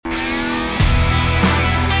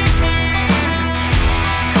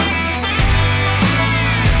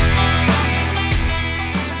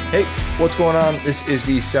Hey, what's going on? This is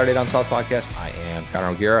the Saturday Down South podcast. I am Connor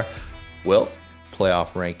O'Gara. Well,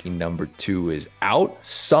 playoff ranking number 2 is out.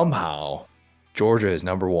 Somehow, Georgia is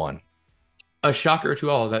number 1. A shocker to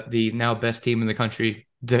all that the now best team in the country,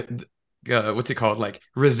 what's it called? Like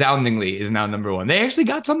resoundingly is now number 1. They actually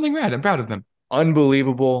got something right. I'm proud of them.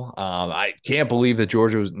 Unbelievable. I can't believe that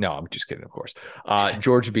Georgia was. No, I'm just kidding, of course.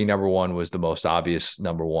 Georgia being number 1 was the most obvious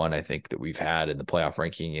number 1, I think, that we've had in the playoff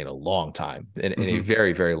ranking in a long time, in a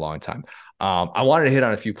very, very long time. I wanted to hit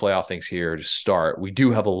on a few playoff things here to start. We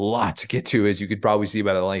do have a lot to get to, as you could probably see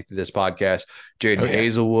by the length of this podcast. Jaden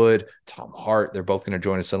Hazelwood, Tom Hart, they're both going to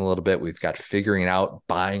join us in a little bit. We've got figuring out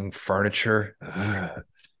buying furniture.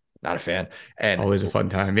 Not a fan. And always a fun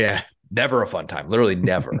time. Yeah. Never a fun time. Literally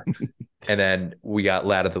never. And then we got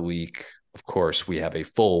Lad of the Week. Of course, we have a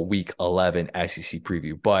full Week 11 SEC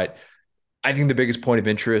preview. But I think the biggest point of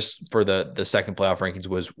interest for the second playoff rankings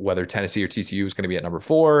was whether Tennessee or TCU was going to be at number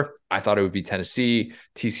 4. I thought it would be Tennessee.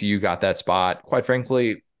 TCU got that spot. Quite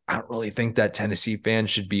frankly, I don't really think that Tennessee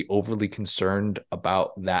fans should be overly concerned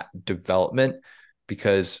about that development,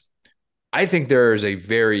 because I think there is a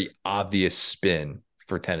very obvious spin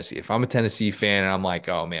for Tennessee. If I'm a Tennessee fan and I'm like,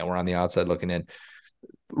 oh man, we're on the outside looking in,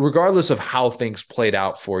 regardless of how things played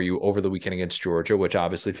out for you over the weekend against Georgia, which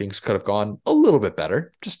obviously things could have gone a little bit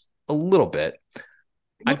better, just a little bit.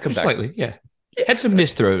 I'd come back slightly. Yeah. Had some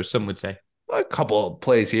missed throws, some would say. A couple of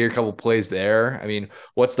plays here, a couple of plays there. I mean,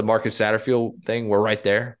 what's the Marcus Satterfield thing? We're right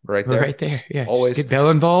there. We're right there. Yeah. Always just get Bell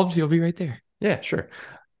involved. You'll be right there. Yeah, sure.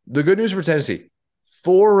 The good news for Tennessee,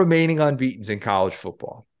 4 remaining unbeatens in college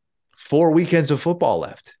football, 4 weekends of football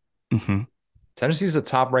left. Tennessee is a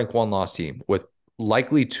top-ranked 1-loss team with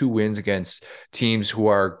likely 2 wins against teams who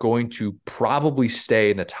are going to probably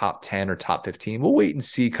stay in the top 10 or top 15. We'll wait and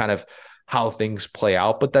see kind of how things play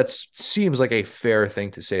out, but that seems like a fair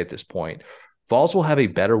thing to say at this point. Vols will have a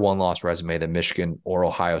better 1-loss resume than Michigan or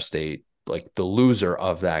Ohio State, like the loser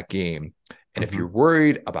of that game. And if you're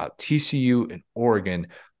worried about TCU and Oregon,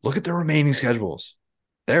 look at their remaining schedules.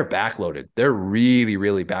 They're backloaded. They're really,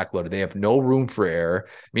 really backloaded. They have no room for error.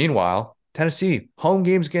 Meanwhile, Tennessee, home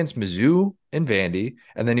games against Mizzou and Vandy,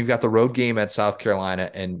 and then you've got the road game at South Carolina,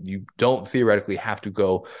 and you don't theoretically have to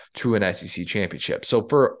go to an SEC championship. So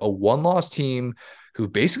for a 1-loss team who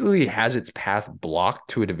basically has its path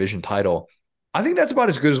blocked to a division title, I think that's about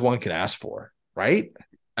as good as one could ask for, right?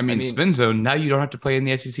 I mean, spin zone, now you don't have to play in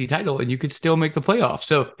the SEC title, and you could still make the playoffs.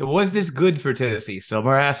 So was this good for Tennessee? Some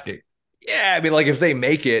are asking. Yeah, I mean, like if they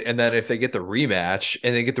make it, and then if they get the rematch,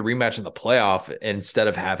 and they get the rematch in the playoff, instead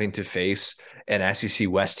of having to face an SEC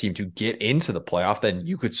West team to get into the playoff, then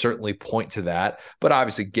you could certainly point to that. But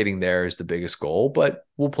obviously getting there is the biggest goal, but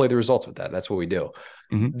we'll play the results with that. That's what we do.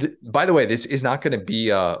 By the way, this is not going to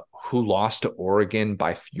be a who lost to Oregon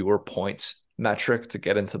by fewer points metric to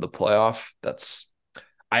get into the playoff.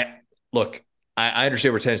 I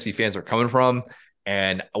understand where Tennessee fans are coming from,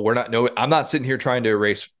 and I'm not sitting here trying to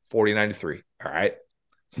erase 49-3. All right.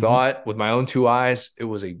 Saw it with my own 2 eyes. It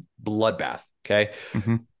was a bloodbath. Okay.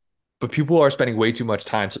 But people are spending way too much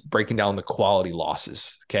time breaking down the quality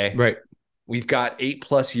losses. Okay. Right. We've got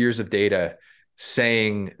 8+ years of data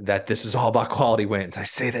saying that this is all about quality wins. I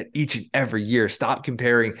say that each and every year. Stop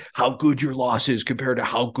comparing how good your loss is compared to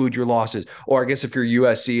how good your loss is. Or I guess if you're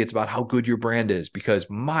USC, it's about how good your brand is, because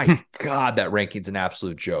my God, that ranking's an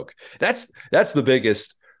absolute joke. That's the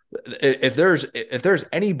biggest. If there's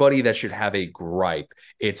anybody that should have a gripe,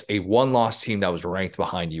 it's a 1-loss team that was ranked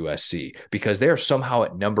behind USC, because they are somehow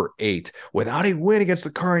at number 8 without a win against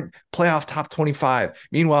the current playoff top 25.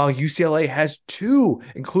 Meanwhile, UCLA has 2,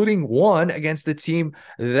 including 1 against the team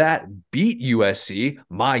that beat USC,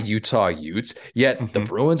 my Utah Utes. Yet the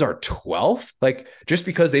Bruins are 12th. Like, just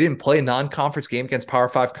because they didn't play a non-conference game against Power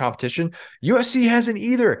 5 competition, USC hasn't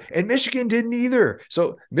either, and Michigan didn't either.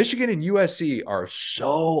 So Michigan and USC are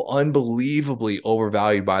so unbelievably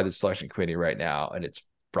overvalued by the selection committee right now, and it's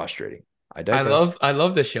frustrating. I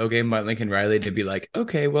love the show game by Lincoln Riley to be like,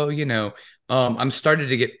 okay, well, I'm starting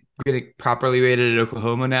to get properly rated at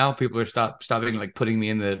Oklahoma now. People are stopping like putting me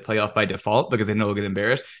in the playoff by default because they know they'll get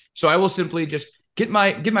embarrassed. So I will simply just get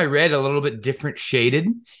my red a little bit different shaded,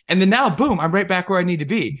 and then now, boom, I'm right back where I need to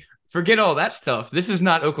be. Forget all that stuff. This is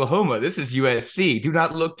not Oklahoma. This is USC. Do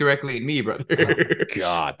not look directly at me, brother. Oh,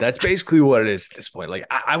 God, that's basically what it is at this point. Like,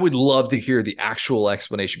 I would love to hear the actual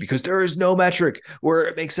explanation, because there is no metric where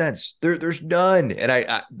it makes sense. There's none.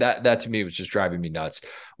 And that to me was just driving me nuts.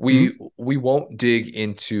 We won't dig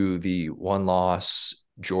into the 1-loss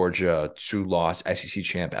Georgia, 2-loss SEC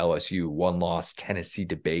champ LSU, 1-loss Tennessee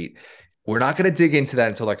debate We're not going to dig into that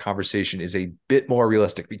until that conversation is a bit more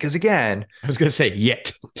realistic, because again, I was going to say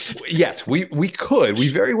yet. Yes, we could. We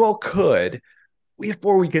very well could. We have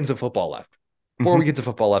 4 weekends of football left. 4 weekends of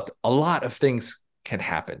football left. A lot of things can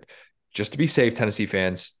happen. Just to be safe, Tennessee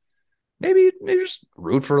fans, maybe just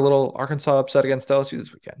root for a little Arkansas upset against LSU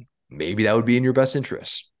this weekend. Maybe that would be in your best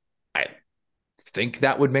interest. I think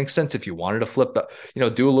that would make sense if you wanted to flip,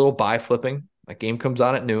 do a little buy flipping. That game comes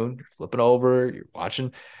on at noon. You're flipping over. You're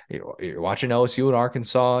watching LSU and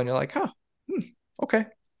Arkansas, and you're like, okay.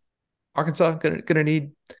 Arkansas gonna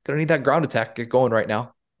need that ground attack get going right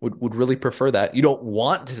now. Would really prefer that. You don't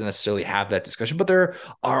want to necessarily have that discussion, but there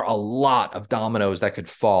are a lot of dominoes that could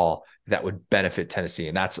fall that would benefit Tennessee.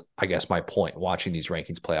 And that's, I guess, my point watching these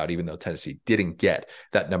rankings play out, even though Tennessee didn't get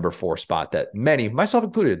that number 4 spot that many, myself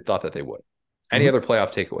included, thought that they would. Any other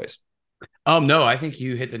playoff takeaways? No, I think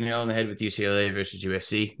you hit the nail on the head with UCLA versus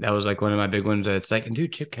USC. That was like one of my big ones. It's like, and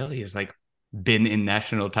dude, Chip Kelly is like been in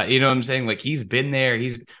national title. You know what I'm saying? Like, he's been there.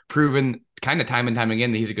 He's proven kind of time and time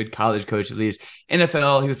again that he's a good college coach, at least.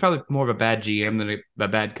 NFL, he was probably more of a bad GM than a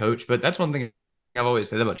bad coach. But that's one thing I've always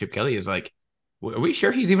said about Chip Kelly is like, are we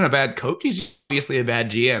sure he's even a bad coach? He's obviously a bad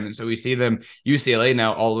GM. And so we see them, UCLA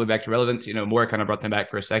now all the way back to relevance. Moore kind of brought them back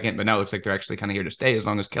for a second, but now it looks like they're actually kind of here to stay as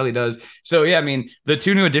long as Kelly does. So yeah, I mean, the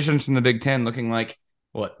 2 new additions from the Big Ten looking like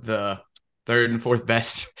the 3rd and 4th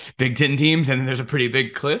best Big Ten teams, and then there's a pretty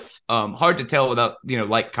big cliff. Hard to tell without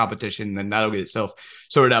like competition, and that'll get itself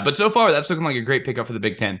sorted out. But so far, that's looking like a great pickup for the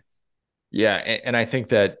Big Ten. Yeah, and I think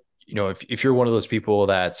that if you're one of those people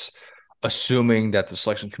that's assuming that the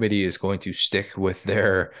selection committee is going to stick with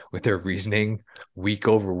their reasoning week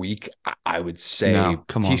over week, I would say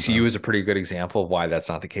TCU is a pretty good example of why that's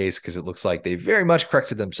not the case, because it looks like they very much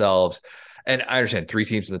corrected themselves. And I understand 3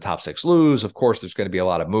 teams in the top 6 lose. Of course, there's going to be a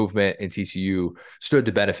lot of movement, and TCU stood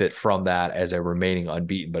to benefit from that as a remaining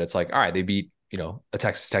unbeaten. But it's like, all right, they beat, a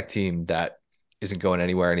Texas Tech team that isn't going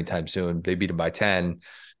anywhere anytime soon. They beat them by 10,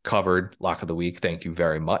 covered, lock of the week. Thank you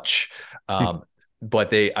very much.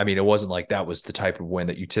 But it wasn't like that was the type of win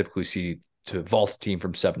that you typically see to vault a team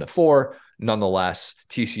from 7-4. Nonetheless,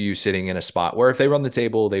 TCU sitting in a spot where if they run the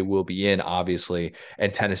table, they will be in, obviously.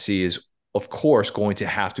 And Tennessee is, of course, going to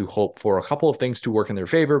have to hope for a couple of things to work in their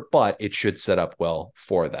favor, but it should set up well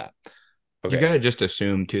for that. Okay. You got to just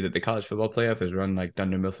assume, too, that the college football playoff is run like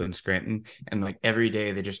Dunder Mifflin Scranton. And like every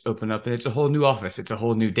day they just open up and it's a whole new office. It's a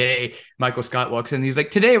whole new day. Michael Scott walks in and he's like,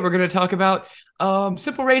 today we're going to talk about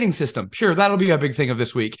simple rating system. Sure, that'll be a big thing of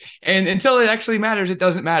this week. And until it actually matters, it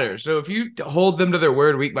doesn't matter. So if you hold them to their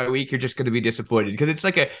word week by week, you're just going to be disappointed because it's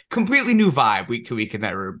like a completely new vibe week to week in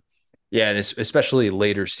that room. Yeah, and especially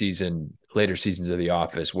later seasons of The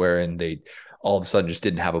Office, wherein they all of a sudden just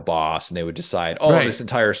didn't have a boss, and they would decide, this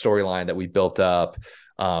entire storyline that we built up.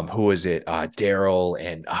 Who was it? Daryl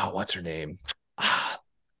and what's her name?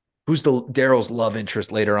 Who's Daryl's love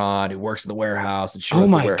interest later on, who works in the warehouse and shows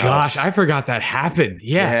the warehouse. Oh my gosh, I forgot that happened.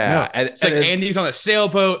 Yeah. No. It's like Andy's on a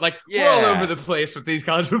sailboat. Like, we're all over the place with these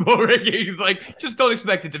college football rankings. Like, just don't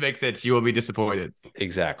expect it to make sense. You will be disappointed.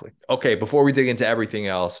 Exactly. Okay, before we dig into everything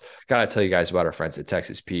else, gotta tell you guys about our friends at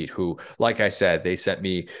Texas Pete, who, like I said, they sent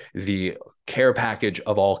me the care package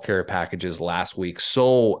of all care packages last week.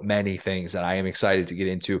 So many things that I am excited to get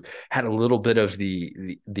into. Had a little bit of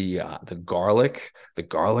the garlic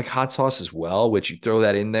hot sauce as well, which you throw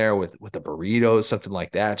that in there with the burritos, something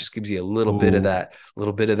like that. Just gives you a little bit of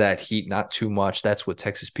that heat, not too much. That's what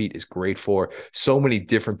Texas Pete is great for. So many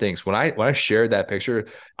different things. When I shared that picture,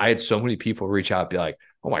 I had so many people reach out and be like,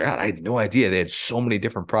 oh my God, I had no idea they had so many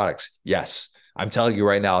different products. Yes. I'm telling you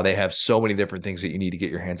right now, they have so many different things that you need to get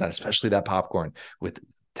your hands on, especially that popcorn with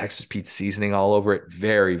Texas Pete seasoning all over it.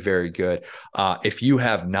 Very, very good. If you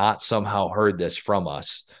have not somehow heard this from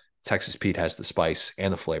us, Texas Pete has the spice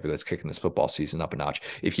and the flavor that's kicking this football season up a notch.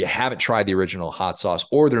 If you haven't tried the original hot sauce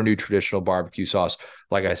or their new traditional barbecue sauce,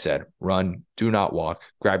 like I said, run, do not walk.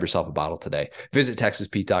 Grab yourself a bottle today. Visit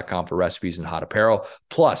TexasPete.com for recipes and hot apparel.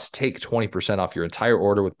 Plus, take 20% off your entire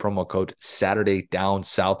order with promo code Saturday Down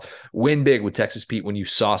South. Win big with Texas Pete when you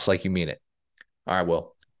sauce like you mean it. All right,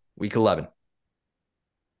 Will. Week 11.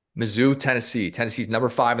 Mizzou, Tennessee. Tennessee's number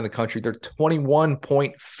 5 in the country. They're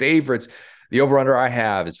 21-point favorites. The over-under I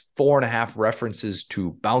have is 4.5 references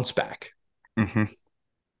to bounce back. Mm-hmm.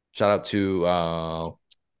 Shout out to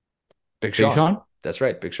Big Sean. That's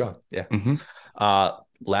right, Big Sean. Yeah.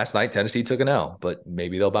 Mm-hmm. Last night, Tennessee took an L, but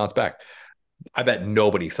maybe they'll bounce back. I bet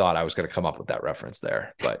nobody thought I was going to come up with that reference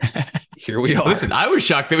there, but here we are. Listen, I was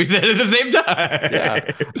shocked that we said it at the same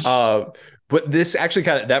time. Yeah. But this actually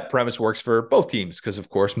that premise works for both teams because, of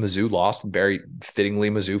course, Mizzou lost in very fittingly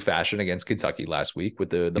Mizzou fashion against Kentucky last week with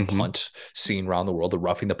the punt seen around the world, the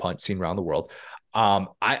roughing the punt seen around the world.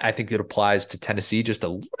 I think it applies to Tennessee just a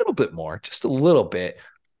little bit more, just a little bit.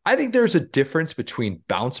 I think there's a difference between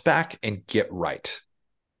bounce back and get right.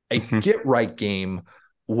 A get right game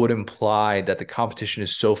would imply that the competition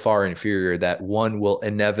is so far inferior that one will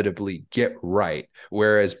inevitably get right,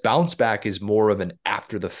 whereas bounce back is more of an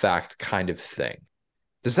after the fact kind of thing.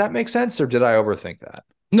 Does that make sense, or did I overthink that?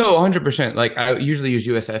 No, 100%. Like, I usually use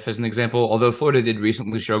USF as an example, although Florida did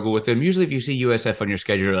recently struggle with them. Usually if you see USF on your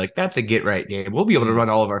schedule, you're like, that's a get right game. We'll be able to run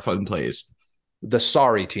all of our fun plays. The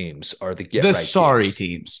sorry teams are the get right teams. The sorry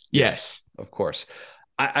teams. Yes. Of course.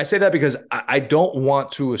 I say that because I don't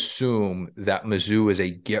want to assume that Mizzou is a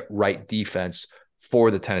get-right defense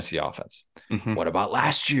for the Tennessee offense. What about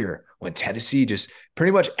last year when Tennessee just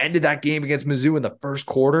pretty much ended that game against Mizzou in the first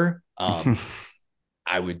quarter?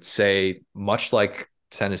 I would say much like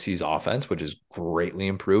Tennessee's offense, which is greatly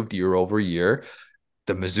improved year over year,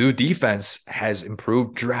 the Mizzou defense has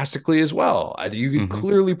improved drastically as well. You can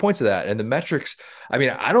clearly point to that. And the metrics, I mean,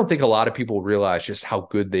 I don't think a lot of people realize just how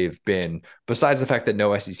good they've been, besides the fact that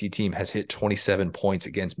no SEC team has hit 27 points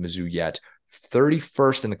against Mizzou yet.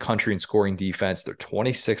 31st in the country in scoring defense. They're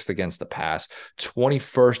 26th against the pass,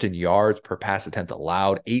 21st in yards per pass attempt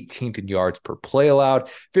allowed, 18th in yards per play allowed,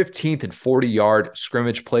 15th in 40-yard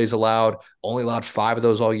scrimmage plays allowed. Only allowed 5 of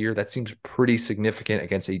those all year. That seems pretty significant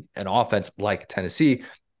against an offense like Tennessee.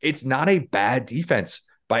 It's not a bad defense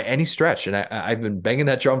by any stretch. And I've been banging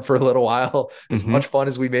that drum for a little while. As much fun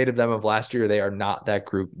as we made of them of last year, they are not that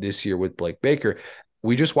group this year with Blake Baker.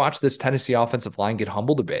 We just watched this Tennessee offensive line get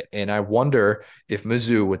humbled a bit. And I wonder if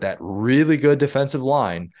Mizzou, with that really good defensive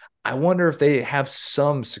line, I wonder if they have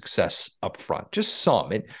some success up front, just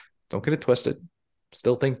some. And don't get it twisted.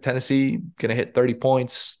 Still think Tennessee going to hit 30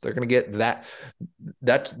 points. They're going to get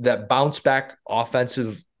that bounce back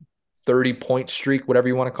offensive 30-point streak, whatever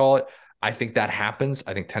you want to call it. I think that happens.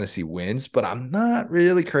 I think Tennessee wins, but I'm not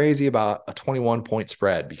really crazy about a 21-point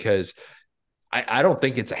spread because I don't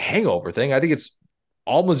think it's a hangover thing. I think it's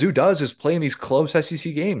all Mizzou does is play in these close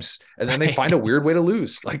SEC games, and then they find a weird way to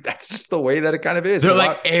lose. Like, that's just the way that it kind of is. They're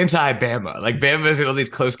like anti-Bama. Like, Bama's in all these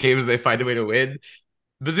close games, they find a way to win.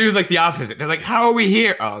 Mizzou's like the opposite. They're like, how are we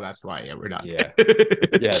here? Oh, that's why. Yeah, we're not. Yeah.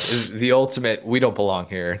 Yeah. The ultimate, we don't belong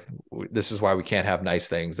here. This is why we can't have nice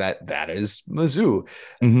things. That is Mizzou.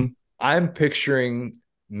 I'm picturing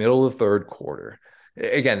middle of the third quarter.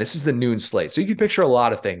 Again, this is the noon slate. So you can picture a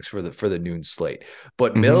lot of things for the noon slate.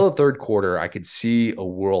 But middle of the third quarter, I could see a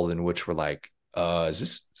world in which we're like,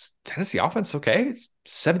 is Tennessee offense okay? It's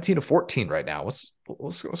 17-14 right now.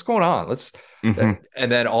 What's going on?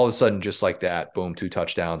 And then all of a sudden, just like that, boom, 2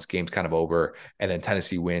 touchdowns, game's kind of over, and then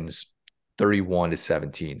Tennessee wins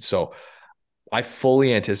 31-17. So I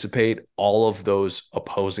fully anticipate all of those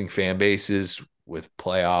opposing fan bases with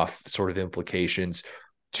playoff sort of implications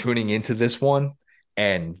tuning into this one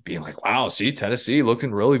and being like, wow, see, Tennessee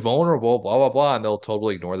looking really vulnerable, blah, blah, blah. And they'll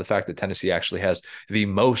totally ignore the fact that Tennessee actually has the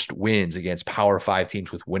most wins against Power 5 teams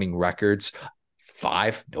with winning records.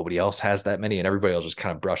 5. Nobody else has that many. And everybody will just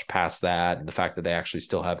kind of brush past that. And the fact that they actually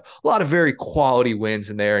still have a lot of very quality wins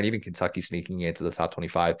in there. And even Kentucky sneaking into the top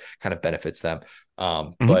 25 kind of benefits them.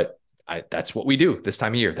 But that's what we do this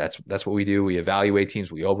time of year. That's what we do. We evaluate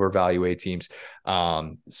teams. We over-evaluate teams.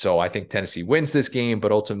 So I think Tennessee wins this game,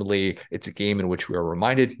 but ultimately it's a game in which we are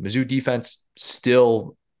reminded Mizzou defense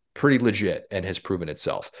still pretty legit and has proven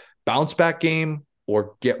itself. Bounce back game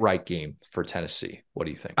or get right game for Tennessee. What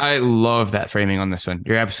do you think? I love that framing on this one.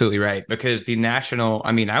 You're absolutely right, because the national,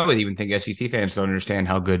 I mean, I would even think SEC fans don't understand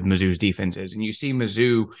how good Mizzou's defense is. And you see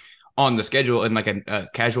Mizzou on the schedule, and like a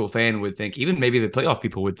casual fan would think, even maybe the playoff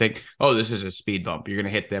people would think, oh, this is a speed bump. You're going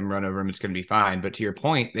to hit them, run over them. It's going to be fine. But to your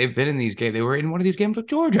point, they've been in these games. They were in one of these games with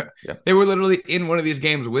Georgia. Yeah. They were literally in one of these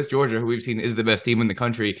games with Georgia, who we've seen is the best team in the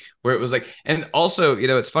country, where it was like, and also, you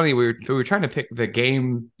know, it's funny. We were trying to pick the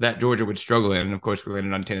game that Georgia would struggle in. And of course, we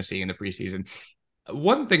landed on Tennessee in the preseason.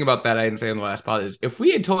 One thing about that I didn't say on the last pod is, if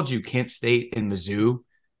we had told you Kent State and Mizzou,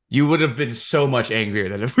 you would have been so much angrier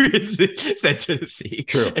than if we had said Tennessee.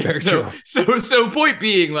 True. Very true. So point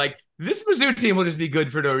being, like, this Mizzou team will just be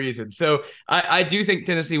good for no reason. So I do think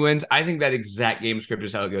Tennessee wins. I think that exact game script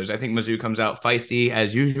is how it goes. I think Mizzou comes out feisty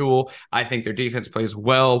as usual. I think their defense plays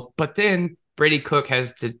well, but then Brady Cook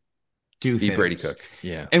has to do things. Brady Cook.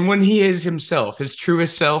 Yeah. And when he is himself, his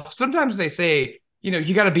truest self, sometimes they say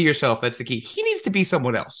you got to be yourself. That's the key. He needs to be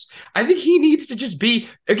someone else. I think he needs to just be,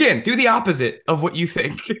 again, do the opposite of what you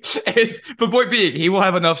think. But point being, he will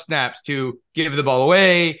have enough snaps to give the ball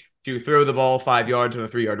away, to throw the ball 5 yards on a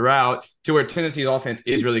 3-yard route, to where Tennessee's offense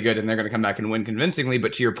is really good and they're going to come back and win convincingly.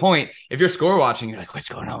 But to your point, if you're score watching, you're like, what's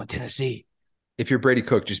going on with Tennessee? If you're Brady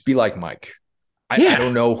Cook, just be like Mike. I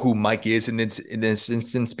don't know who Mike is in this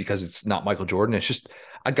instance because it's not Michael Jordan. It's just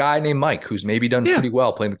a guy named Mike who's maybe done pretty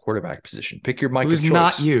well playing the quarterback position. Pick your Mike of choice. Who's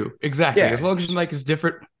not you. Exactly. As long as Mike is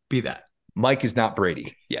different, be that. Mike is not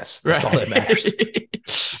Brady. Yes, that's all that matters.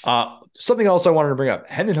 Something else I wanted to bring up.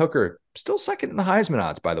 Hendon Hooker, still second in the Heisman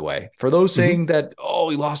odds, by the way. For those saying that,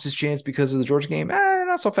 he lost his chance because of the Georgia game,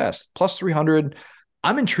 not so fast. Plus 300.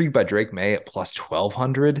 I'm intrigued by Drake May at plus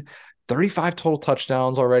 1,200. 35 total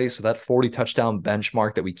touchdowns already. So that 40 touchdown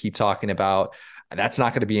benchmark that we keep talking about, that's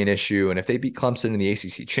not going to be an issue. And if they beat Clemson in the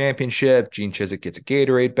ACC championship, Gene Chizik gets a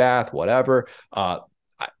Gatorade bath, whatever.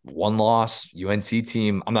 One loss UNC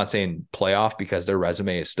team. I'm not saying playoff because their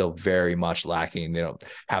resume is still very much lacking. They don't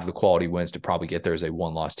have the quality wins to probably get there as a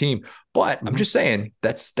one-loss team. But I'm just saying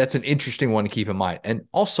that's an interesting one to keep in mind. And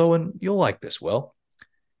also, and you'll like this, Will,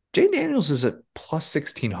 Jayden Daniels is at plus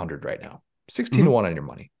 1,600 right now. 16 to 1 on your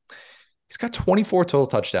money. He's got 24 total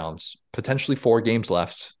touchdowns, potentially 4 games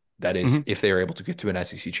left. That is, if they are able to get to an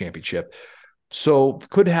SEC championship. So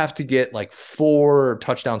could have to get like 4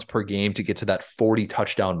 touchdowns per game to get to that 40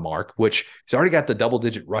 touchdown mark, which he's already got the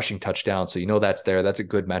double-digit rushing touchdown. So that's there. That's a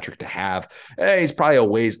good metric to have. He's probably a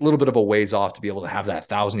little bit of a ways off to be able to have that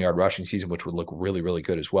 1,000-yard rushing season, which would look really, really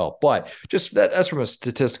good as well. But just that's from a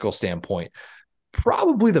statistical standpoint.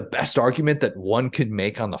 Probably the best argument that one could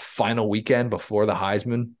make on the final weekend before the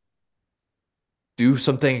Heisman. Do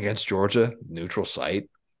something against Georgia, neutral site.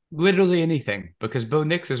 Literally anything, because Bo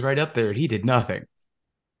Nix is right up there and he did nothing.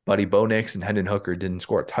 Buddy, Bo Nix and Hendon Hooker didn't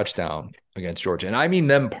score a touchdown against Georgia. And I mean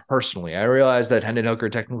them personally. I realize that Hendon Hooker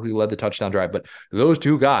technically led the touchdown drive, but those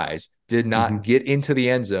two guys did not get into the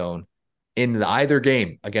end zone in either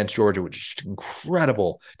game against Georgia, which is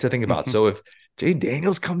incredible to think about. So if Jayden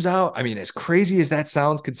Daniels comes out, I mean, as crazy as that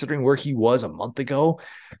sounds, considering where he was a month ago,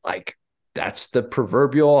 like, that's the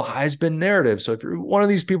proverbial Heisman narrative. So if you're one of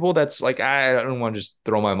these people that's like, I don't want to just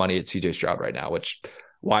throw my money at CJ Stroud right now, which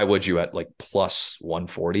why would you at like plus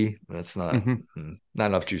 140? That's not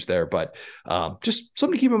enough juice there, but just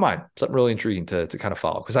something to keep in mind, something really intriguing to kind of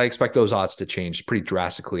follow, because I expect those odds to change pretty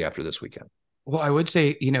drastically after this weekend. Well, I would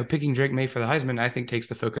say, picking Drake May for the Heisman, I think takes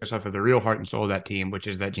the focus off of the real heart and soul of that team, which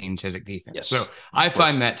is that Gene Chizik defense. Yes, so I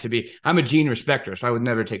find that to be, I'm a Gene respecter, so I would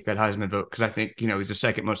never take that Heisman vote because I think, he's the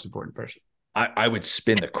second most important person. I would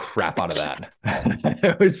spin the crap out of that.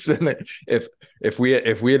 I would spin it if we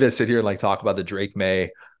had to sit here and like talk about the Drake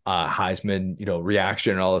May Heisman,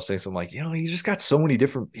 reaction and all those things. I'm like, you just got so many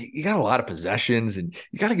you got a lot of possessions, and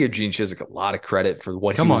you got to give Gene Chizik a lot of credit for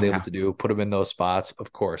what he was able to do, put him in those spots.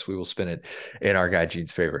 Of course, we will spin it in our guy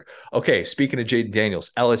Gene's favor. Okay, speaking of Jayden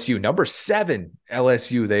Daniels, LSU, number 7,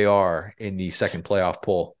 LSU, they are in the second playoff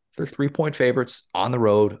poll. They're 3-point favorites on the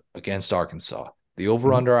road against Arkansas. The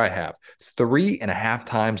over-under I have 3.5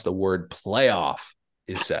 times the word playoff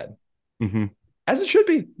is said. As it should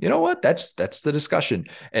be. You know what? That's the discussion.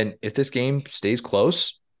 And if this game stays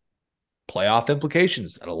close, playoff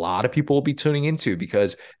implications that a lot of people will be tuning into,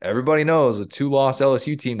 because everybody knows a 2-loss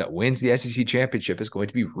LSU team that wins the SEC championship is going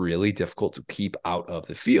to be really difficult to keep out of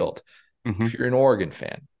the field. If you're an Oregon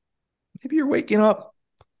fan, maybe you're waking up,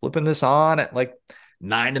 flipping this on at like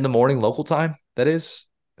 9 a.m. local time, that is,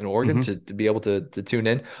 in Oregon, to be able to tune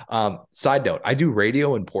in. Side note, I do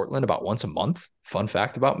radio in Portland about once a month. Fun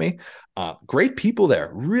fact about me. Great people there,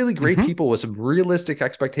 really great people with some realistic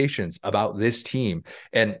expectations about this team.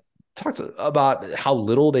 And talked about how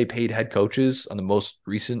little they paid head coaches on the most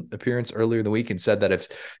recent appearance earlier in the week, and said that if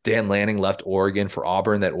Dan Lanning left Oregon for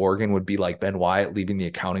Auburn, that Oregon would be like Ben Wyatt leaving the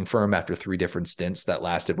accounting firm after 3 different stints that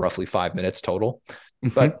lasted roughly 5 minutes total.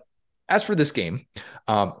 But as for this game,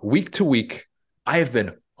 week to week, I have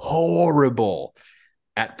been horrible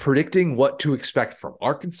at predicting what to expect from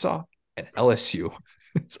Arkansas and LSU.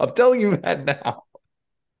 So I'm telling you that now.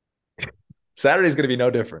 Saturday's going to be no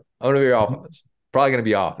different. I'm going to be off on this. Probably going to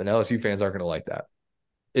be off, and LSU fans aren't going to like that.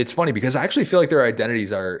 It's funny because I actually feel like their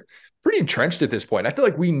identities are pretty entrenched at this point. I feel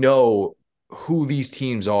like we know who these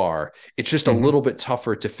teams are. It's just a little bit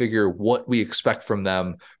tougher to figure what we expect from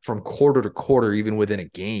them from quarter to quarter, even within a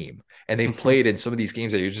game. And they've played in some of these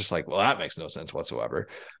games that you're just like, well, that makes no sense whatsoever.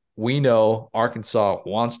 We know Arkansas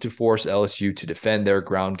wants to force LSU to defend their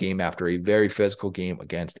ground game after a very physical game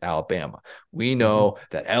against Alabama. We know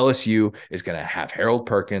that LSU is going to have Harold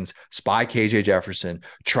Perkins spy KJ Jefferson,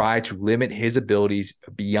 try to limit his abilities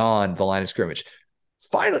beyond the line of scrimmage.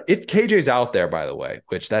 finally, if KJ's out there, by the way,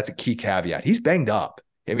 which that's a key caveat, he's banged up.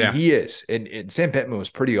 I mean, he is. And Sam Pittman was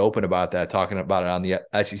pretty open about that, talking about it on the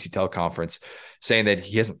SEC teleconference, saying that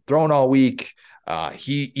he hasn't thrown all week.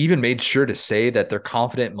 He even made sure to say that they're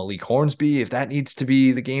confident in Malik Hornsby if that needs to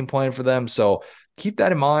be the game plan for them. So keep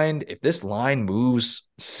that in mind. If this line moves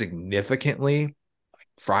significantly, like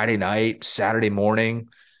Friday night, Saturday morning,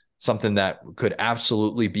 something that could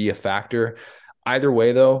absolutely be a factor. Either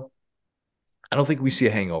way, though, I don't think we see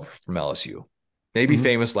a hangover from LSU. Maybe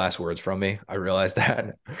famous last words from me. I realize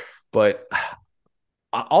that. But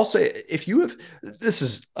I'll say, if you have, this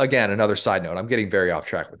is, again, another side note. I'm getting very off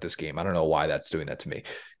track with this game. I don't know why that's doing that to me.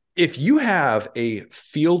 If you have a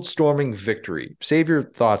field storming victory, save your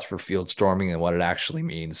thoughts for field storming and what it actually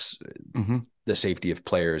means, the safety of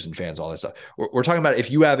players and fans, all that stuff. We're talking about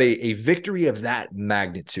if you have a victory of that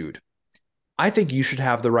magnitude, I think you should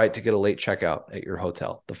have the right to get a late checkout at your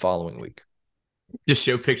hotel the following week. Just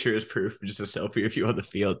show picture as proof, just a selfie if you on the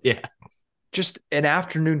field. Yeah. Just an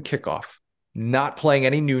afternoon kickoff, not playing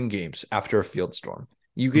any noon games after a field storm.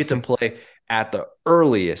 You get to play at the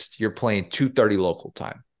earliest. You're playing 2:30 local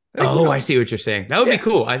time. I see what you're saying. That would be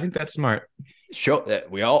cool. I think that's smart. Show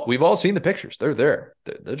that we've all seen the pictures. They're there.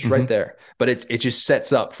 They're just right there. But it just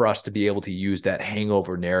sets up for us to be able to use that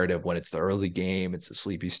hangover narrative when it's the early game, it's the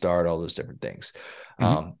sleepy start, all those different things.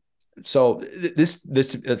 So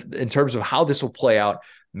this in terms of how this will play out,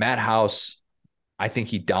 Matt House, I think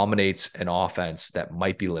he dominates an offense that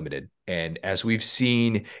might be limited. And as we've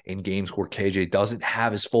seen in games where KJ doesn't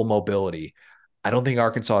have his full mobility, I don't think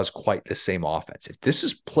Arkansas is quite the same offense. If this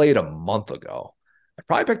is played a month ago, I'd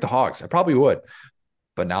probably pick the Hogs. I probably would.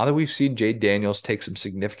 But now that we've seen Jayden Daniels take some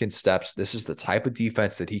significant steps, this is the type of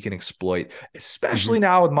defense that he can exploit, especially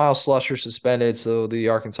now with Miles Slusher suspended. So the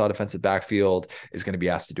Arkansas defensive backfield is going to be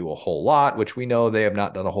asked to do a whole lot, which we know they have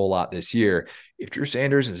not done a whole lot this year. If Drew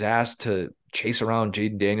Sanders is asked to chase around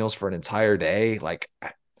Jayden Daniels for an entire day, like,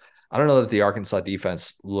 I don't know that the Arkansas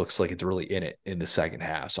defense looks like it's really in it in the second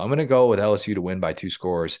half. So I'm going to go with LSU to win by 2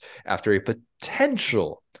 scores after a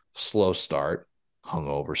potential slow start.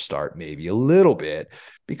 Hungover start, maybe a little bit,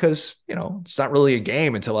 because, it's not really a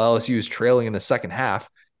game until LSU is trailing in the second half.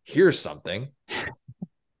 Here's something.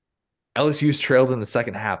 LSU's trailed in the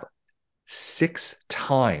second half 6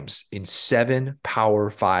 times in 7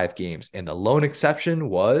 Power 5 games. And the lone exception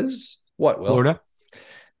was what, Will? Florida.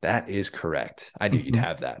 That is correct. I knew you'd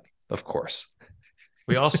have that. Of course.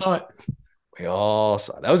 We all saw it. We all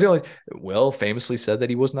saw it. That was the only. Will famously said that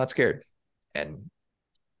he was not scared. And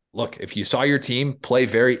look, if you saw your team play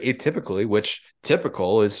very atypically, which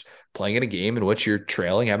typical is playing in a game in which you're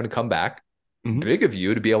trailing, having to come back, big of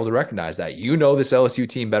you to be able to recognize that. You know this LSU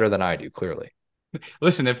team better than I do, clearly.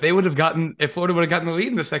 Listen, if Florida would have gotten the lead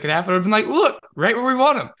in the second half, I would have been like, look, right where we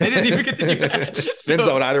want them. They didn't even get to do that. Spin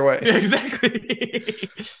zone either way. Yeah, exactly.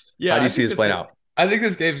 How do you see this playing out? I think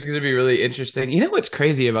this game is going to be really interesting. You know what's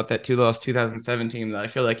crazy about that 2-loss 2017 that I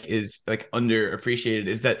feel like is like underappreciated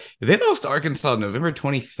is that they lost to Arkansas November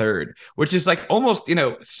 23rd, which is like almost,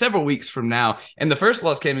 several weeks from now. And the first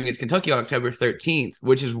loss came against Kentucky on October 13th,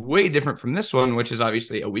 which is way different from this one, which is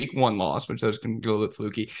obviously a week 1 loss, which those can be a little bit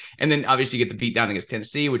fluky. And then obviously you get the beat down against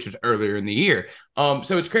Tennessee, which was earlier in the year.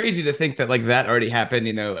 So it's crazy to think that like that already happened.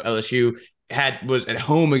 LSU was at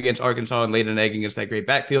home against Arkansas and laid an egg against that great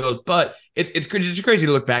backfield. But it's just crazy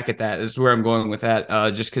to look back at that. This is where I'm going with that.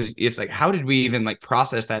 Just because it's like, how did we even like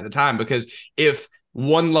process that at the time? Because if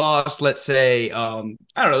one loss, let's say, I don't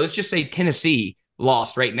know, let's just say Tennessee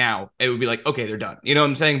lost right now, it would be like, okay, they're done. You know what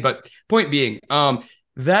I'm saying? But point being,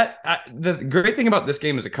 the great thing about this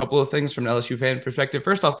game is a couple of things from an LSU fan perspective.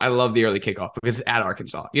 First off, I love the early kickoff because it's at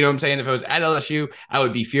Arkansas. You know what I'm saying? If I was at LSU, I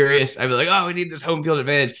would be furious. I'd be like, oh, we need this home field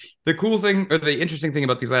advantage. The cool thing or the interesting thing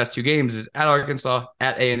about these last 2 games is at Arkansas,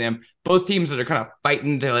 at A&M, both teams that are kind of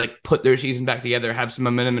fighting to like put their season back together, have some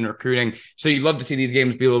momentum in recruiting. So you love to see these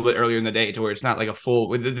games be a little bit earlier in the day to where it's not like a full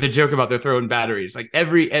with the joke about they're throwing batteries. Like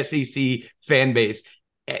every SEC fan base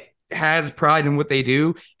has pride in what they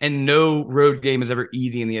do, and no road game is ever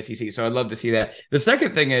easy in the SEC. So I'd love to see that. The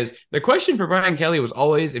second thing is the question for Brian Kelly was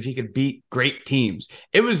always if he could beat great teams.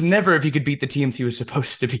 It was never if he could beat the teams he was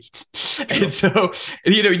supposed to beat. And so,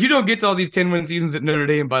 you don't get to all these 10-win seasons at Notre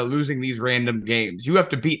Dame by losing these random games. You have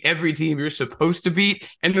to beat every team you're supposed to beat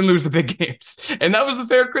and then lose the big games. And that was the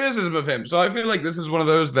fair criticism of him. So I feel like this is one of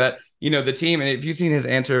those that, the team, and if you've seen his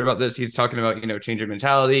answer about this, he's talking about, change of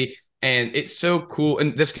mentality. And it's so cool.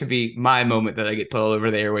 And this could be my moment that I get put all over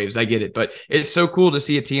the airwaves. I get it. But it's so cool to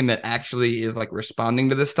see a team that actually is like responding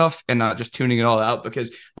to this stuff and not just tuning it all out.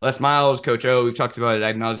 Because Les Miles, Coach O, we've talked about it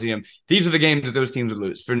ad nauseum. These are the games that those teams would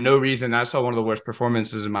lose for no reason. I saw one of the worst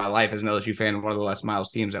performances in my life as an LSU fan, one of the Les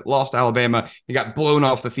Miles teams that lost to Alabama. He got blown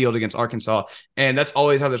off the field against Arkansas. And that's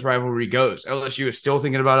always how this rivalry goes. LSU is still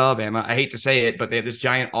thinking about Alabama. I hate to say it, but they have this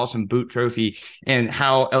giant, awesome boot trophy, and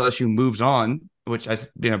how LSU moves on, which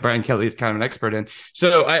Brian Kelly is kind of an expert in.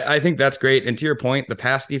 So I think that's great. And to your point, the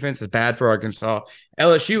pass defense is bad for Arkansas.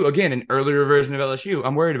 LSU, again, an earlier version of LSU,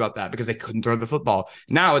 I'm worried about that because they couldn't throw the football.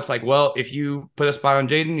 Now it's like, well, if you put a spy on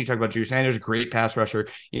Jaden, you talk about Drew Sanders, great pass rusher.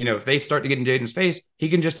 If they start to get in Jaden's face, he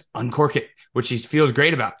can just uncork it, which he feels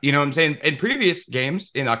great about. You know what I'm saying? In previous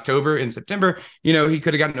games in October and September, he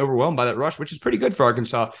could have gotten overwhelmed by that rush, which is pretty good for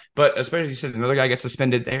Arkansas. But especially since another guy gets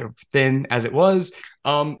suspended there, thin as it was.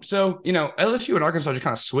 LSU and Arkansas just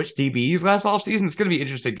kind of switched DBs last offseason. It's going to be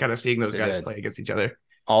interesting kind of seeing those guys play against each other.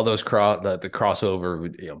 All those the crossover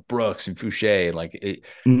with Brooks and Fouché,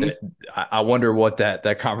 I wonder what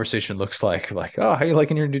that conversation looks like. Like, oh, how you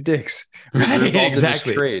liking your new Dicks? Right,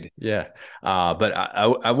 exactly. Trade, yeah. But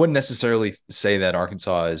I wouldn't necessarily say that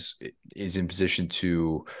Arkansas is in position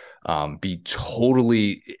to be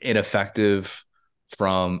totally ineffective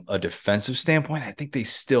from a defensive standpoint. I think they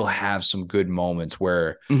still have some good moments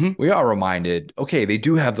where we are reminded, okay, they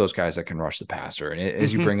do have those guys that can rush the passer. And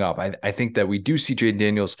as you bring up, I think that we do see Jaden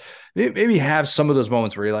Daniels maybe have some of those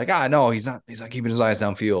moments where you're like, no, he's not keeping his eyes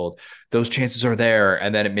downfield. Those chances are there.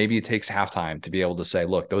 And then maybe it takes halftime to be able to say,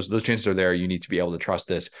 look, those chances are there. You need to be able to trust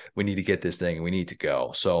this. We need to get this thing and we need to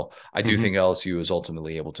go. So I do think LSU is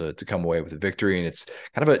ultimately able to come away with a victory. And it's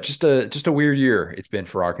kind of just a weird year it's been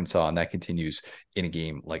for Arkansas. And that continues in a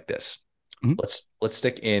game like this. Let's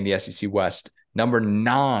stick in the SEC West. Number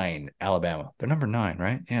 9, Alabama. They're number 9,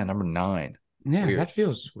 right? Yeah, number 9. Yeah, weird. That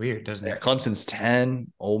feels weird, doesn't it? Clemson's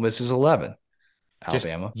 10, Ole Miss is 11.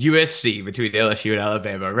 Alabama. Just USC between LSU and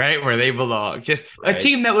Alabama, right? Where they belong. Just a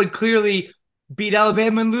team that would clearly beat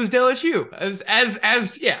Alabama and lose to LSU. As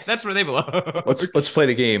that's where they belong. Let's play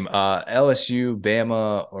the game. LSU,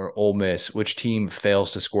 Bama, or Ole Miss, which team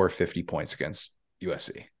fails to score 50 points against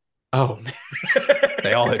USC? Oh, man.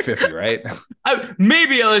 They all hit 50, right?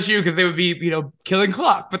 Maybe LSU because they would be, killing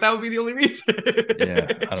clock, but that would be the only reason. Yeah,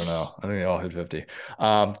 I don't know. I think they all hit 50.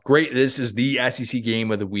 Great. This is the SEC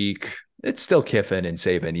game of the week. It's still Kiffin and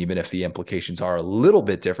Saban, even if the implications are a little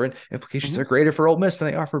bit different. Implications are greater for Ole Miss than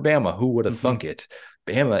they are for Bama. Who would have thunk it?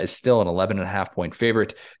 Bama is still an 11.5-point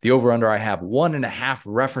favorite. The over-under, I have 1.5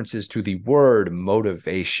 references to the word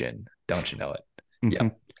motivation. Don't you know it? Yeah.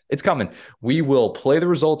 It's coming. We will play the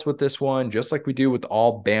results with this one, just like we do with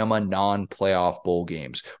all Bama non-playoff bowl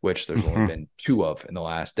games, which there's only been 2 of in the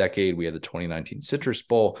last decade. We had the 2019 Citrus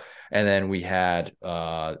Bowl, and then we had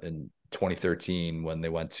in 2013 when they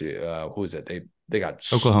went to who is it? They got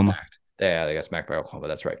Oklahoma. Smacked. Yeah, they got smacked by Oklahoma.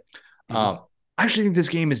 That's right. I actually think this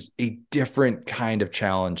game is a different kind of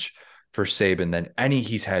challenge for Saban than any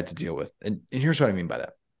he's had to deal with, and here's what I mean by that.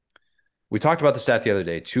 We talked about the stat the other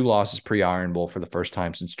day, 2 losses pre-Iron Bowl for the first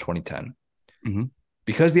time since 2010.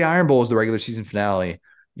 Because the Iron Bowl is the regular season finale,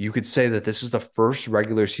 you could say that this is the first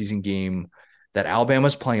regular season game that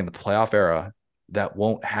Alabama's playing in the playoff era that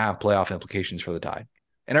won't have playoff implications for the Tide.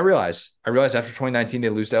 And I realize after 2019, they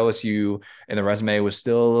lose to LSU and the resume was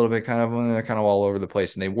still a little bit kind of all over the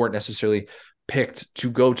place. And they weren't necessarily picked to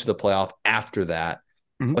go to the playoff after that,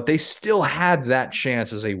 but they still had that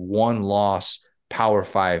chance as a 1-loss Power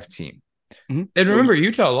 5 team. And remember,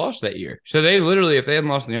 Utah lost that year. So they literally, if they hadn't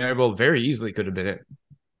lost in the Iron Bowl, very easily could have been it.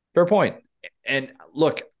 Fair point. And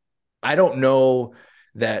look, I don't know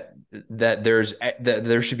that there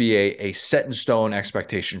should be a set in stone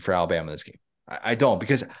expectation for Alabama in this game. I don't,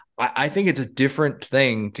 because I think it's a different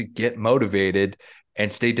thing to get motivated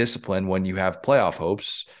and stay disciplined when you have playoff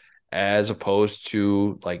hopes, as opposed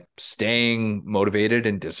to like staying motivated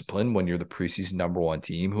and disciplined when you're the preseason number 1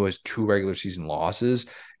 team who has 2 regular season losses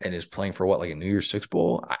and is playing for like a New Year's Six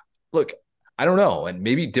Bowl. Look, I don't know. And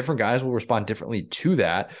maybe different guys will respond differently to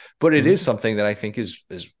that, but it is something that I think is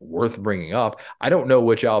worth bringing up. I don't know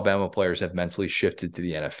which Alabama players have mentally shifted to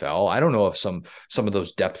the NFL. I don't know if some of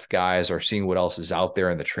those depth guys are seeing what else is out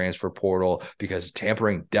there in the transfer portal, because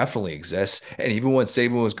tampering definitely exists. And even when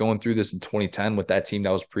Saban was going through this in 2010 with that team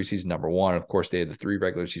that was preseason number 1, of course, they had the 3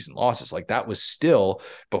 regular season losses. Like, that was still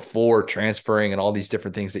before transferring and all these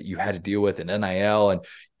different things that you had to deal with in NIL. And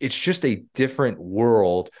it's just a different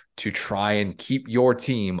world to try and keep your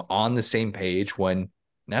team on the same page when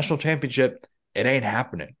national championship, it ain't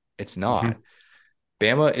happening. It's not.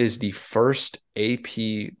 Bama is the first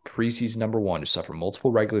AP preseason number 1 to suffer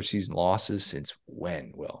multiple regular season losses since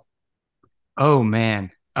when, Will? Oh man.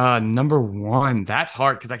 Number 1. That's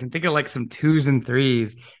hard because I can think of like some 2s and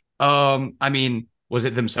 3s. I mean, was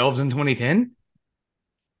it themselves in 2010?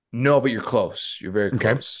 No, but you're close. You're very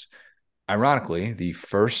Okay. close. Ironically, the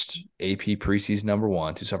first AP preseason number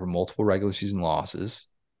 1 to suffer multiple regular season losses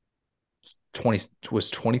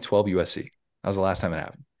 2012 USC. That was the last time it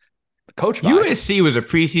happened. Coach USC was a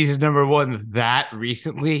preseason number 1 that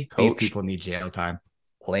recently. These Coach people need jail time.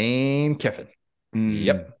 Lane Kiffin.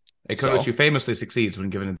 Yep. A coach who famously succeeds when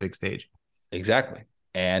given a big stage. Exactly.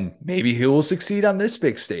 And maybe he will succeed on this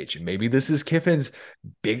big stage. And maybe this is Kiffin's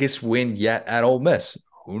biggest win yet at Ole Miss.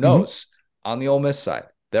 Who knows? On the Ole Miss side,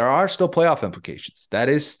 there are still playoff implications. That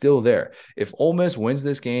is still there. If Ole Miss wins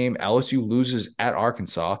this game, LSU loses at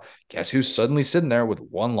Arkansas, guess who's suddenly sitting there with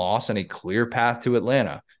 1 loss and a clear path to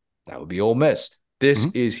Atlanta? That would be Ole Miss. This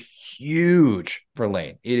is huge for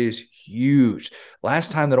Lane. It is huge.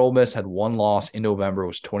 Last time that Ole Miss had 1 loss in November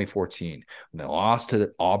was 2014. When they lost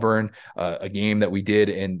to Auburn, a game that we did,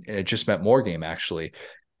 and it just meant more game, actually.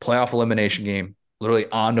 Playoff elimination game, literally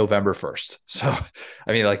on November 1st. So,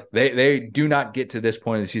 I mean, like they do not get to this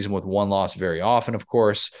point of the season with 1 loss very often, of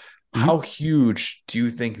course. How huge do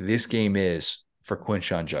you think this game is for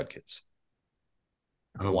Quinshon Judkins?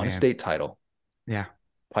 Won a state title. Yeah.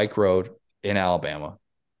 Pike Road in Alabama.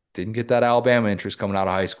 Didn't get that Alabama interest coming out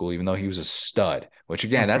of high school, even though he was a stud, which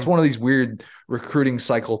again, that's one of these weird recruiting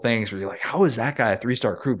cycle things where you're like, how is that guy a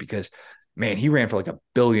 3-star recruit? Because man, he ran for like 1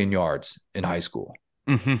 billion yards in high school.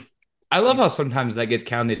 I love how sometimes that gets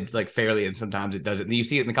counted like fairly and sometimes it doesn't. And you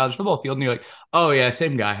see it in the college football field and you're like, oh yeah,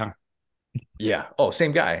 same guy, huh? Yeah. Oh,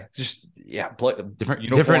 same guy. Just different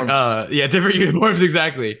uniforms. Different uniforms,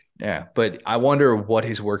 exactly. Yeah, but I wonder what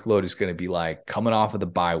his workload is going to be like coming off of the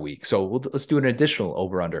bye week. So let's do an additional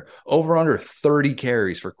over/under 30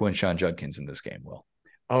 carries for Quinshon Judkins in this game. Will.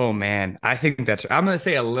 Oh man, I think I'm going to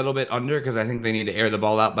say a little bit under because I think they need to air the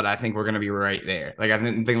ball out, but I think we're going to be right there. Like I'm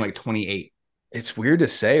thinking like 28. It's weird to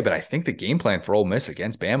say, but I think the game plan for Ole Miss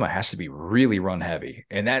against Bama has to be really run heavy,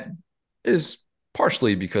 and that is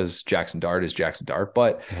partially because Jackson Dart is Jackson Dart,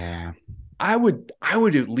 but yeah. I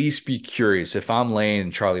would at least be curious if I'm Lane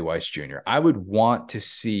and Charlie Weis Jr. I would want to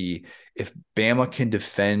see if Bama can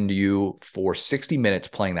defend you for 60 minutes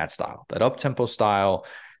playing that style, that up-tempo style,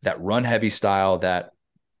 that run-heavy style, that,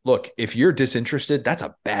 look, if you're disinterested, that's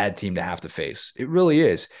a bad team to have to face. It really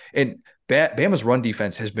is. And Bama's run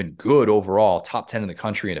defense has been good overall, top 10 in the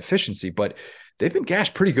country in efficiency, but they've been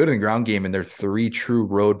gashed pretty good in the ground game in their 3 true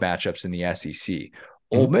road matchups in the SEC.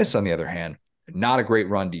 Ole Miss, on the other hand, not a great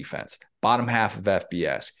run defense. Bottom half of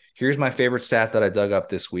FBS. Here's my favorite stat that I dug up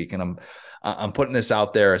this week, and I'm putting this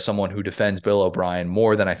out there as someone who defends Bill O'Brien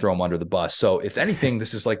more than I throw him under the bus. So if anything,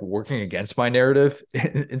 this is like working against my narrative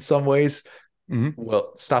in some ways.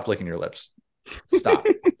 Well, stop licking your lips. Stop.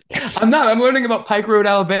 I'm not. I'm learning about Pike Road,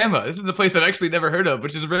 Alabama. This is a place I've actually never heard of,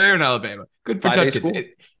 which is rare in Alabama. Good for Judkins.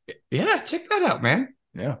 Yeah, check that out, man.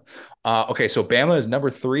 Yeah. Okay, so Bama is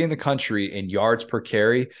number 3 in the country in yards per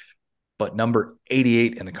carry, but number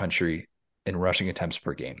 88 in the country in rushing attempts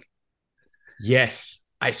per game. Yes,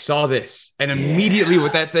 I saw this. And immediately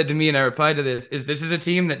what that said to me, and I replied to this is a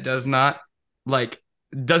team that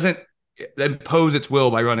doesn't impose its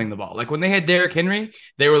will by running the ball. Like when they had Derrick Henry,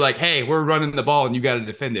 they were like, hey, we're running the ball and you got to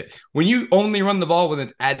defend it. When you only run the ball when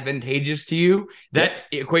it's advantageous to you,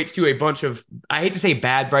 that equates to a bunch of, I hate to say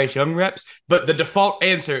bad Bryce Young reps, but the default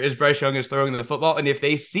answer is Bryce Young is throwing the football. And if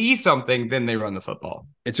they see something, then they run the football.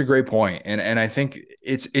 It's a great point. And I think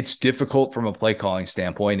it's difficult from a play calling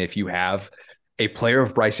standpoint. If you have a player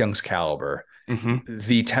of Bryce Young's caliber,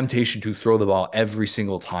 the temptation to throw the ball every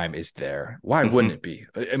single time is there. Why wouldn't it be?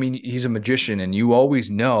 I mean, he's a magician, and you always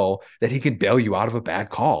know that he can bail you out of a bad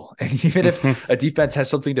call. And even if a defense has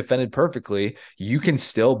something defended perfectly, you can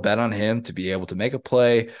still bet on him to be able to make a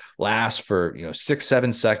play, last for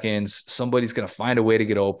 6-7 seconds. Somebody's going to find a way to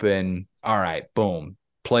get open. All right, boom.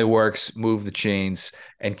 Play works, move the chains,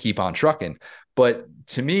 and keep on trucking. But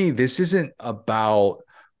to me, this isn't about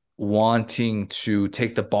wanting to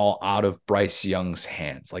take the ball out of Bryce Young's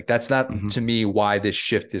hands. Like that's not to me why this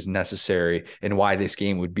shift is necessary and why this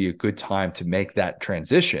game would be a good time to make that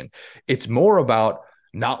transition. It's more about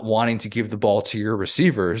not wanting to give the ball to your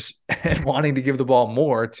receivers and wanting to give the ball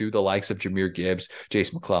more to the likes of Jahmyr Gibbs,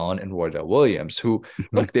 Jace McClellan, and Roydell Williams, who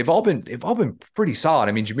look, they've all been pretty solid.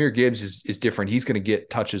 I mean, Jahmyr Gibbs is different. He's going to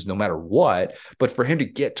get touches no matter what, but for him to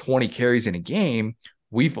get 20 carries in a game,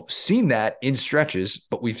 we've seen that in stretches,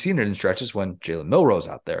 but we've seen it in stretches when Jalen Milroe's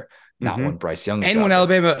out there. not when Bryce Young is and out when there.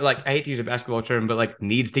 Alabama, like, I hate to use a basketball term, but like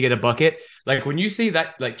needs to get a bucket. Like when you see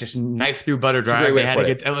that, like just knife through butter drive they had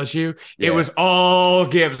against LSU, it was all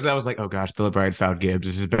Gibbs. I was like, oh gosh, Bill O'Brien found Gibbs.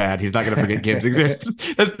 This is bad. He's not going to forget Gibbs exists.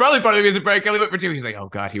 That's probably part of the reason Brian Kelly went for 2. He's like, oh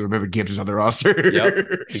god, he remembered Gibbs was on the roster. Yep,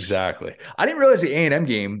 exactly. I didn't realize the A&M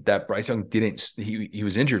game that Bryce Young he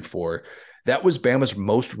was injured for. That was Bama's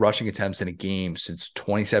most rushing attempts in a game since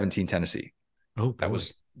 2017 Tennessee. Oh, that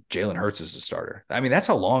was Jalen Hurts as the starter. I mean, that's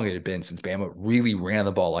how long it had been since Bama really ran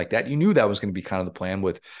the ball like that. You knew that was going to be kind of the plan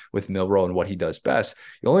with Milroe and what he does best.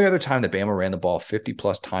 The only other time that Bama ran the ball 50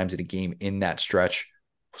 plus times in a game in that stretch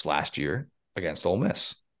was last year against Ole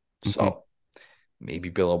Miss. So maybe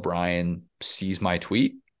Bill O'Brien sees my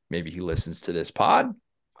tweet. Maybe he listens to this pod.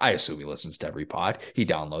 I assume he listens to every pod. He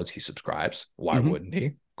downloads, he subscribes. Why wouldn't he?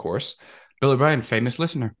 Of course. Bill O'Brien, famous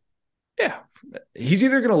listener. Yeah. He's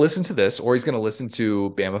either going to listen to this or he's going to listen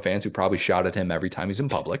to Bama fans who probably shout at him every time he's in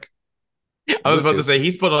public. I was about to say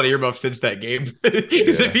he's put on earmuffs since that game.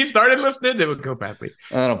 Because if he started listening, it would go badly.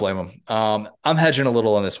 I don't blame him. I'm hedging a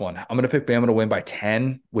little on this one. I'm going to pick Bama to win by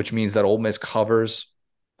 10, which means that Ole Miss covers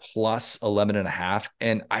plus 11.5.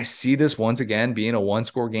 And I see this once again being a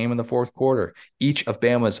 1-score game in the fourth quarter. Each of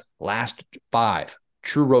Bama's last 5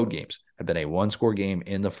 true road games have been a 1-score game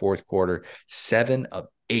in the fourth quarter. 7 of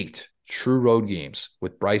 8 true road games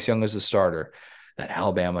with Bryce Young as the starter that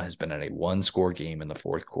Alabama has been at a 1-score game in the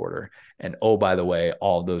fourth quarter. And oh, by the way,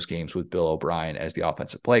 all of those games with Bill O'Brien as the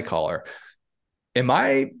offensive play caller. Am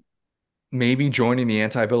I maybe joining the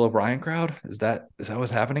anti-Bill O'Brien crowd? Is that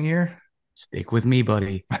what's happening here? Stick with me,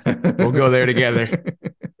 buddy. We'll go there together.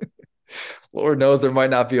 Lord knows there might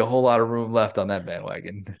not be a whole lot of room left on that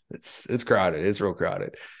bandwagon. It's crowded. It's real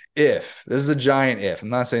crowded. If this is a giant if, I'm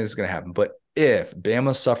not saying this is going to happen, but if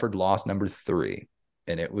Bama suffered loss number 3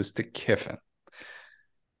 and it was to Kiffin,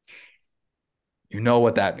 you know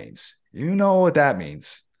what that means.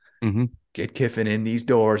 Get Kiffin in these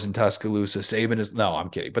doors in Tuscaloosa. Saban is no, I'm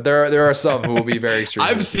kidding. But there are some who will be very extreme.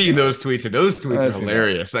 I've seen those tweets, and those tweets are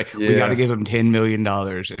hilarious. Like, we got to give him $10 million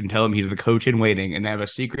and tell him he's the coach in waiting and have a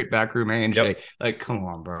secret backroom handshake. Yep. Like, come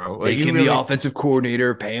on, bro. Like, make him the offensive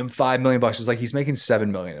coordinator, pay him $5 million. It's like he's making $7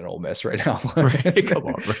 million at Ole Miss right now. Right? Come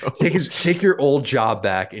on, bro. Take your old job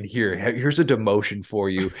back, and here's a demotion for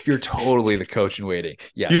you. You're totally the coach in waiting.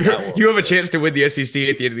 Yes, you have a chance to win the SEC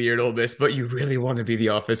at the end of the year at Ole Miss, but you really want to be the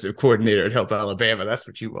offensive coordinator and help Alabama. That's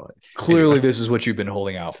what you want. Clearly, this is what you've been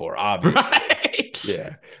holding out for, obviously. Right?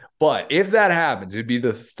 Yeah. But if that happens, it'd be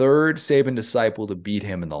the third Saban disciple to beat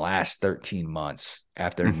him in the last 13 months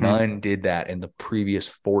after none did that in the previous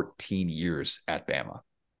 14 years at Bama.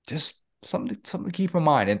 Just something to keep in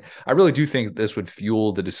mind. And I really do think this would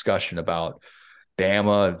fuel the discussion about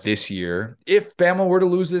Bama this year. If Bama were to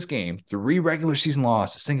lose this game, 3 regular season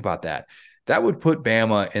losses, think about that. That would put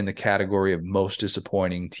Bama in the category of most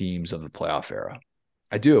disappointing teams of the playoff era.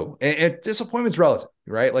 I do. And disappointment's relative,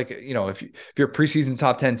 right? Like, you know, if you're a preseason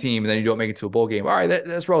top 10 team and then you don't make it to a bowl game, all right,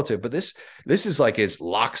 that's relative. But this is like as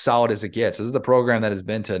lock solid as it gets. This is the program that has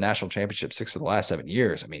been to a national championship 6 of the last 7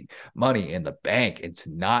 years. I mean, money in the bank, and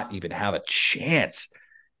to not even have a chance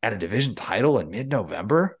at a division title in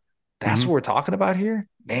mid-November. That's what we're talking about here,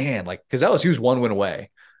 man. Like, because LSU's 1 win away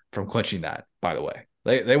from clinching that, by the way.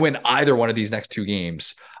 They win either one of these next 2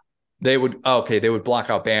 games, they would block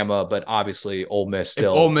out Bama, but obviously Ole Miss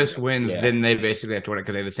still. If Ole Miss wins, then they basically have to win it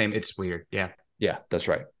because they're the same. It's weird. Yeah. Yeah, that's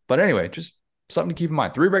right. But anyway, just something to keep in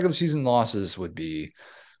mind. 3 regular season losses would be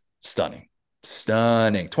stunning.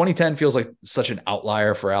 2010 feels like such an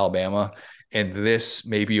outlier for Alabama, and this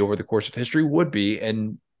maybe over the course of history would be,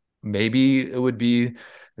 and maybe it would be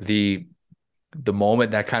the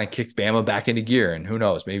moment that kind of kicked Bama back into gear. And who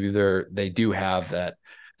knows, maybe they do have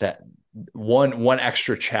that one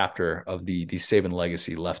extra chapter of the Saban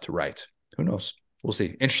legacy left to write. Who knows? We'll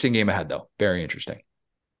see. Interesting game ahead, though. Very interesting.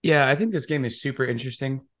 Yeah, I think this game is super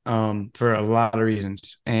interesting for a lot of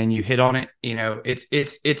reasons. And you hit on it. You know, it's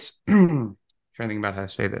trying to think about how to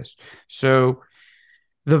say this. So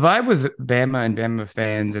the vibe with Bama and Bama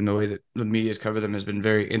fans and the way that the media's covered them has been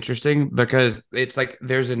very interesting, because it's like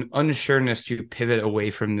there's an unsureness to pivot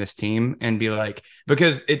away from this team and be like,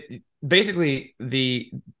 because it basically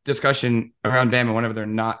the discussion around Bama whenever they're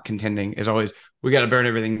not contending is always, we got to burn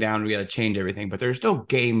everything down, we got to change everything, but there's still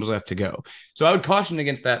games left to go. So I would caution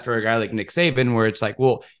against that for a guy like Nick Saban, where it's like,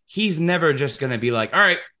 well, he's never just going to be like, all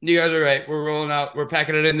right, you guys are right, we're rolling out, we're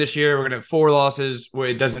packing it in this year, we're going to have 4 losses where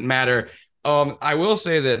it doesn't matter. I will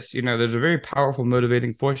say this, there's a very powerful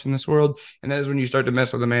motivating force in this world, and that is when you start to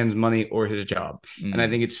mess with a man's money or his job. And I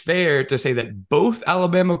think it's fair to say that both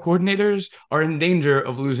Alabama coordinators are in danger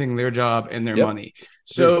of losing their job and their money.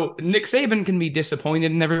 So Nick Saban can be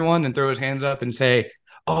disappointed in everyone and throw his hands up and say,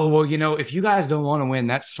 oh, well, if you guys don't want to win,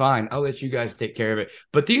 that's fine. I'll let you guys take care of it.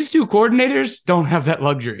 But these two coordinators don't have that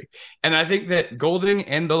luxury. And I think that Golding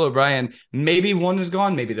and Bill O'Brien, maybe one is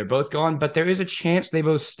gone, maybe they're both gone, but there is a chance they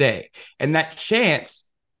both stay. And that chance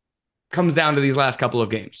comes down to these last couple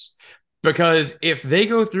of games. Because if they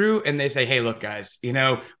go through and they say, hey, look, guys,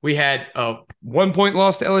 we had a 1-point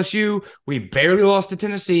loss to LSU. We barely lost to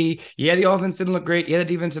Tennessee. Yeah, the offense didn't look great. Yeah, the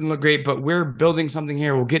defense didn't look great, but we're building something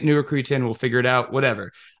here. We'll get new recruits in. We'll figure it out,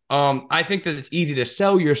 whatever. I think that it's easy to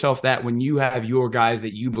sell yourself that when you have your guys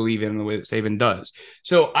that you believe in the way that Saban does.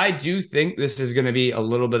 So I do think this is going to be a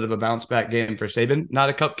little bit of a bounce back game for Saban,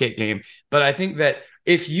 not a cupcake game. But I think that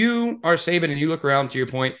if you are Saban and you look around, to your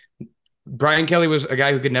point, Brian Kelly was a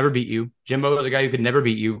guy who could never beat you. Jimbo was a guy who could never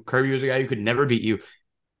beat you. Kirby was a guy who could never beat you.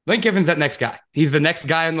 Lane Kiffin's that next guy. He's the next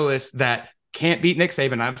guy on the list that can't beat Nick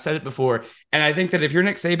Saban. I've said it before. And I think that if you're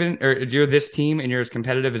Nick Saban or you're this team and you're as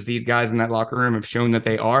competitive as these guys in that locker room have shown that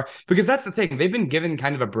they are, because that's the thing. They've been given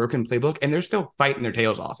kind of a broken playbook and they're still fighting their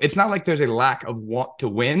tails off. It's not like there's a lack of want to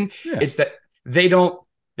win. Yeah. It's that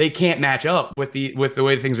they can't match up with the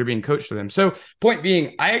way things are being coached to them. So point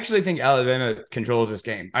being, I actually think Alabama controls this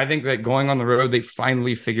game. I think that going on the road, they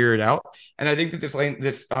finally figure it out. And I think that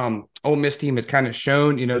this Ole Miss team has kind of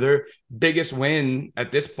shown, their biggest win at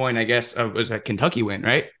this point, I guess, was a Kentucky win,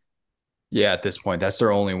 right? Yeah, at this point, that's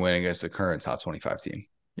their only win against the current top 25 team.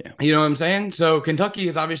 Yeah. You know what I'm saying? So Kentucky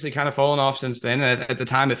has obviously kind of fallen off since then. At the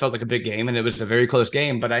time, it felt like a big game and it was a very close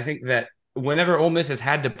game. But I think that whenever Ole Miss has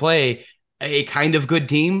had to play a kind of good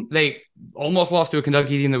team, they almost lost to a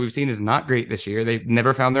Kentucky team that we've seen is not great this year. They've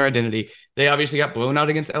never found their identity. They obviously got blown out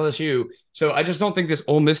against LSU. So I just don't think this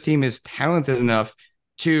Ole Miss team is talented enough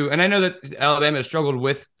and I know that Alabama has struggled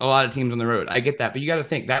with a lot of teams on the road. I get that, but you got to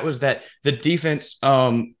think that was the defense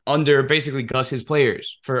under basically Gus's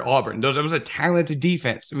players for Auburn. That was a talented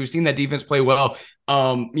defense. We've seen that defense play well,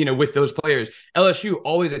 with those players. LSU,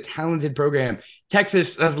 always a talented program.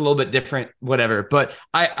 Texas, that's a little bit different, whatever. But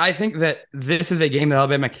I think that this is a game that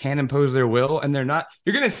Alabama can impose their will, and they're not.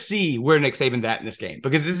 You're going to see where Nick Saban's at in this game,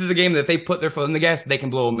 because this is a game that if they put their foot in the gas, they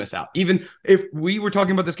can blow Ole Miss out. Even if we were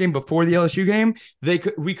talking about this game before the LSU game,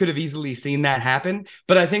 we could have easily seen that happen.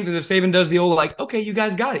 But I think that if Saban does the old, okay, you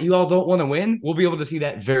guys got it. You all don't want to win. We'll be able to see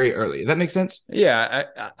that very early. Does that make sense? Yeah,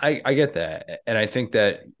 I get that. And I think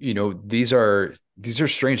that, these are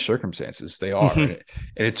strange circumstances. They are. And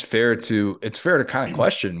it's fair to kind of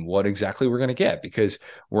question what exactly we're going to get, because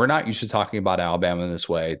we're not used to talking about Alabama in this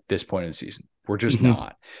way at this point in the season. We're just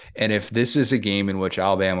not. And if this is a game in which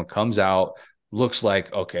Alabama comes out, looks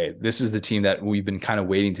like, okay, this is the team that we've been kind of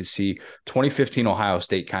waiting to see. 2015 Ohio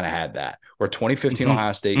State kind of had that, where 2015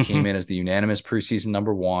 Ohio State came in as the unanimous preseason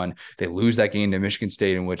number one. They lose that game to Michigan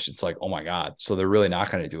State, in which it's like, oh my God, so they're really not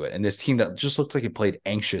going to do it. And this team that just looked like it played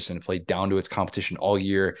anxious and played down to its competition all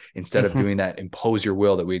year, instead of doing that impose your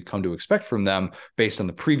will that we had come to expect from them based on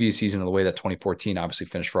the previous season and the way that 2014 obviously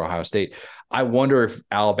finished for Ohio State. I wonder if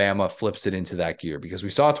Alabama flips it into that gear, because we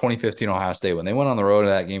saw 2015 Ohio State when they went on the road to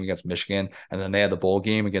that game against Michigan, and then they had the bowl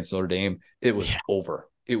game against Notre Dame. It was over.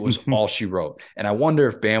 It was all she wrote. And I wonder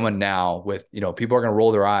if Bama now, with, people are going to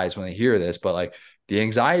roll their eyes when they hear this, but the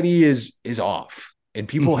anxiety is off. And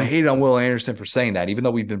people hate on Will Anderson for saying that, even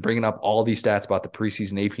though we've been bringing up all these stats about the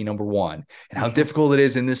preseason AP number one and how difficult it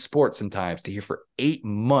is in this sport sometimes to hear for 8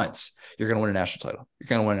 months, you're going to win a national title. You're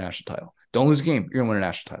going to win a national title. Don't lose a game. You're going to win a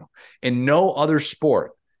national title. In no other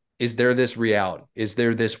sport is there this reality, is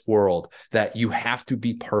there this world that you have to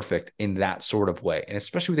be perfect in that sort of way. And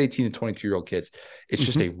especially with 18 and 22-year-old kids, it's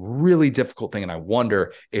just a really difficult thing. And I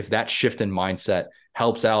wonder if that shift in mindset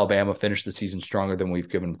helps Alabama finish the season stronger than we've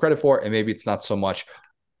given them credit for. And maybe it's not so much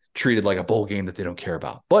treated like a bowl game that they don't care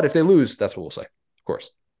about. But if they lose, that's what we'll say, of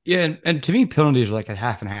course. Yeah, and to me, penalties are like a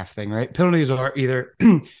half and half thing, right? Penalties are either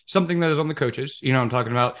something that is on the coaches. I'm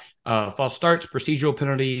talking about false starts, procedural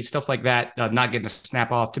penalties, stuff like that, not getting a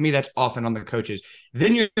snap off. To me, that's often on the coaches.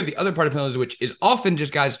 Then you have the other part of penalties, which is often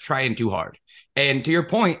just guys trying too hard. And to your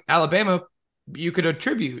point, Alabama, you could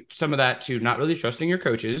attribute some of that to not really trusting your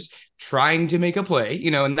coaches, trying to make a play,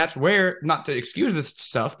 and that's where, not to excuse this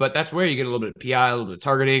stuff, but that's where you get a little bit of PI, a little bit of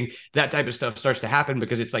targeting, that type of stuff starts to happen,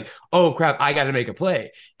 because it's like, oh crap, I got to make a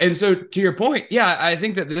play. And so to your point, yeah, I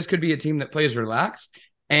think that this could be a team that plays relaxed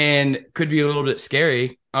and could be a little bit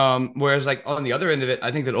scary. Whereas on the other end of it,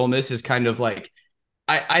 I think that Ole Miss is kind of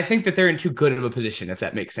I think that they're in too good of a position, if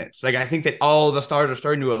that makes sense. Like, I think that all the stars are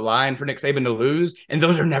starting to align for Nick Saban to lose, and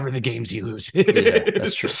those are never the games he loses. Yeah,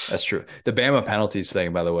 that's true. That's true. The Bama penalties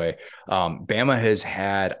thing, by the way, Bama has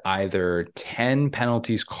had either 10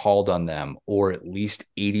 penalties called on them or at least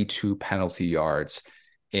 82 penalty yards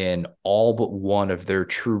in all but one of their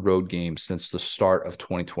true road games since the start of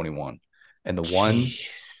 2021. And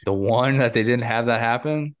the one that they didn't have that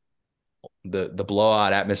happen, the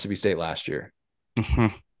blowout at Mississippi State last year. Mm-hmm.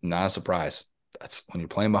 Not a surprise. That's when you're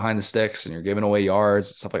playing behind the sticks and you're giving away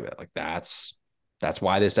yards, stuff like that. Like that's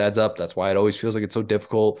why this adds up. That's why it always feels like it's so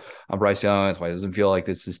difficult on Bryce Young. That's why it doesn't feel like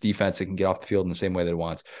this defense that can get off the field in the same way that it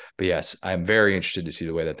wants. But yes, I'm very interested to see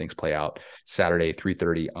the way that things play out Saturday,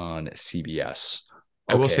 3:30 on CBS.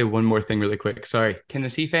 Okay. I will say one more thing really quick. Sorry.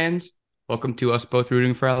 Tennessee fans, welcome to us both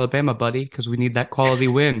rooting for Alabama, buddy, because we need that quality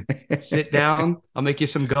win. Sit down. I'll make you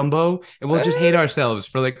some gumbo, and we'll just hate ourselves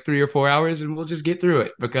for like 3 or 4 hours, and we'll just get through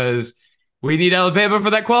it because we need Alabama for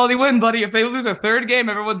that quality win, buddy. If they lose a third game,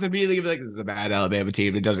 everyone's immediately going to be like, this is a bad Alabama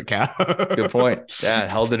team. It doesn't count. Good point. Yeah,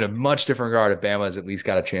 held in a much different regard if Bama's at least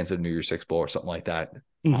got a chance at a New Year's Six Bowl or something like that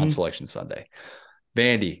on Selection Sunday.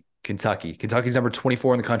 Vandy, Kentucky. Kentucky's number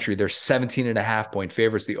 24 in the country. They're 17.5-point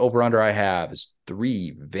favorites. The over-under I have is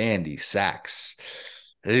 3 Vandy sacks.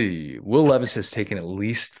 Hey, Will Levis has taken at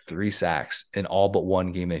least 3 sacks in all but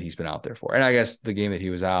one game that he's been out there for. And I guess the game that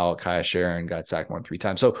he was out, Kaya Sharon got sacked more than 3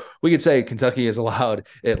 times. So we could say Kentucky has allowed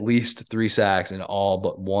at least 3 sacks in all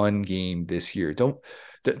but one game this year. Don't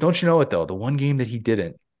you know it, though? The one game that he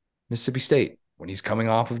didn't, Mississippi State, when he's coming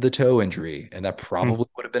off of the toe injury, and that probably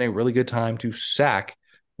would have been a really good time to sack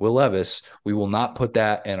Will Levis. We will not put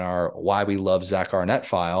that in our Why We Love Zach Arnett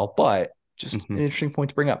file, but just an interesting point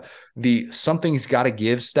to bring up. The something he's got to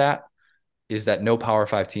give stat is that no Power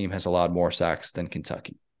 5 team has allowed more sacks than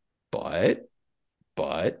Kentucky. But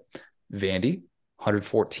Vandy,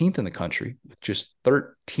 114th in the country with just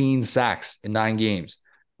 13 sacks in 9 games.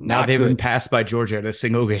 Now they've been passed by Georgia in a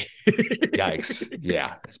single game. Yikes.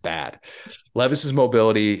 Yeah, it's bad. Levis's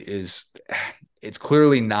mobility it's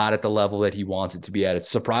clearly not at the level that he wants it to be at. It's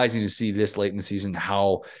surprising to see this late in the season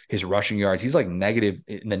how his rushing yards, he's like negative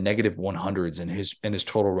in the negative 100s in his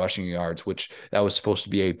total rushing yards, which that was supposed to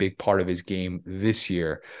be a big part of his game this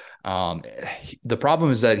year. The problem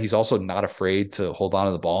is that he's also not afraid to hold on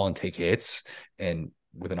to the ball and take hits. And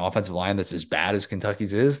with an offensive line that's as bad as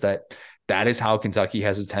Kentucky's is, that is how Kentucky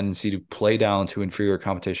has a tendency to play down to inferior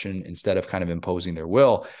competition instead of kind of imposing their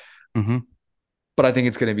will. But I think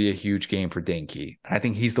it's going to be a huge game for Dane Key. I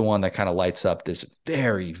think he's the one that kind of lights up this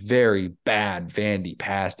very, very bad Vandy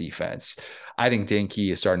pass defense. I think Dane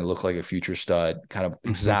Key is starting to look like a future stud, kind of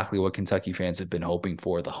exactly what Kentucky fans have been hoping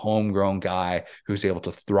for. The homegrown guy who's able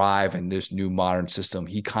to thrive in this new modern system.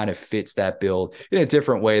 He kind of fits that build in a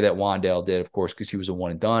different way that Wan'Dale did, of course, because he was a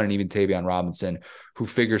one and done, and even Tavion Robinson, who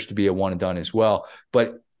figures to be a one and done as well.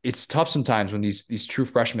 But it's tough sometimes when these true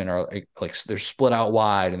freshmen are like they're split out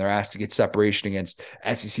wide and they're asked to get separation against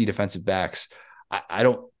SEC defensive backs. I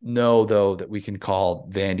don't know, though, that we can call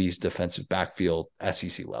Vandy's defensive backfield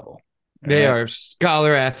SEC level. They are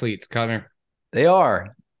scholar athletes, Connor. They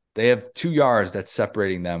are. They have 2 yards that's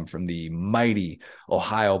separating them from the mighty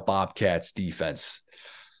Ohio Bobcats defense.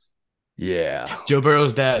 Yeah. Joe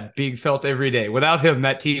Burrow's dad being felt every day. Without him,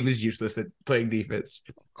 that team is useless at playing defense.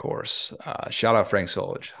 Of course. Shout out Frank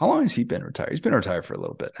Solich. How long has he been retired? He's been retired for a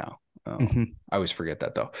little bit now. I always forget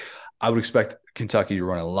that, though. I would expect Kentucky to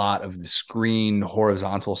run a lot of the screen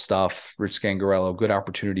horizontal stuff. Rich Scangarello, good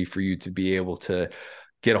opportunity for you to be able to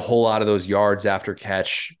get a whole lot of those yards after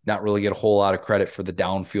catch, not really get a whole lot of credit for the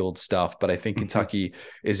downfield stuff. But I think Kentucky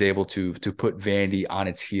is able to put Vandy on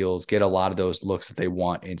its heels, get a lot of those looks that they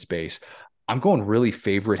want in space. I'm going really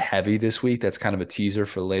favorite heavy this week. That's kind of a teaser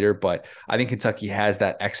for later, but I think Kentucky has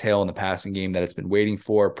that exhale in the passing game that it's been waiting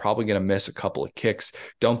for. Probably going to miss a couple of kicks.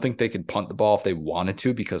 Don't think they could punt the ball if they wanted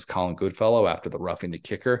to, because Colin Goodfellow, after the roughing the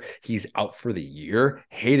kicker, he's out for the year.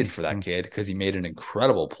 Hated for that kid because he made an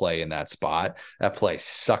incredible play in that spot. That play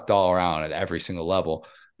sucked all around at every single level.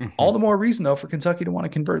 All the more reason, though, for Kentucky to want to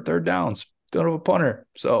convert third downs. Don't have a punter.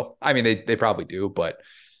 So, I mean, they probably do, but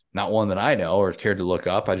not one that I know or cared to look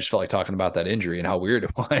up. I just felt like talking about that injury and how weird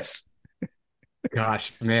it was.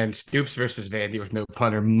 Gosh, man, Stoops versus Vandy with no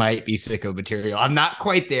punter might be sicko material. I'm not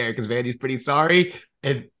quite there because Vandy's pretty sorry.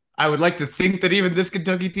 And I would like to think that even this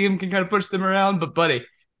Kentucky team can kind of push them around. But, buddy,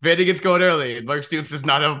 Vandy gets going early and Mark Stoops does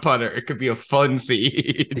not have a punter. It could be a fun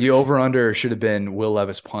scene. The over-under should have been Will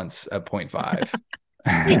Levis punts at 0.5.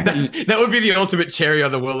 That would be the ultimate cherry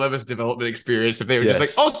on the Will Levis development experience if they were just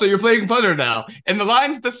like, also, you're playing punter now, and the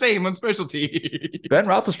line's the same on special teams. Ben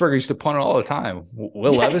Roethlisberger used to punt it all the time.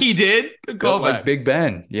 Will Levis, he did. Good call back. Like Big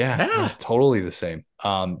Ben, yeah, totally the same.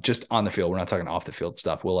 Just on the field, we're not talking off the field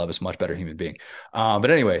stuff. Will Levis, much better human being. But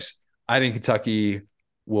anyways, I think Kentucky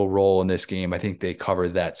will roll in this game. I think they cover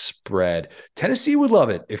that spread. Tennessee would love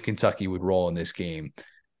it if Kentucky would roll in this game.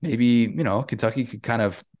 Maybe, Kentucky could kind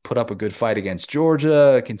of put up a good fight against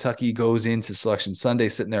Georgia. Kentucky goes into Selection Sunday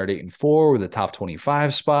sitting there at 8-4 with a top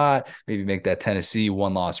 25 spot. Maybe make that Tennessee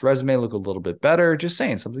one-loss resume look a little bit better. Just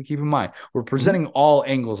saying, something to keep in mind. We're presenting all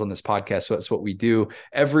angles on this podcast, so that's what we do.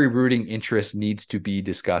 Every rooting interest needs to be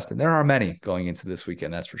discussed, and there are many going into this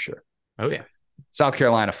weekend, that's for sure. Oh, yeah. South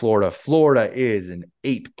Carolina, Florida. Florida is an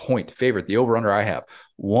 8-point favorite. The over-under I have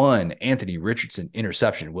 1 Anthony Richardson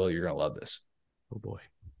interception. Will, you're going to love this. Oh, boy.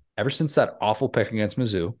 Ever since that awful pick against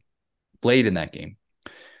Mizzou, played in that game,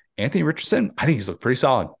 Anthony Richardson, I think he's looked pretty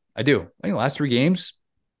solid. I do. I think the last 3 games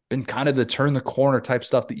been kind of the turn the corner type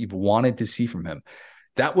stuff that you've wanted to see from him.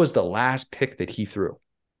 That was the last pick that he threw.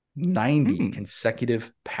 90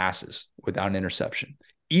 consecutive passes without an interception.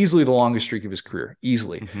 Easily the longest streak of his career.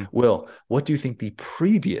 Easily. Will, what do you think the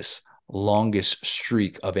previous longest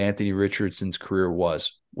streak of Anthony Richardson's career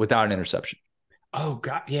was without an interception? Oh,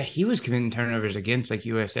 God. Yeah, he was committing turnovers against like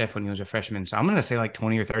USF when he was a freshman. So I'm going to say like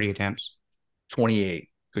 20 or 30 attempts. 28.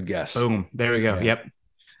 Good guess. Boom. There we go. Yeah. Yep.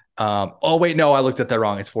 Oh, wait. No, I looked at that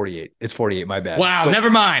wrong. It's 48. It's 48. My bad. Wow. Never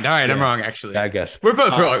mind. All right. I'm wrong, actually. I guess. We're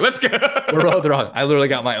both wrong. Let's go. We're both wrong. I literally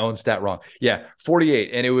got my own stat wrong. Yeah. 48.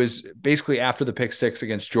 And it was basically after the pick 6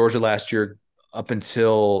 against Georgia last year, up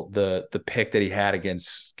until the pick that he had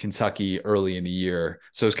against Kentucky early in the year.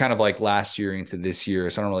 So it's kind of like last year into this year.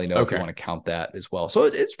 So I don't really know if you want to count that as well. So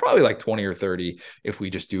it's probably like 20 or 30 if we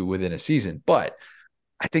just do within a season. But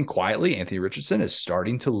I think quietly Anthony Richardson is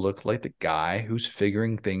starting to look like the guy who's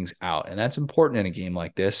figuring things out. And that's important in a game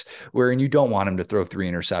like this, wherein you don't want him to throw 3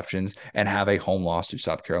 interceptions and have a home loss to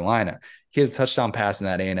South Carolina. He had a touchdown pass in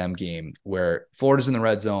that A&M game where Florida's in the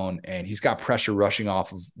red zone and he's got pressure rushing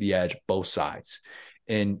off of the edge, both sides.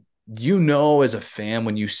 And as a fan,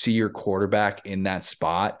 when you see your quarterback in that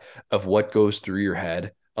spot of what goes through your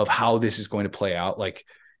head of how this is going to play out, like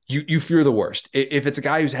you fear the worst. If it's a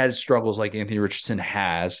guy who's had struggles like Anthony Richardson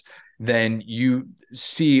has, then you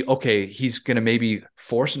see, okay, he's going to maybe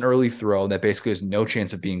force an early throw that basically has no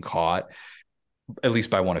chance of being caught, at least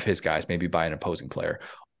by one of his guys, maybe by an opposing player.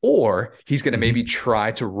 Or he's going to maybe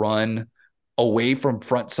try to run away from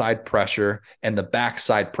front side pressure and the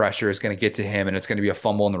backside pressure is going to get to him and it's going to be a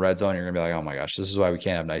fumble in the red zone. You're going to be like, oh my gosh, this is why we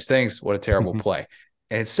can't have nice things. What a terrible play.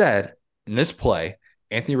 And instead, in this play,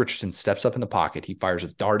 Anthony Richardson steps up in the pocket. He fires a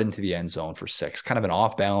dart into the end zone for 6, kind of an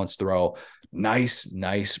off-balance throw. Nice,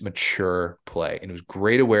 mature play. And it was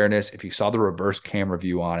great awareness. If you saw the reverse camera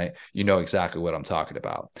view on it, you know exactly what I'm talking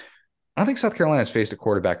about. I don't think South Carolina's faced a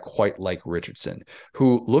quarterback quite like Richardson,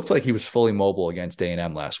 who looked like he was fully mobile against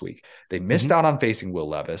A&M last week. They missed out on facing Will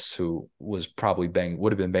Levis, who was probably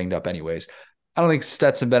would have been banged up anyways. I don't think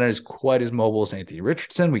Stetson Bennett is quite as mobile as Anthony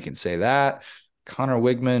Richardson. We can say that. Connor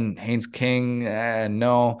Wigman, Haynes King,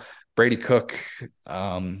 no. Brady Cook,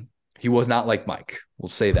 he was not like Mike. We'll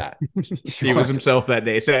say that. He was himself that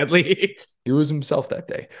day, sadly. He was himself that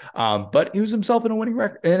day. But he was himself in a winning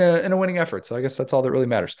in a winning effort. So I guess that's all that really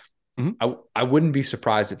matters. I wouldn't be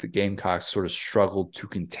surprised if the Gamecocks sort of struggled to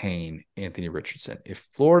contain Anthony Richardson. If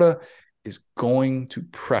Florida is going to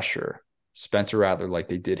pressure Spencer Rattler like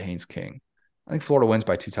they did Haynes King, I think Florida wins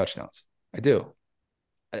by 2 touchdowns. I do.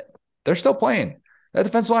 They're still playing. That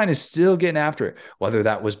defensive line is still getting after it, whether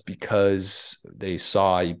that was because they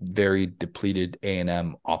saw a very depleted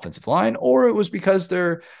A&M offensive line or it was because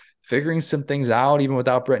they're figuring some things out even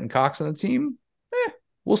without Brenton Cox on the team.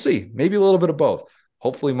 We'll see. Maybe a little bit of both.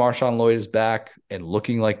 Hopefully Marshawn Lloyd is back and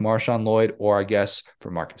looking like Marshawn Lloyd, or I guess for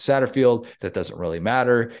Marcus Satterfield, that doesn't really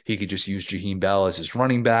matter. He could just use Jaheim Bell as his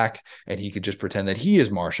running back and he could just pretend that he is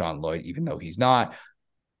Marshawn Lloyd, even though he's not.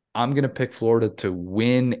 I'm going to pick Florida to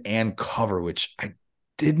win and cover, which I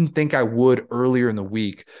didn't think I would earlier in the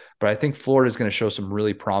week, but I think Florida is going to show some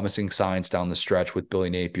really promising signs down the stretch with Billy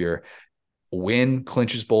Napier. Win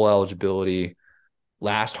clinches bowl eligibility,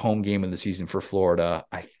 last home game of the season for Florida.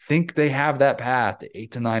 I think they have that path to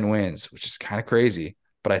 8 to 9 wins, which is kind of crazy,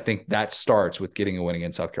 but I think that starts with getting a win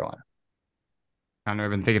against South Carolina. I know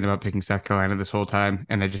I've been thinking about picking South Carolina this whole time,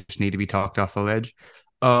 and I just need to be talked off the ledge.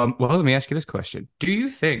 Well, let me ask you this question. Do you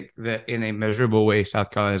think that in a measurable way,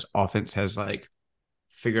 South Carolina's offense has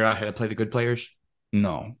figured out how to play the good players?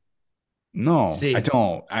 No, I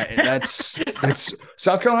don't. That's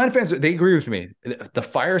South Carolina fans. They agree with me. The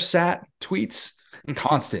Fire Sat tweets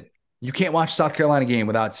constant. You can't watch a South Carolina game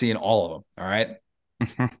without seeing all of them. All right.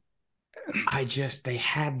 They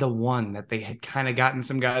had the one that they had kind of gotten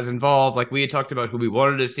some guys involved. Like we had talked about who we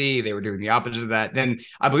wanted to see. They were doing the opposite of that. Then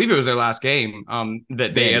I believe it was their last game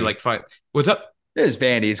that they had like fight. What's up? It was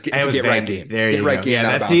Vandy. It's a get right game. There get you right go. game.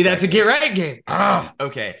 Yeah, that's a get right game.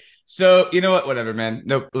 Okay. So you know what? Whatever, man.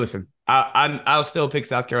 No, listen. I'll still pick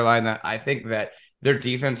South Carolina. I think that their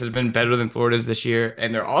defense has been better than Florida's this year,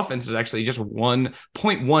 and their offense is actually just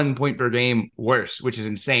 1.1 point per game worse, which is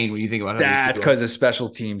insane when you think about it. That's because of special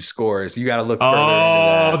team scores. You got to look further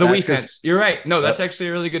into that. The defense. You're right. No, that's actually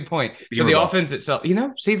a really good point. So the offense itself,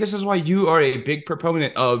 see, this is why you are a big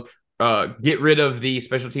proponent of get rid of the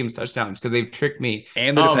special teams touchdowns because they've tricked me.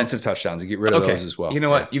 And the defensive touchdowns, and get rid of those as well. You know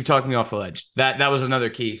what? You've talked me off the ledge. That was another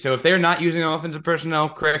key. So if they're not using offensive personnel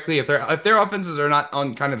correctly, if their offenses are not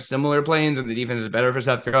on kind of similar planes and the defense is better for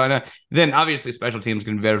South Carolina, then obviously special teams is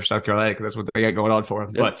going to be better for South Carolina because that's what they got going on for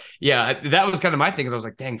them. Yep. But yeah, that was kind of my thing. Because I was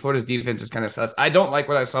like, dang, Florida's defense is kind of sus. I don't like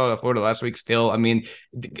what I saw of Florida last week. Still, I mean,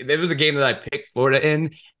 there was a game that I picked Florida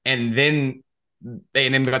in, and then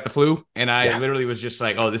A&M got the flu, and I literally was just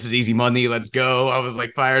like, oh, this is easy money. Let's go. I was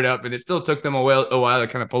like fired up, and it still took them a while to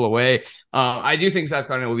kind of pull away. I do think South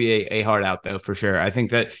Carolina will be a hard out, though, for sure. I think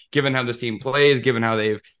that given how this team plays, given how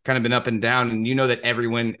they've kind of been up and down, and that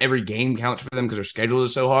every game counts for them because their schedule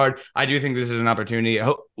is so hard, I do think this is an opportunity.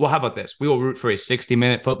 Well, how about this? We will root for a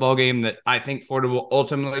 60-minute football game that I think Florida will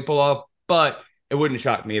ultimately pull off, but it wouldn't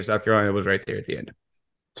shock me if South Carolina was right there at the end.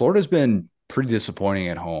 Florida's been pretty disappointing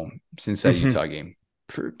at home since that Utah game.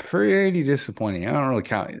 Pretty disappointing. I don't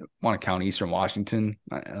really want to count Eastern Washington.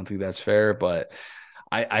 I don't think that's fair, but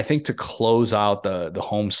I think to close out the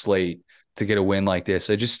home slate to get a win like this,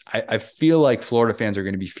 I feel like Florida fans are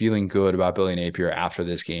going to be feeling good about Billy Napier after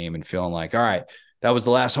this game and feeling like, all right, that was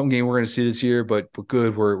the last home game we're going to see this year, but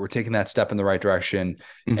good, we're taking that step in the right direction.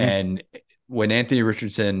 And when Anthony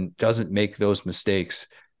Richardson doesn't make those mistakes,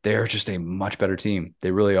 they're just a much better team. They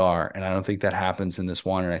really are. And I don't think that happens in this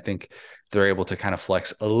one. And I think they're able to kind of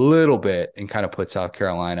flex a little bit and kind of put South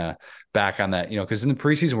Carolina back on that, because in the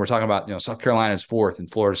preseason, we're talking about, South Carolina's 4th and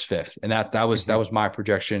Florida's 5th. And that was my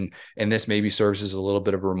projection. And this maybe serves as a little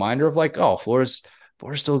bit of a reminder of like, oh, Florida's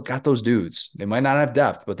still got those dudes. They might not have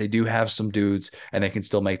depth, but they do have some dudes, and they can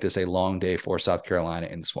still make this a long day for South Carolina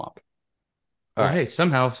in the swamp. All right. Hey,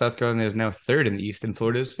 somehow South Carolina is now 3rd in the East and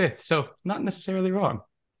Florida is 5th. So not necessarily wrong.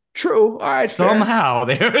 True. All right. Somehow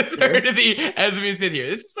they're 3rd as we sit here.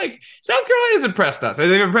 This is like South Carolina's impressed us.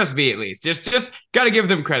 They've impressed me at least. Just got to give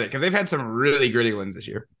them credit because they've had some really gritty ones this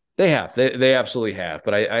year. They have. They absolutely have.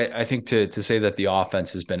 But I think to say that the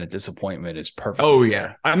offense has been a disappointment is perfect. Oh,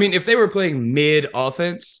 yeah. I mean, if they were playing mid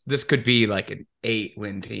offense, this could be like an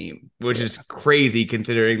 8-win team, which is crazy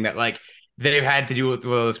considering that like they've had to do with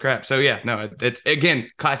all this crap. So, yeah, no, it's, again,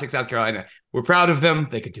 classic South Carolina. We're proud of them.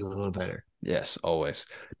 They could do a little better. Yes, always.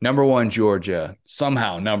 Number 1, Georgia.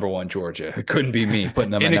 Somehow, number 1, Georgia. It couldn't be me putting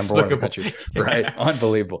them at number 1 in the country. Right?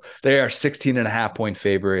 Unbelievable. They are 16.5-point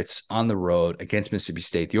favorites on the road against Mississippi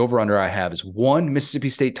State. The over-under I have is 1 Mississippi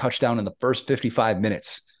State touchdown in the first 55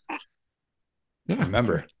 minutes. Yeah,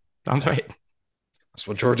 remember. Sounds right. That's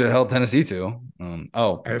what Georgia held Tennessee to.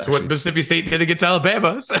 That's what Mississippi State did against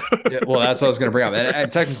Alabama. So. Yeah, well, that's what I was going to bring up. And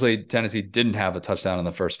technically, Tennessee didn't have a touchdown in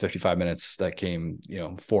the first 55 minutes. That came,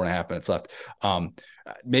 4.5 minutes left.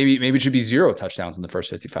 Maybe it should be 0 touchdowns in the first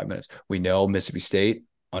 55 minutes. We know Mississippi State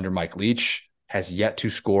under Mike Leach has yet to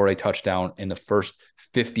score a touchdown in the first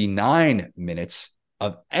 59 minutes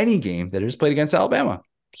of any game that is played against Alabama.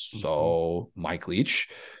 So Mike Leach,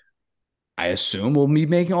 I assume, we'll be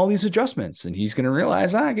making all these adjustments, and he's going to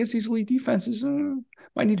realize, I guess these elite defenses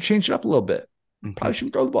might need to change it up a little bit. Probably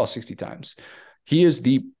shouldn't throw the ball 60 times. He is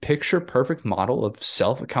the picture-perfect model of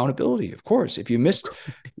self-accountability. Of course, if you missed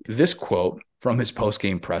this quote from his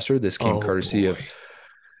post-game presser, this came courtesy of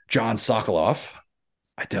John Sokoloff.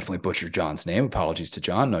 I definitely butchered John's name. Apologies to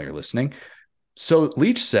John. I know you're listening. So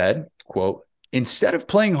Leach said, quote, "Instead of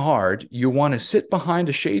playing hard, you want to sit behind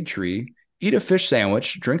a shade tree, eat a fish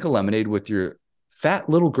sandwich, drink a lemonade with your fat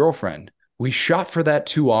little girlfriend. We shot for that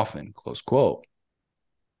too often," close quote.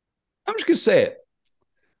 I'm just going to say it.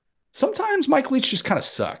 Sometimes Mike Leach just kind of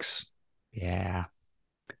sucks. Yeah.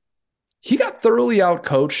 He got thoroughly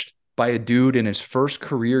outcoached by a dude in his first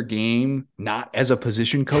career game, not as a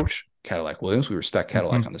position coach, Cadillac Williams. We respect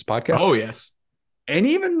Cadillac on this podcast. Oh, yes. And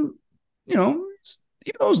even though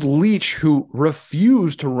it was Leach who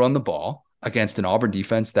refused to run the ball against an Auburn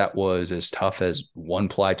defense that was as tough as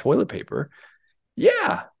one-ply toilet paper.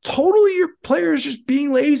 Yeah, totally your player is just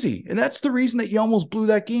being lazy. And that's the reason that you almost blew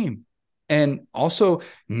that game. And also,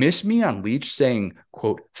 miss me on Leach saying,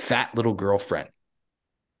 quote, "fat little girlfriend."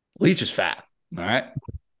 Leach is fat. All right.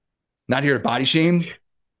 Not here to body shame,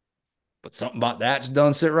 but something about that just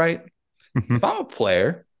doesn't sit right. If I'm a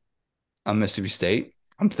player on Mississippi State,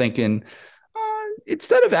 I'm thinking,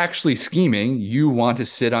 instead of actually scheming, you want to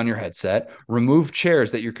sit on your headset, remove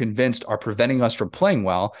chairs that you're convinced are preventing us from playing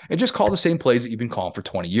well, and just call the same plays that you've been calling for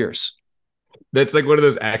 20 years. That's like one of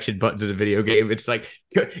those action buttons in a video game. It's like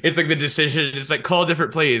the decision. It's like call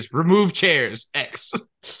different plays, remove chairs, X.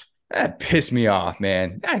 That pissed me off,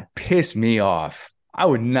 man. That pissed me off. I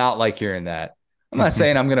would not like hearing that. I'm not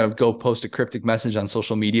saying I'm going to go post a cryptic message on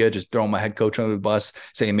social media, just throwing my head coach under the bus,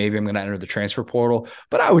 saying maybe I'm going to enter the transfer portal.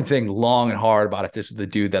 But I would think long and hard about if this is the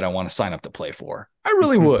dude that I want to sign up to play for. I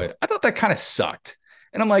really would. I thought that kind of sucked.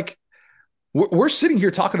 And I'm like, we're sitting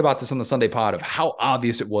here talking about this on the Sunday pod of how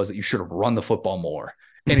obvious it was that you should have run the football more.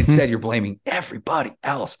 And instead you're blaming everybody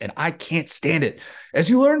else. And I can't stand it. As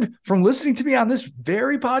you learned from listening to me on this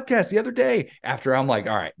very podcast the other day, after I'm like,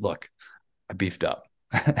 all right, look, I beefed up.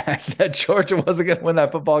 I said Georgia wasn't going to win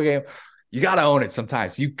that football game. You got to own it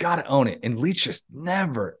sometimes. You got to own it. And Leach just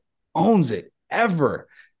never owns it, ever.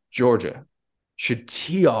 Georgia should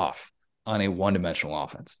tee off on a one-dimensional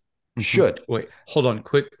offense. Should. Wait, hold on.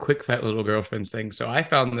 Quick fat little girlfriends thing. So I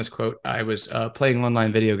found this quote. I was playing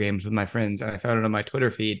online video games with my friends, and I found it on my Twitter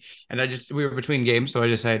feed. And we were between games, so I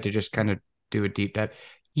decided to just kind of do a deep dive.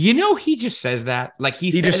 You know, he just says that. Like he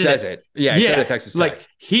just says it. Yeah, he said it at Texas Tech. Like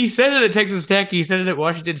he said it at Texas Tech. He said it at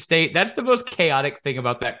Washington State. That's the most chaotic thing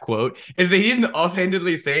about that quote is that he didn't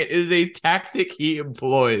offhandedly say it. It is a tactic he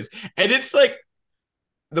employs, and it's like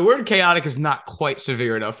the word chaotic is not quite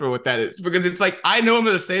severe enough for what that is because it's like I know I'm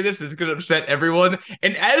going to say this. It's going to upset everyone,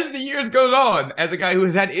 and as the years goes on, as a guy who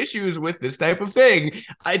has had issues with this type of thing,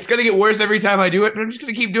 it's going to get worse every time I do it. But I'm just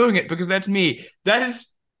going to keep doing it because that's me. That is.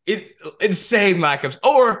 Insane lack of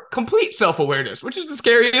or complete self-awareness, which is the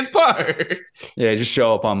scariest part. Yeah, just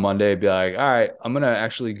show up on Monday, be like, all right, I'm gonna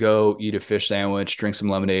actually go eat a fish sandwich, drink some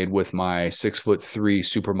lemonade with my 6'3"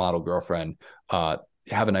 supermodel girlfriend. Have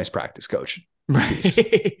a nice practice, coach.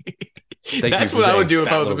 That's what I would do if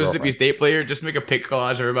I was a Mississippi State player. Just make a pic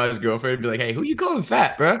collage of everybody's girlfriend and be like, hey, who you calling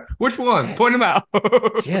fat, bro? Which one? Point them out.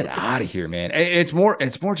 Get out of here, man. It's more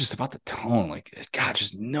just about the tone. Like, God,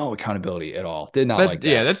 just no accountability at all. Did not like that.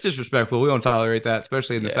 Yeah, that's disrespectful. We don't tolerate that,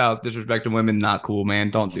 especially in the South. Disrespecting women, not cool,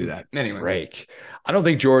 man. Don't do that. Anyway. Break. I don't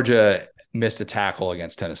think Georgia missed a tackle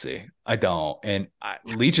against Tennessee. I don't. And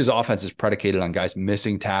Leach's offense is predicated on guys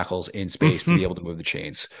missing tackles in space to be able to move the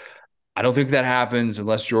chains. I don't think that happens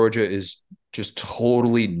unless Georgia is just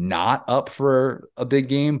totally not up for a big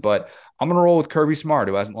game. But I'm going to roll with Kirby Smart,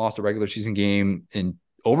 who hasn't lost a regular season game in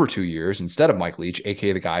over 2 years, instead of Mike Leach,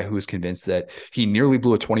 a.k.a. the guy who is convinced that he nearly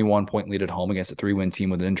blew a 21-point lead at home against a 3-win team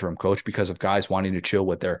with an interim coach because of guys wanting to chill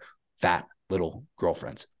with their fat little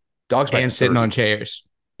girlfriends. Dogs and sitting on chairs.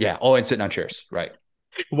 Yeah. Oh, and sitting on chairs. Right.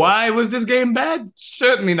 Why was this game bad?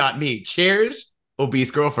 Certainly not me. Chairs,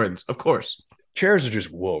 obese girlfriends, of course. Chairs are just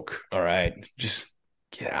woke. All right. Just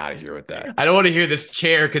get out of here with that. I don't want to hear this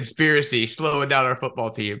chair conspiracy slowing down our football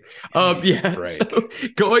team. Yeah. So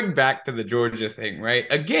going back to the Georgia thing, right?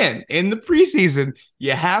 Again, in the preseason,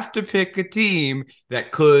 you have to pick a team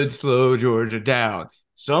that could slow Georgia down.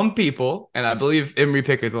 Some people, and I believe Emory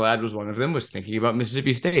Pickett, the lad, was one of them, was thinking about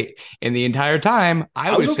Mississippi State. And the entire time,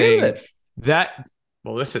 I was saying that,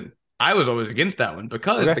 well, listen, I was always against that one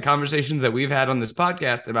because the conversations that we've had on this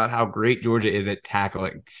podcast about how great Georgia is at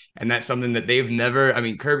tackling. And that's something that they've never, I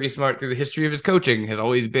mean, Kirby Smart through the history of his coaching has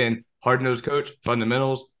always been hard-nosed coach,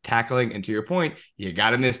 fundamentals, tackling. And to your point, you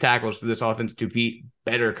got to miss tackles for this offense to beat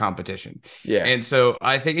better competition. Yeah. And so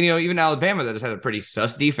I think, even Alabama that has had a pretty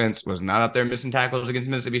sus defense was not out there missing tackles against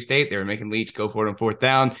Mississippi State. They were making Leach go for it on fourth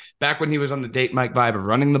down. Back when he was on the date Mike vibe of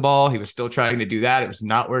running the ball, he was still trying to do that. It was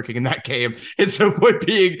not working in that game. And so point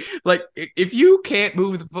being, like, if you can't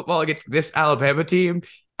move the football against this Alabama team,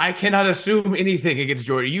 I cannot assume anything against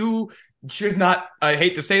Georgia. You should not, I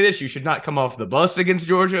hate to say this, you should not come off the bus against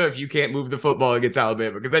Georgia if you can't move the football against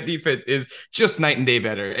Alabama, because that defense is just night and day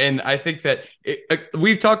better. And I think that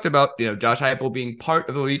we've talked about, Josh Heupel being part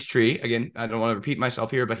of the Leach tree. Again, I don't want to repeat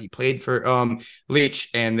myself here, but he played for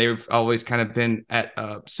Leach, and they've always kind of been at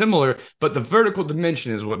similar, but the vertical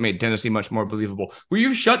dimension is what made Tennessee much more believable. Where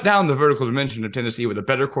you've shut down the vertical dimension of Tennessee with a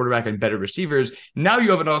better quarterback and better receivers, now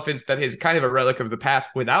you have an offense that is kind of a relic of the past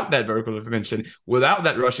without that vertical dimension, without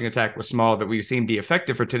that rushing attack with Small that we've seen be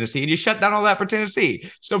effective for Tennessee, and you shut down all that for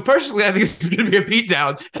Tennessee. So personally, I think this is going to be a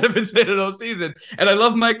beatdown, and I've been saying it all season. And I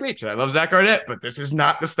love Mike Leach, and I love Zach Arnett, but this is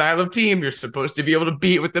not the style of team you're supposed to be able to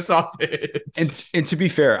beat with this offense. And to be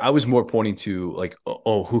fair, I was more pointing to like,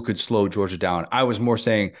 who could slow Georgia down? I was more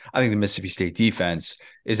saying, I think the Mississippi State defense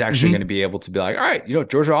is actually going to be able to be like, all right,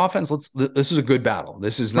 Georgia offense, this is a good battle.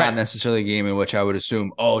 This is not necessarily a game in which I would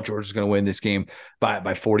assume, Georgia's going to win this game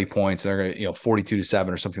by 40 points. They're going to, 42-7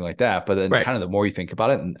 or something like that. But then kind of the more you think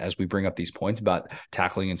about it, and as we bring up these points about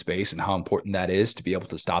tackling in space and how important that is to be able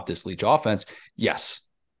to stop this Leach offense, yes,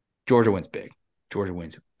 Georgia wins big. Georgia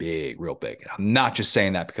wins big, real big. And I'm not just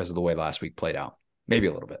saying that because of the way last week played out. Maybe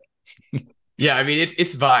a little bit. Yeah, I mean,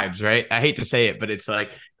 it's vibes, right? I hate to say it, but it's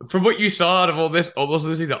like, from what you saw out of all this, almost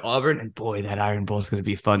losing to Auburn, and boy, that Iron Bowl is going to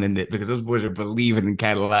be fun, isn't it? Because those boys are believing in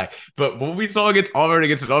Cadillac. But what we saw against an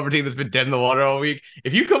Auburn team that's been dead in the water all week,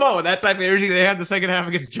 if you come out with that type of energy they had the second half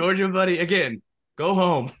against Georgia, buddy, again, go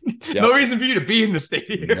home. Yep. No reason for you to be in the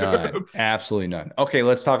stadium. None. Absolutely none. Okay,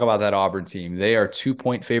 let's talk about that Auburn team. They are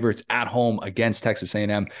 2-point favorites at home against Texas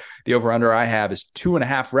A&M. The over-under I have is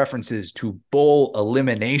 2.5 references to bowl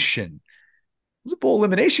elimination. It's a bowl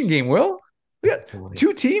elimination game, Will. We got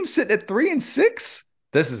two teams sitting at 3-6.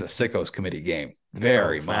 This is a sickos committee game.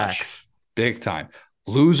 Very much. Big time.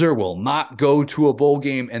 Loser will not go to a bowl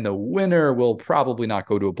game, and the winner will probably not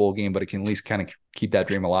go to a bowl game, but it can at least kind of keep that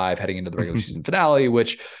dream alive heading into the regular season finale,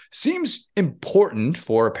 which seems important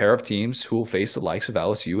for a pair of teams who will face the likes of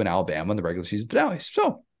LSU and Alabama in the regular season finale.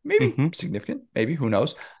 So maybe significant, maybe, who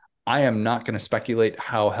knows? I am not going to speculate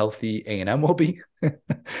how healthy A&M will be.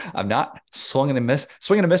 I'm not swinging a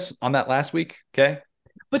miss on that last week. Okay.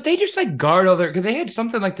 But they just like guard all their, because they had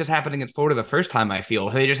something like this happening in Florida the first time, I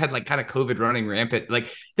feel. They just had like kind of COVID running rampant. Like,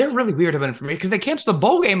 they're really weird about information because they canceled a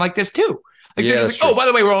bowl game like this too. Like, they're just like, oh, by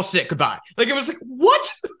the way, we're all sick. Goodbye. Like, it was like,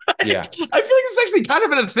 what? Yeah. I feel like it's actually kind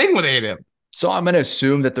of been a thing with A&M. So I'm going to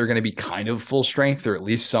assume that they're going to be kind of full strength, or at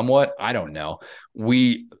least somewhat. I don't know.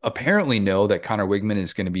 We apparently know that Connor Wigman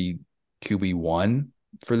is going to be QB1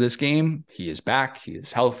 for this game. He is back. He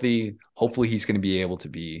is healthy. Hopefully he's going to be able to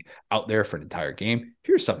be out there for an entire game.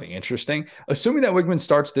 Here's something interesting. Assuming that Wigman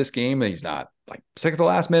starts this game and he's not like sick at the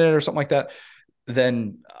last minute or something like that,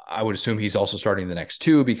 then I would assume he's also starting the next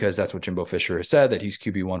two, because that's what Jimbo Fisher has said, that he's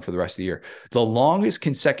QB1 for the rest of the year. The longest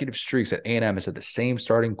consecutive streaks that A&M has had the same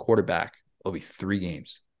starting quarterback will be 3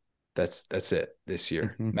 games. That's it this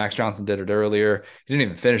year. Max Johnson did it earlier. He didn't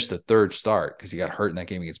even finish the third start because he got hurt in that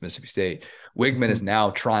game against Mississippi State. Wigman is now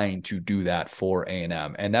trying to do that for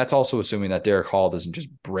A&M. And that's also assuming that Derek Hall doesn't just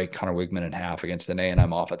break Connor Wigman in half against an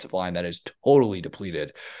A&M offensive line that is totally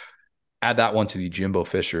depleted. Add that one to the Jimbo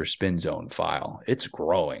Fisher spin zone file. It's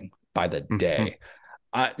growing by the day.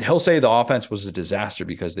 He'll say the offense was a disaster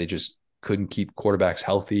because they just couldn't keep quarterbacks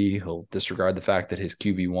healthy. He'll disregard the fact that his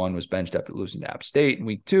QB1 was benched after losing to App State in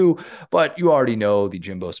week 2. But you already know the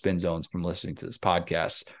Jimbo spin zones from listening to this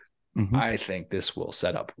podcast. I think this will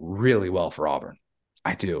set up really well for Auburn.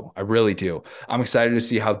 I do. I really do. I'm excited to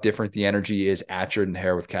see how different the energy is at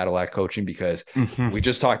Jordan-Hare with Cadillac coaching, because we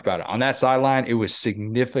just talked about it. On that sideline, it was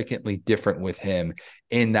significantly different with him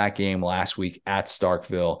in that game last week at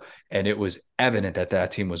Starkville. And it was evident that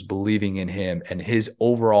that team was believing in him, and his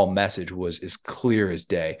overall message was as clear as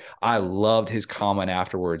day. I loved his comment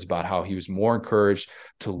afterwards about how he was more encouraged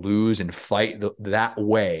to lose and fight that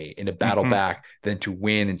way in a battle back than to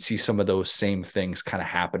win and see some of those same things kind of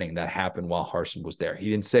happening that happened while Harsin was there. He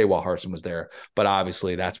didn't say while Harsin was there, but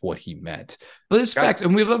obviously that's what he meant. Well, it's facts.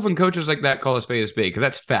 And we love when coaches like that call a spade, because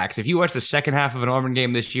that's facts. If you watch the second half of an Auburn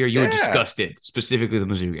game this year, you were disgusted, specifically the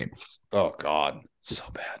Mizzou game. Oh, God. So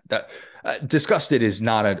bad. That disgusted is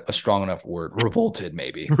not a strong enough word. Revolted,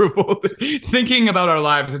 maybe. Revolted. Thinking about our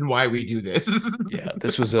lives and why we do this. Yeah,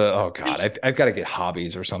 this was oh God, I've got to get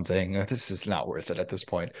hobbies or something. This is not worth it at this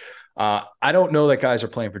point. I don't know that guys are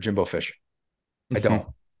playing for Jimbo Fisher. I don't.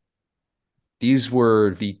 These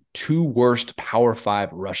were the 2 worst Power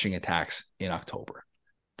 5 rushing attacks in October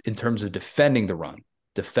in terms of defending the run.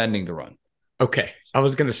 Okay. I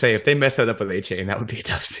was going to say, if they messed that up with A-Chain, that would be a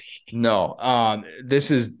tough scene. No.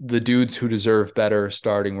 This is the dudes who deserve better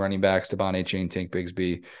starting running backs, Devon A-Chain, Tank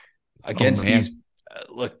Bigsby. Against these,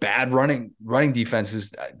 bad running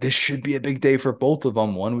defenses, this should be a big day for both of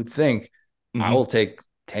them, one would think. I will take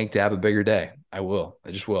Tank to have a bigger day. I will.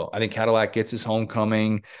 I just will. I think Cadillac gets his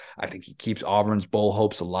homecoming. I think he keeps Auburn's bowl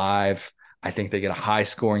hopes alive. I think they get a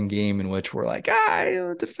high-scoring game in which we're like,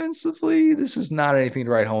 defensively, this is not anything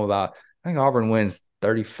to write home about. I think Auburn wins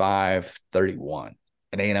 35-31,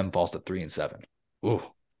 and A&M falls to 3-7. Ooh.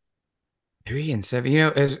 3-7. You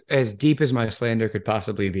know, as deep as my slander could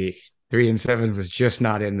possibly be, 3-7 was just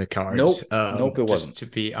not in the cards. Nope, it wasn't. To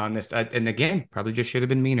be honest, and again, probably just should have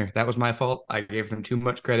been meaner. That was my fault. I gave them too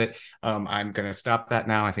much credit. I'm gonna stop that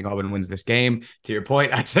now. I think Auburn wins this game. To your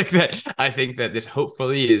point, I think that this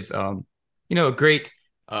hopefully is, a great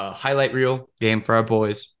highlight reel game for our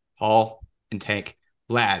boys, Hall and Tank.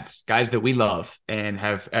 lads, guys that we love and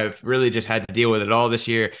have really just had to deal with it all this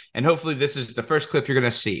year. And hopefully this is the first clip you're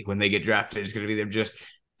going to see when they get drafted. It's going to be them just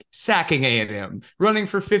sacking A&M, running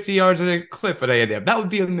for 50 yards at a clip at A&M. That would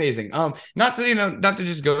be amazing. Not to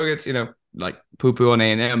just go against, like poo-poo on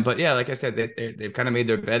A&M, but yeah, like I said, they've kind of made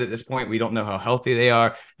their bed at this point. We don't know how healthy they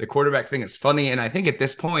are. The quarterback thing is funny, and I think at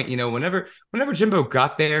this point, whenever Jimbo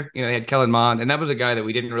got there, they had Kellen Mond, and that was a guy that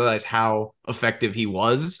we didn't realize how effective he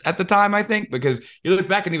was at the time. I think because you look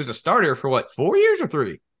back and he was a starter for what, 4 years or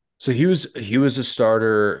 3? So he was a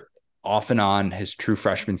starter off and on his true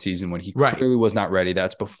freshman season when he clearly was not ready.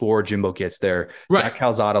 That's before Jimbo gets there. Right. Zach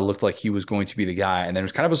Calzada looked like he was going to be the guy. And then it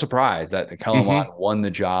was kind of a surprise that Kellen Mond won the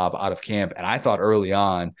job out of camp. And I thought early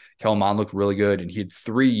on, Kellen Mond looked really good. And he had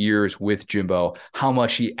 3 years with Jimbo, how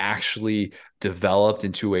much he actually developed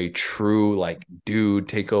into a true dude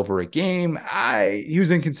take over a game. He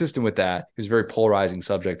was inconsistent with that. It was a very polarizing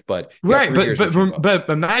subject, but but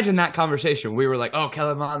imagine that conversation. We were like, oh,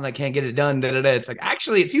 Kellen Mond can't get it done. It's like,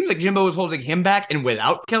 actually, it seems like Jimbo was holding him back, and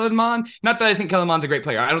without Kellen Mond, not that I think Kellen Mond's a great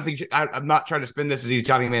player. I don't think I'm not trying to spin this as he's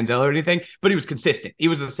Johnny Manziel or anything, but he was consistent. He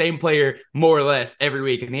was the same player more or less every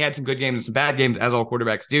week, and he had some good games and some bad games, as all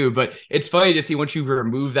quarterbacks do. But it's funny to see once you've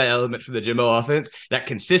removed that element from the Jimbo offense, that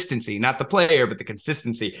consistency, not the player, but the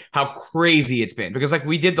consistency, how crazy it's been. Because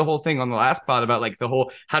we did the whole thing on the last pod about the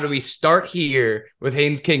whole, how do we start here with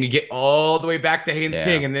Haynes King and get all the way back to Haynes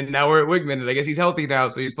King, and then now we're at Wigman, and I guess he's healthy now,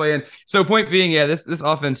 so he's playing. So point being, this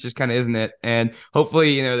offense just kind of isn't it. And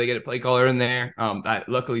hopefully, they get a play caller in there. I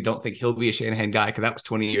luckily don't think he'll be a Shanahan guy, because that was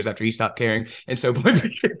 20 years after he stopped caring. And so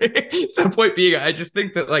point being, I just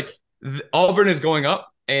think that Auburn is going up,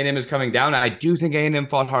 A&M is coming down. I do think A&M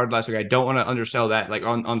fought hard last week. I don't want to undersell that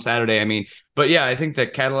on Saturday. But yeah, I think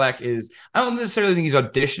that Cadillac I don't necessarily think he's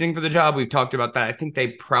auditioning for the job. We've talked about that. I think they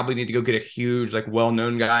probably need to go get a huge,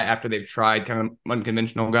 well-known guy after they've tried kind of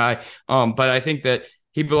unconventional guy. But I think that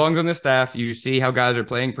he belongs on the staff. You see how guys are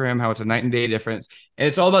playing for him, how it's a night and day difference. And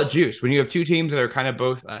it's all about juice. When you have two teams that are kind of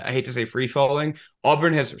both, I hate to say free falling,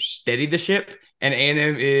 Auburn has steadied the ship, and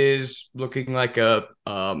A&M is looking like a,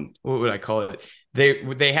 what would I call it?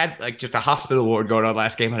 They had just a hospital ward going on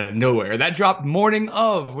last game out of nowhere. That dropped morning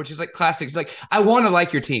of, which is classic. It's I want to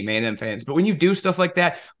like your team, A&M fans, but when you do stuff like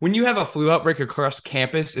that, when you have a flu outbreak across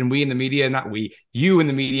campus, and we in the media, you in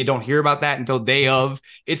the media don't hear about that until day of,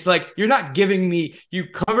 it's you're not giving me, you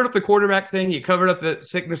covered up the quarterback thing, you covered up the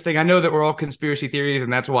sickness thing. I know that we're all conspiracy theories,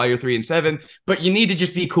 and that's why you're 3-7, but you need to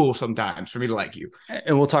just be cool sometimes for me to like you.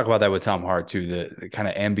 And we'll talk about that with Tom Hart too, the kind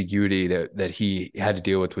of ambiguity that he had to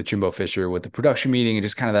deal with Jimbo Fisher, with the production meeting, and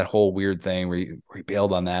just kind of that whole weird thing where he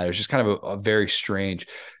bailed on that. It was just kind of a very strange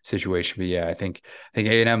situation. But yeah, I think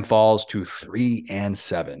A&M falls to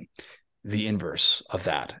 3-7. The inverse of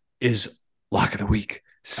that is lock of the week,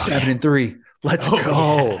 7-3. Let's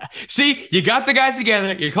go. Yeah. See, you got the guys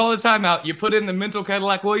together. You call a timeout. You put in the mental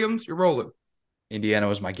Cadillac Williams. You're rolling. Indiana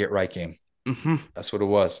was my get right game. That's what it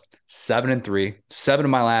was. 7-3, 7 of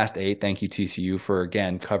my last 8. Thank you, TCU, for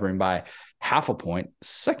again covering by half a point.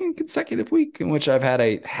 Second consecutive week in which I've had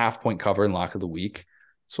a half point cover in lock of the week.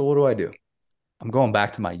 So what do? I'm going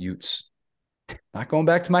back to my Utes. Not going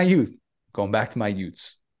back to my youth. Going back to my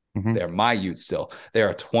Utes. They're my Utes still. They are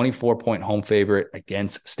a 24-point home favorite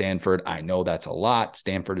against Stanford. I know that's a lot.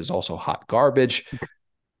 Stanford is also hot garbage.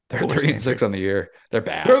 They're 3-6 on the year. They're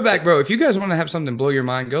bad. Throwback, bro. If you guys want to have something blow your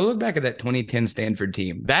mind, go look back at that 2010 Stanford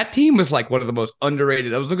team. That team was one of the most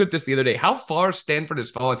underrated. I was looking at this the other day. How far Stanford has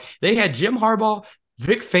fallen. They had Jim Harbaugh,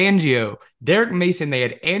 Vic Fangio, Derek Mason. They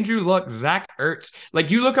had Andrew Luck, Zach Ertz.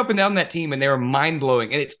 You look up and down that team, and they were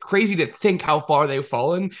mind-blowing. And it's crazy to think how far they've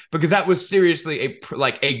fallen, because that was seriously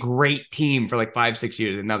a great team for 5-6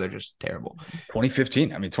 years, and now they're just terrible. 2015.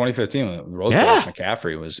 2015 when Roosevelt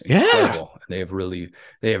McCaffrey was incredible. They have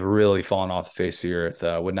really fallen off the face of the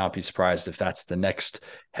earth. Would not be surprised if that's the next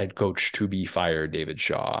head coach to be fired, David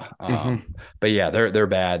Shaw. But yeah, they're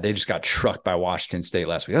bad. They just got trucked by Washington State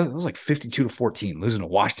last week. It was 52-14, losing to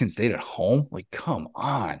Washington State at home. Come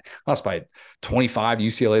on. Lost by 25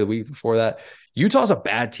 UCLA the week before that. Utah's a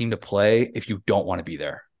bad team to play if you don't want to be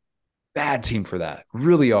there. Bad team for that.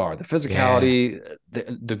 Really are. The physicality,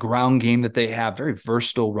 the ground game that they have, very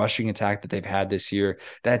versatile rushing attack that they've had this year.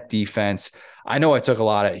 That defense. I know I took a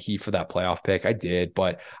lot of heat for that playoff pick. I did,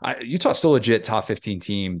 but Utah's still a legit top 15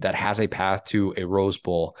 team that has a path to a Rose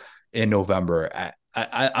Bowl in November.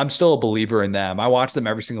 I'm still a believer in them. I watch them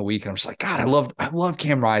every single week, and I'm just God, I love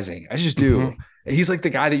Cam Rising. I just do. He's like the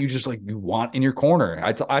guy that you just like you want in your corner.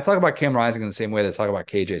 I talk about Cam Rising in the same way that I talk about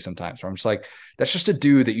KJ sometimes, where I'm just like, that's just a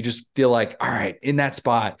dude that you just feel like, all right, in that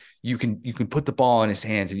spot, you can put the ball in his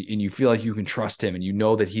hands and you feel like you can trust him and you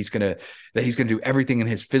know that he's gonna do everything in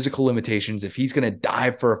his physical limitations. If he's gonna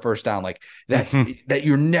dive for a first down, like that's that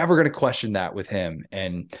you're never gonna question that with him.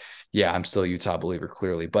 And yeah, I'm still a Utah believer,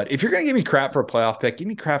 clearly. But if you're gonna give me crap for a playoff pick, give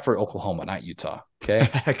me crap for Oklahoma, not Utah. Okay.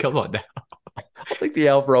 Come on now. I'll take the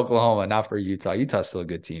L for Oklahoma, not for Utah. Utah's still a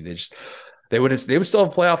good team. They would still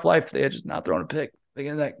have playoff life if they had just not thrown a pick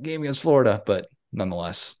in that game against Florida. But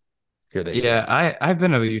nonetheless, here they stand. I've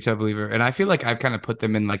been a Utah believer, and I feel like I've kind of put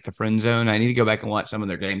them in like the friend zone. I need to go back and watch some of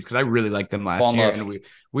their games because I really liked them last year, and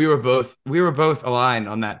we were both aligned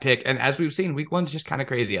on that pick. And as we've seen, week 1's just kind of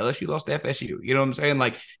crazy. LSU lost to FSU. You know what I'm saying?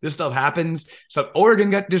 Like this stuff happens. So Oregon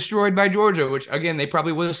got destroyed by Georgia, which again they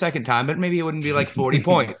probably would a second time, but maybe it wouldn't be like 40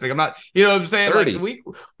 points. Like I'm not, you know what I'm saying? 30. Like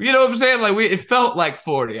you know what I'm saying? Like it felt like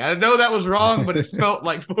 40. I know that was wrong, but it felt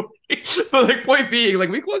like 40. But like point being, like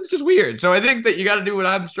week 1's just weird. So I think that you got to do what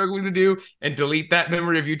I'm struggling to do and delete that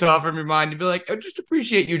memory of Utah from your mind and be like, oh, just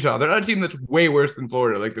appreciate Utah. They're not a team that's way worse than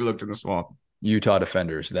Florida, like they looked in the swamp. Utah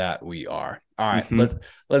defenders that we are. All right,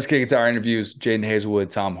 let's kick it to our interviews. Jadon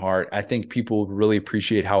Haselwood, Tom Hart. I think people really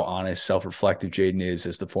appreciate how honest, self-reflective Jadon is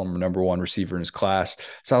as the former number 1 receiver in his class.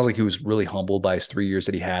 Sounds like he was really humbled by his 3 years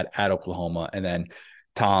that he had at Oklahoma. And then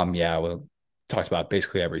Tom, talked about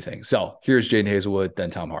basically everything. So here's Jadon Haselwood,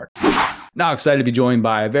 then Tom Hart. Now excited to be joined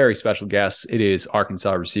by a very special guest. It is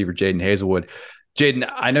Arkansas receiver Jadon Haselwood. Jadon,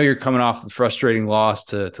 I know you're coming off a frustrating loss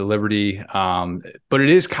to Liberty, but it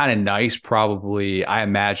is kind of nice probably, I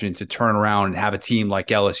imagine, to turn around and have a team like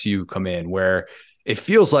LSU come in where it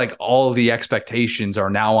feels like all of the expectations are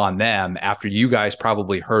now on them after you guys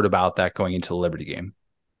probably heard about that going into the Liberty game.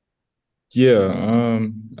 Yeah,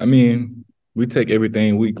 I mean, we take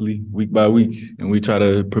everything week by week, and we try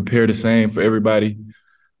to prepare the same for everybody.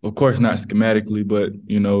 Of course, not schematically, but,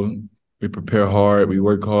 we prepare hard, we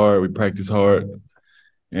work hard, we practice hard.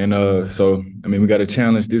 And so, I mean, we got a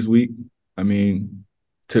challenge this week. I mean,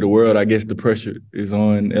 to the world, I guess the pressure is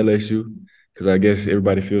on LSU because I guess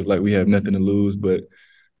everybody feels like we have nothing to lose. But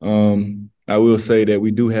I will say that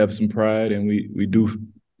we do have some pride, and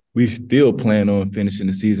we still plan on finishing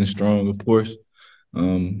the season strong, of course.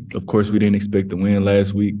 Of course, we didn't expect to win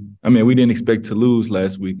last week. I mean, we didn't expect to lose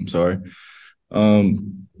last week. I'm sorry.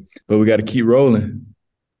 But we got to keep rolling.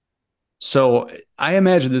 So I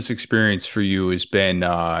imagine this experience for you has been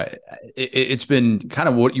it's been kind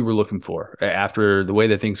of what you were looking for after the way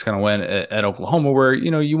that things kind of went at Oklahoma, where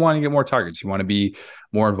you want to get more targets, you want to be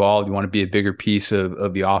more involved, you want to be a bigger piece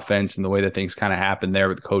of the offense, and the way that things kind of happen there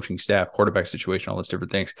with the coaching staff, quarterback situation, all those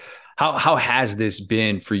different things. How has this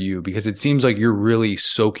been for you? Because it seems like you're really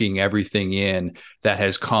soaking everything in that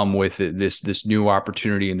has come with this new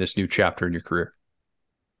opportunity and this new chapter in your career.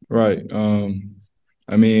 Right.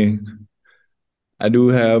 I mean, I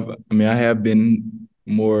have been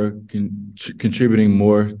more contributing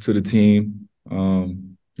more to the team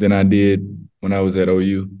than I did when I was at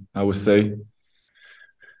OU, I would say.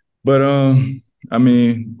 But I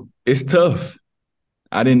mean, it's tough.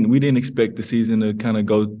 We didn't expect the season to kind of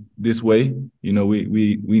go this way. We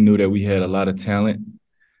knew that we had a lot of talent,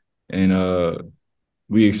 and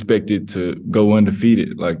we expected to go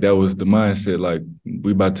undefeated. Like that was the mindset. Like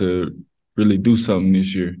we about to really do something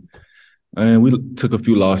this year. And we took a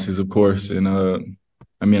few losses, of course. And,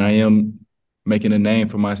 I mean, I am making a name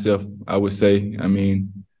for myself, I would say.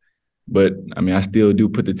 But I still do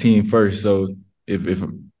put the team first. So if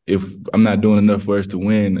I'm not doing enough for us to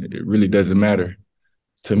win, it really doesn't matter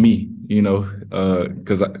to me,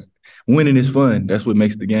 because winning is fun. That's what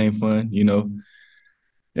makes the game fun,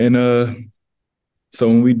 And so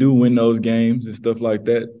when we do win those games and stuff like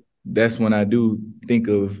that, that's when I do think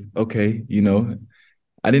of, okay,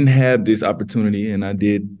 I didn't have this opportunity, and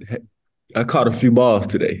I caught a few balls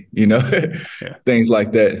today, things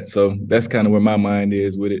like that. So that's kind of where my mind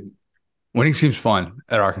is with it. Winning seems fun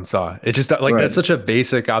at Arkansas. It just like That's such a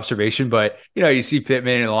basic observation, but you see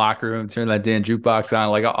Pittman in the locker room, turn that damn jukebox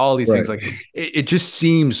on, like all these things. Like it just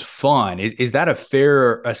seems fun. Is that a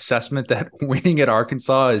fair assessment that winning at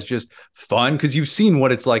Arkansas is just fun? Because you've seen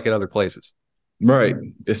what it's like at other places. Right.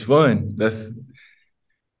 It's fun. That's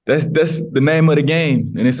the name of the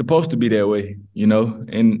game, and it's supposed to be that way,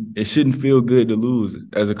 and it shouldn't feel good to lose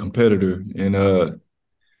as a competitor. And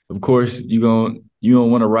of course, you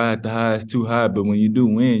don't want to ride the highs too high, but when you do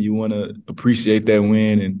win, you want to appreciate that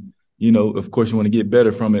win, and of course, you want to get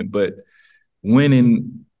better from it. But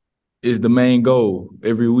winning is the main goal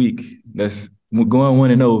every week. That's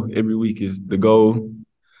going 1-0 every week is the goal.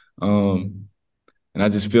 And I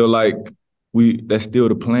just feel like that's still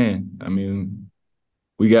the plan. I mean,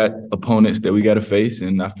 we got opponents that we got to face,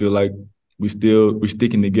 and I feel like we're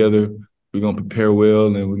sticking together. We're gonna prepare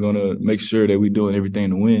well, and we're gonna make sure that we're doing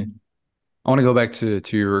everything to win. I want to go back to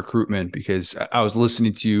your recruitment, because I was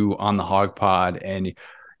listening to you on the Hog Pod and you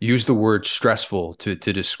used the word stressful to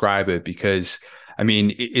describe it, because I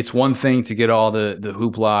mean, it's one thing to get all the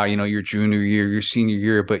hoopla, your junior year, your senior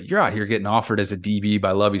year, but you're out here getting offered as a DB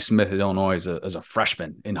by Lovie Smith at Illinois as a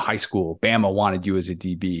freshman in high school. Bama wanted you as a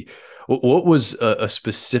DB. What was a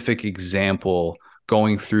specific example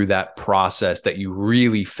going through that process that you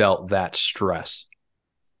really felt that stress?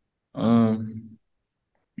 I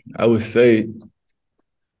would say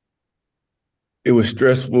it was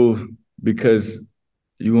stressful because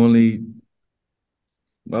I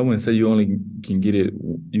wouldn't say you only can get it,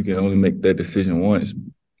 you can only make that decision once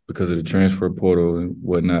because of the transfer portal and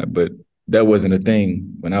whatnot. But that wasn't a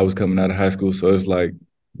thing when I was coming out of high school. So it's like,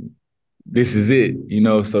 this is it,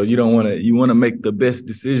 so you want to make the best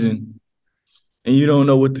decision, and you don't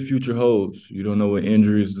know what the future holds. You don't know what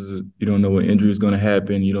injuries going to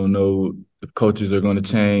happen. You don't know if coaches are going to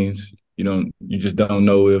change. You just don't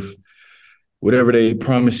know if whatever they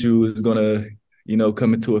promise you is going to,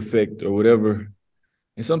 come into effect or whatever.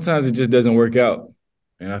 And sometimes it just doesn't work out.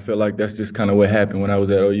 And I feel like that's just kind of what happened when I was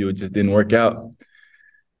at OU. It just didn't work out.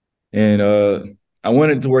 And I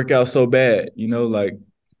wanted it to work out so bad, like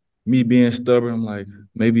me being stubborn. I'm like,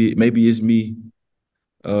 maybe it's me.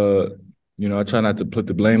 I try not to put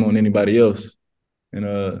the blame on anybody else.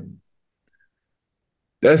 And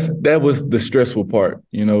that was the stressful part,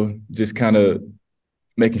 just kind of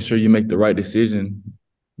making sure you make the right decision,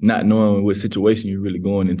 not knowing what situation you're really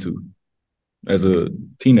going into as a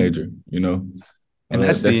teenager, And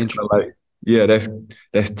that's the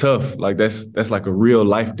that's tough. Like that's like a real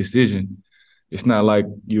life decision. It's not like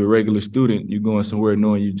you're a regular student, you're going somewhere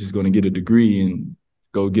knowing you're just going to get a degree and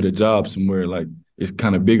go get a job somewhere. Like, it's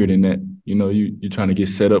kind of bigger than that. You're trying to get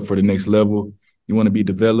set up for the next level. You want to be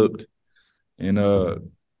developed and,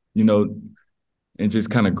 and just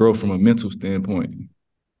kind of grow from a mental standpoint.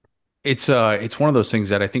 It's one of those things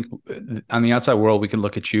that I think on the outside world, we can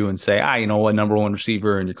look at you and say, a number one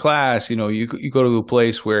receiver in your class, you go to a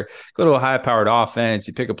place go to a high powered offense,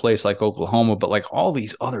 you pick a place like Oklahoma, but like all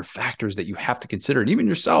these other factors that you have to consider, and even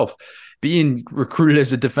yourself being recruited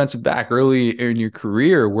as a defensive back early in your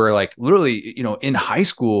career, where like literally, in high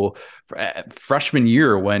school, freshman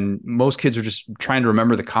year, when most kids are just trying to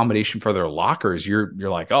remember the combination for their lockers, you're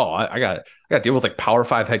like, oh, I got to deal with like Power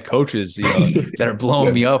 5 head coaches, that are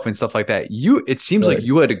blowing me up and stuff like that. It seems like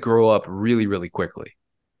you had to grow up really, really quickly.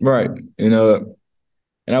 Right. And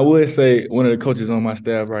I would say one of the coaches on my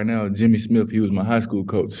staff right now, Jimmy Smith, he was my high school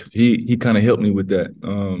coach. He kind of helped me with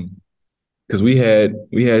that. Because we had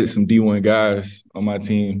some D1 guys on my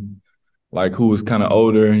team, like who was kind of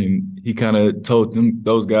older, and he kind of told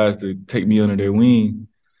those guys to take me under their wing,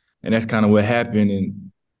 and that's kind of what happened.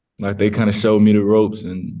 And like they kind of showed me the ropes,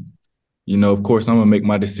 and of course I'm gonna make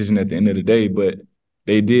my decision at the end of the day, but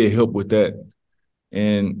they did help with that.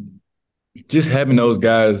 And just having those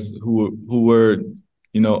guys who were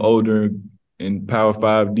older and Power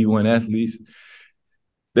 5 D1 athletes,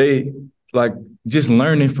 they like just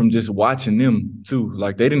learning from just watching them too.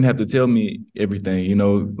 Like they didn't have to tell me everything,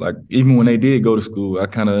 like even when they did go to school, I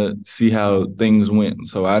kind of see how things went.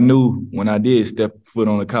 So I knew when I did step foot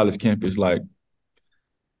on a college campus, like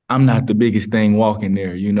I'm not the biggest thing walking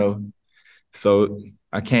there, So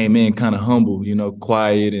I came in kind of humble,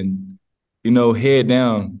 quiet and, head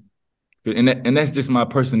down. And that's just my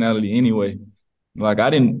personality anyway. Like I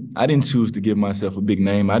didn't choose to give myself a big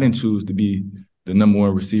name. I didn't choose to be the number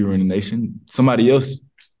one receiver in the nation. Somebody else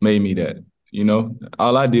made me that,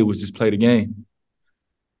 All I did was just play the game.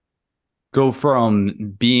 Go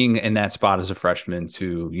from being in that spot as a freshman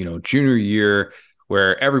to, junior year,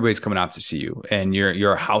 where everybody's coming out to see you and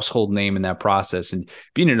you're a household name in that process. And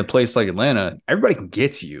being in a place like Atlanta, everybody can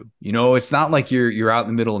get to you. It's not like you're out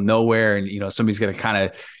in the middle of nowhere and, somebody's going to kind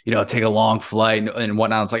of, take a long flight and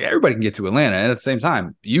whatnot. It's like everybody can get to Atlanta. And at the same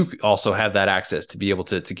time, you also have that access to be able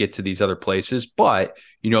to get to these other places. But,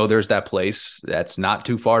 there's that place that's not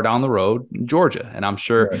too far down the road, Georgia. And I'm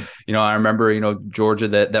sure, right. I remember, Georgia,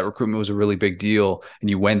 that recruitment was a really big deal and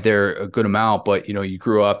you went there a good amount, but, you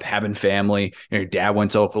grew up having family, your dad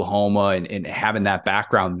went to Oklahoma and having that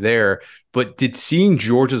background there. But did seeing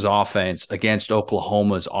Georgia's offense against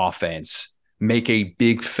Oklahoma's offense make a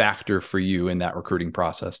big factor for you in that recruiting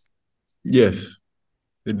process? Yes,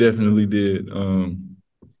 it definitely did.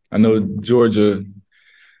 I know Georgia,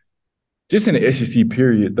 just in the SEC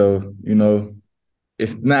period though,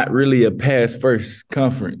 it's not really a pass first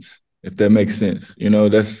conference. if that makes sense.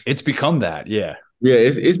 It's become that, yeah. Yeah,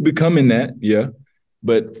 it's becoming that, yeah.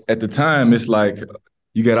 But at the time, it's like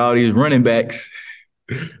you got all these running backs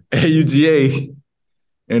at UGA,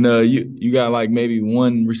 and you got like maybe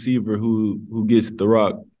one receiver who gets the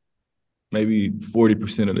rock maybe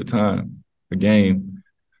 40% of the time a game.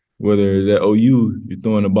 Whether it's at OU, you're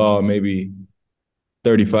throwing the ball maybe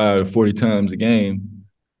 35 or 40 times a game.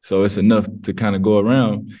 So it's enough to kind of go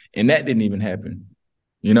around. And that didn't even happen,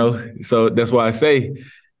 So that's why I say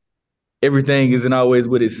everything isn't always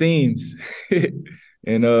what it seems.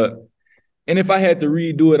 and if I had to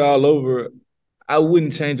redo it all over, I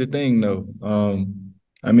wouldn't change a thing though.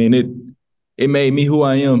 I mean, it made me who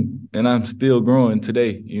I am, and I'm still growing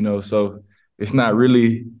today, So it's not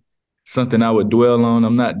really something I would dwell on.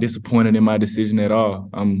 I'm not disappointed in my decision at all.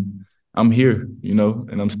 I'm here,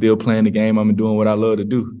 and I'm still playing the game. I'm doing what I love to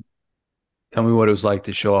do. Tell me what it was like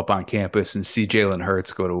to show up on campus and see Jalen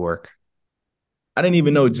Hurts go to work. I didn't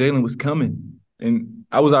even know Jalen was coming, and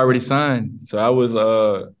I was already signed. So I was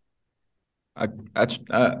I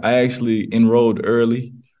actually enrolled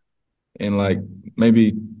early, and like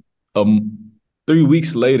maybe 3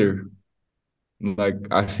 weeks later, like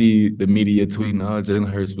I see the media tweeting, "Oh,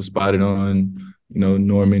 Jalen Hurts was spotted on,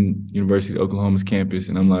 Norman University of Oklahoma's campus,"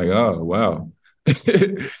 and I'm like, "Oh, wow,"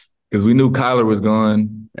 because we knew Kyler was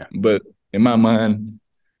gone, yeah. But in my mind,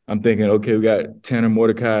 I'm thinking, okay, we got Tanner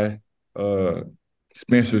Mordecai,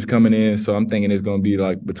 Spencer's coming in, so I'm thinking it's gonna be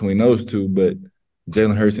like between those two, but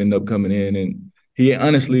Jalen Hurts ended up coming in, and he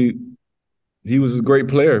was a great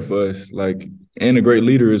player for us, like, and a great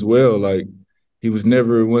leader as well. Like, he was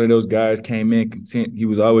never one of those guys came in content. He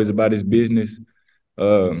was always about his business,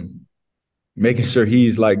 making sure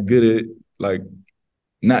he's like good at, like,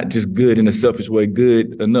 not just good in a selfish way,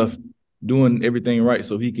 good enough, doing everything right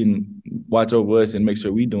so he can watch over us and make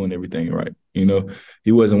sure we doing everything right.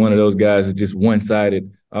 He wasn't one of those guys that just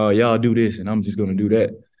one-sided, "Oh, y'all do this and I'm just going to do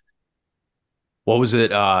that." What was it?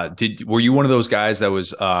 Were you one of those guys that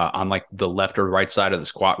was on like the left or right side of the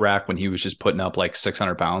squat rack when he was just putting up like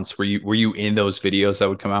 600 pounds? Were you in those videos that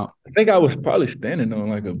would come out? I think I was probably standing on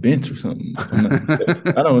like a bench or something.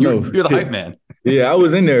 I don't know. You're the hype man. Yeah, I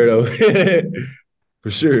was in there though, for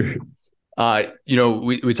sure.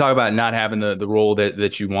 We talk about not having the role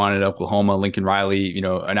that you wanted at Oklahoma. Lincoln Riley,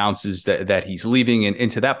 announces that he's leaving. And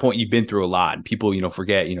to that point, you've been through a lot. And people,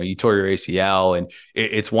 forget, you tore your ACL. And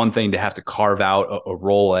it's one thing to have to carve out a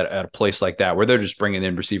role at a place like that where they're just bringing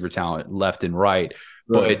in receiver talent left and right.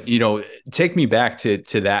 But, take me back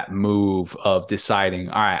to that move of deciding,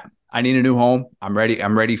 all right, I need a new home. I'm ready.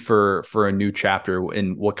 I'm ready for a new chapter.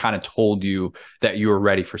 And what kind of told you that you were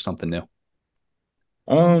ready for something new?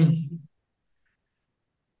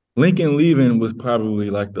 Lincoln leaving was probably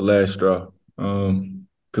like the last straw.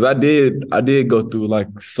 Cause I did go through like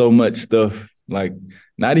so much stuff, like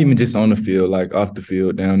not even just on the field, like off the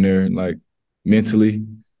field down there, like mentally.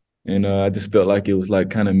 And I just felt like it was like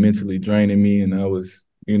kind of mentally draining me. And I was,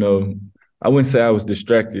 I wouldn't say I was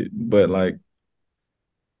distracted, but like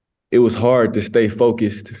it was hard to stay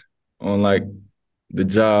focused on like the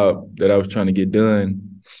job that I was trying to get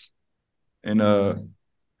done. And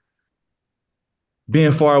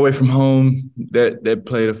being far away from home, that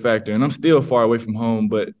played a factor. And I'm still far away from home,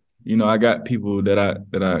 but I got people that I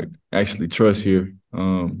actually trust here.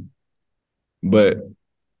 But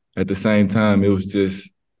at the same time, it was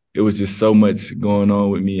just so much going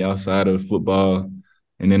on with me outside of football.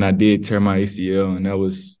 And then I did tear my ACL, and that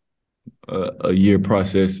was a year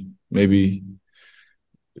process. Maybe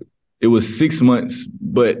it was 6 months,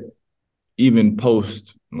 but even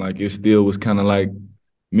post, like, it still was kind of like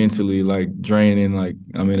mentally like draining, like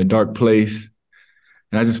I'm in a dark place.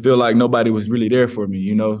 And I just feel like nobody was really there for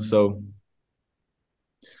me, So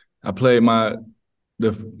I played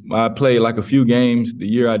like a few games the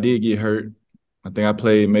year I did get hurt. I think I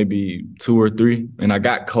played maybe 2 or 3, and I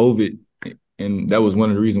got COVID, and that was one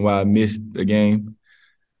of the reasons why I missed the game.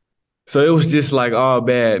 So it was just like all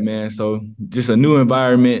bad, man. So just a new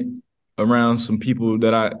environment around some people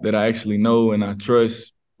that I actually know and I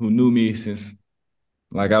trust, who knew me since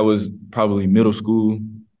like I was probably middle school,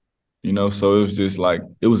 so it was just like,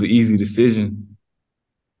 it was an easy decision.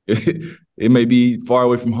 It may be far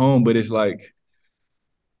away from home, but it's like,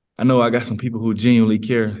 I know I got some people who genuinely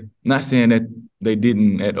care. Not saying that they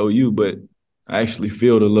didn't at OU, but I actually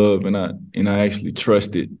feel the love and I actually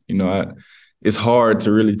trust it. It's hard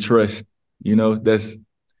to really trust,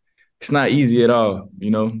 it's not easy at all,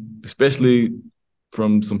 especially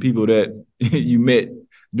from some people that you met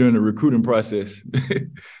during the recruiting process.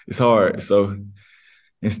 It's hard. So,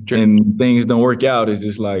 and things don't work out. It's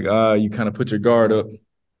just like, you kind of put your guard up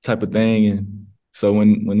type of thing. And So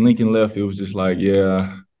when Lincoln left, it was just like,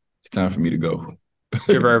 yeah, it's time for me to go.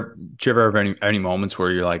 Did you ever have any moments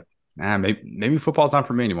where you're like, nah, maybe football's not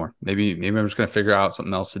for me anymore. Maybe I'm just gonna figure out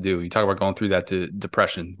something else to do. You talk about going through that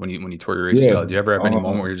depression when you tore your ACL. Yeah. Did you ever have any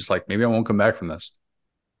moment where you're just like, maybe I won't come back from this?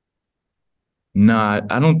 Nah,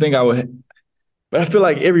 I don't think I would. But I feel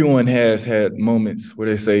like everyone has had moments where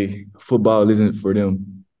they say football isn't for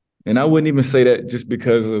them. And I wouldn't even say that just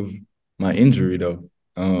because of my injury, though.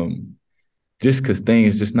 Just because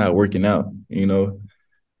things just not working out, you know.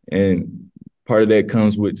 And part of that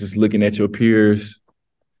comes with just looking at your peers.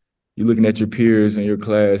 You're looking at your peers in your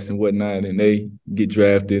class and whatnot, and they get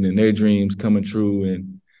drafted and their dreams coming true,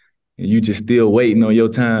 and you just still waiting on your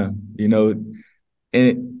time, you know.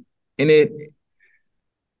 And it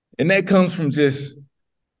and that comes from just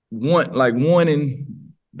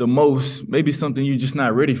wanting the most, maybe something you're just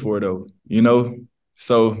not ready for, though, you know.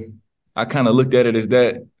 So I kind of looked at it as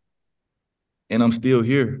that, and I'm still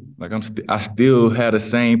here. Like I still have the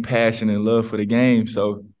same passion and love for the game.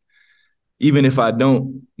 So even if I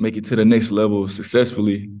don't make it to the next level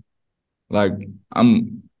successfully, like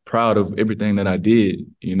I'm proud of everything that I did.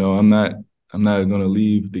 You know, I'm not gonna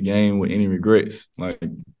leave the game with any regrets. Like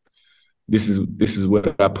this is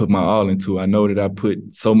what I put my all into. I know that I put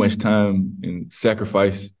so much time and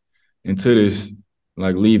sacrifice into this,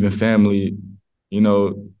 like leaving family, you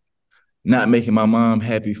know, not making my mom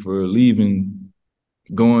happy for leaving,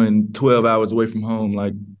 going 12 hours away from home.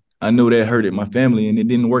 Like I know that hurted my family and it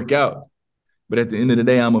didn't work out. But at the end of the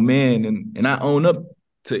day, I'm a man and I own up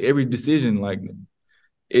to every decision. Like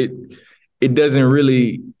it doesn't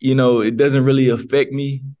really, you know, it doesn't really affect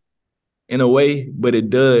me in a way, but it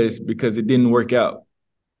does because it didn't work out.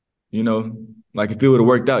 You know, like if it would have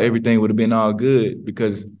worked out, everything would have been all good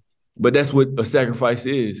but that's what a sacrifice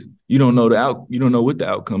is. You don't know you don't know what the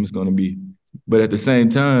outcome is going to be. But at the same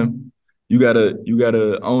time, you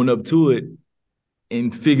gotta own up to it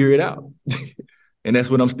and figure it out. And that's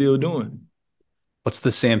what I'm still doing. What's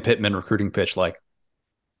the Sam Pittman recruiting pitch like?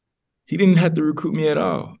 He didn't have to recruit me at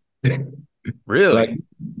all. Really? Like,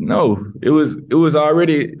 no, it was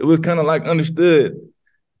kind of like understood.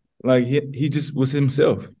 Like he just was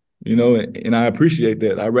himself, you know, and I appreciate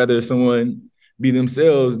that. I'd rather someone be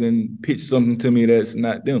themselves than pitch something to me that's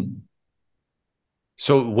not them.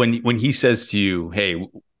 So when he says to you, hey,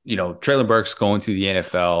 you know, Treylon Burks going to the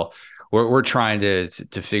NFL, we're trying to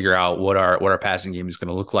figure out what our passing game is going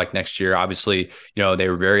to look like next year. Obviously, you know, they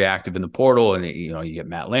were very active in the portal, and you know, you get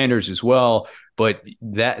Matt Landers as well. But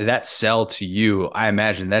that sell to you, I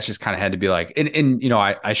imagine that just kind of had to be like, and you know,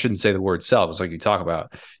 I shouldn't say the word sell. It's like you talk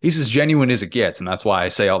about. He's as genuine as it gets, and that's why I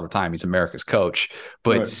say all the time he's America's coach.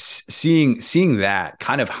 But right. seeing that,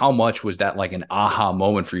 kind of how much was that like an aha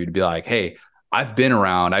moment for you to be like, hey, I've been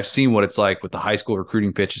around. I've seen what it's like with the high school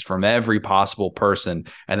recruiting pitches from every possible person.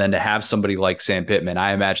 And then to have somebody like Sam Pittman,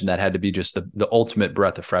 I imagine that had to be just the ultimate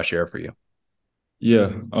breath of fresh air for you. Yeah.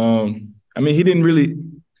 I mean, he didn't really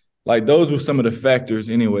like those were some of the factors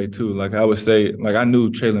anyway, too. Like I would say, like I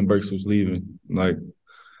knew Treylon Burks was leaving. Like,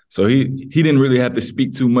 so he didn't really have to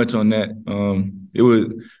speak too much on that. It was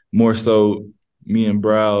more so me and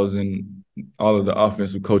Browse and all of the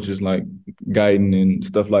offensive coaches like Guyton and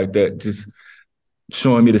stuff like that, just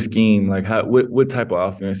showing me the scheme, like what type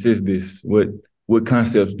of offense is this? What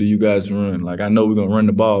concepts do you guys run? Like I know we're gonna run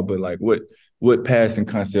the ball, but like what passing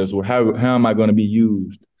concepts or how am I gonna be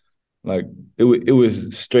used? Like it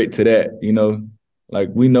was straight to that, you know. Like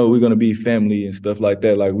we know we're gonna be family and stuff like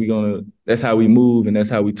that. Like that's how we move and that's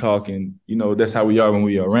how we talk and you know that's how we are when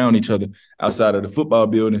we are around each other outside of the football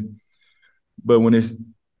building. But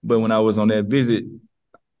when I was on that visit,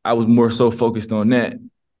 I was more so focused on that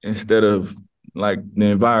instead of like the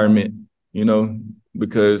environment, you know,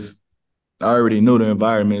 because I already know the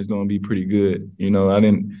environment is going to be pretty good. You know,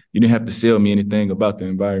 you didn't have to sell me anything about the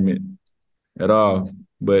environment at all.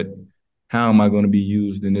 But how am I going to be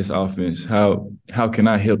used in this offense? How can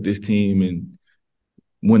I help this team and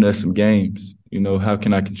win us some games? You know, how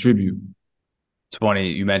can I contribute? It's funny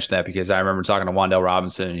you mentioned that because I remember talking to Wan'Dale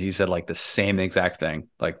Robinson and he said like the same exact thing.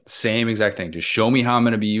 Just show me how I'm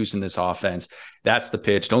going to be used in this offense. That's the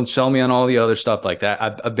pitch. Don't sell me on all the other stuff like that.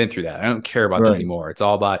 I've been through that. I don't care about that anymore. It's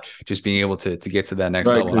all about just being able to get to that next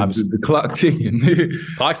level. The clock ticking.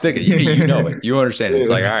 Clock's ticking. You know it. You understand it. It's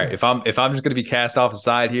like, all right, if I'm just going to be cast off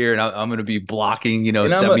aside here and I'm going to be blocking, you know,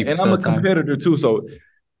 70% and I'm a competitor too. So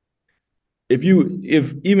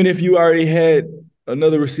even if you already had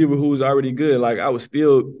another receiver who was already good, like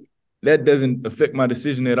that doesn't affect my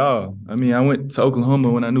decision at all. I mean, I went to Oklahoma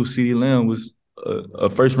when I knew CeeDee Lamb was a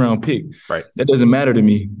first round pick. Right. That doesn't matter to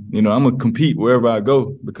me. You know, I'm gonna compete wherever I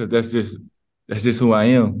go because that's that's just who I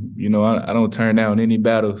am. You know, I don't turn down any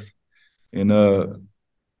battles, and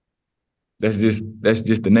that's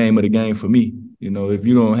just the name of the game for me. You know, if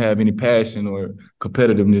you don't have any passion or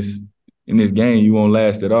competitiveness in this game, you won't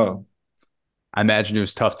last at all. I imagine it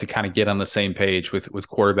was tough to kind of get on the same page with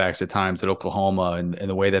quarterbacks at times at Oklahoma and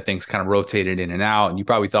the way that things kind of rotated in and out. And you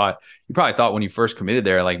probably thought when you first committed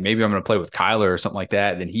there, like maybe I'm going to play with Kyler or something like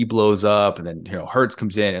that. And then he blows up, and then Hurts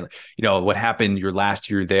comes in, and what happened your last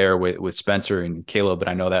year there with Spencer and Caleb. But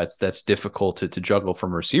I know that's difficult to juggle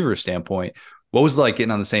from a receiver standpoint. What was it like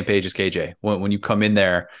getting on the same page as KJ when you come in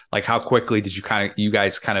there? Like, how quickly did you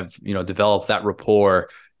guys kind of develop that rapport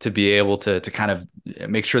to be able to kind of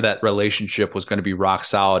make sure that relationship was going to be rock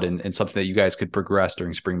solid and something that you guys could progress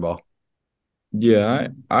during spring ball? Yeah,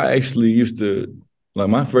 I actually used to, like,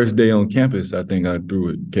 my first day on campus, I think I threw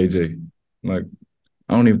with KJ. Like,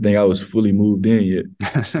 I don't even think I was fully moved in yet.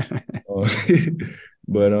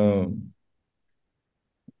 But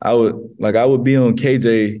I would be on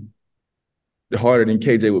KJ harder than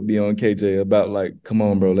KJ would be on KJ about, like, come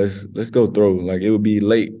on, bro, let's go throw. Like, it would be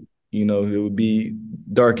late, it would be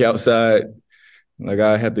dark outside. Like,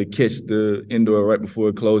 I have to catch the indoor right before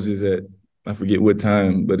it closes at, I forget what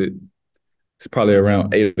time, but it's probably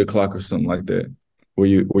around 8:00 or something like that, where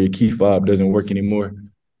your key fob doesn't work anymore.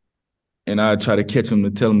 And I try to catch them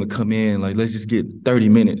to tell them to come in, like, let's just get 30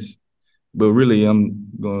 minutes. But really, I'm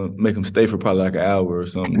going to make them stay for probably like an hour or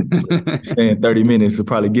something. Saying 30 minutes to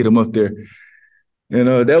probably get them up there. And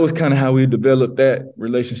that was kind of how we developed that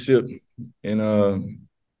relationship. And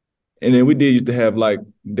then we used to have, like,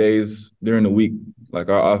 days during the week, like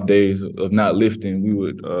our off days of not lifting, we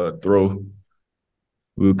would throw.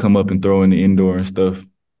 We would come up and throw in the indoor and stuff.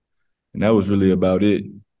 And that was really about it.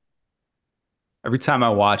 Every time I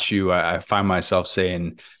watch you, I find myself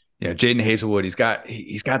saying, Jadon Haselwood,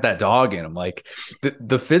 he's got that dog in him. Like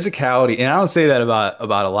the physicality, and I don't say that about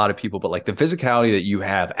a lot of people, but like the physicality that you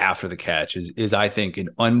have after the catch is I think an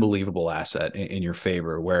unbelievable asset in your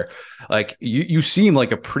favor, where like you seem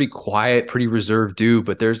like a pretty quiet, pretty reserved dude,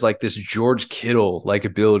 but there's like this George Kittle like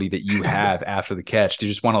ability that you have after the catch to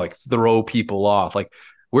just want to like throw people off. Like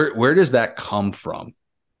where does that come from?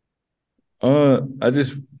 I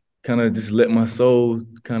just kind of just let my soul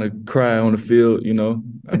kind of cry on the field.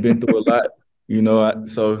 I've been through a lot,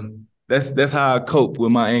 so that's how I cope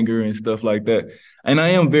with my anger and stuff like that. And I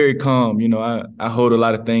am very calm. I hold a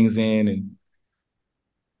lot of things in, and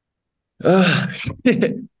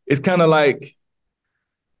it's kind of like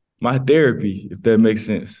my therapy, if that makes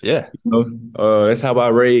sense. Yeah. That's how I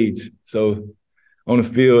rage. So on the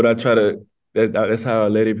field, I try to, that's how I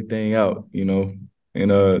let everything out,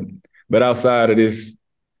 and but outside of this,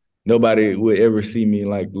 nobody would ever see me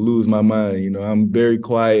like lose my mind. I'm very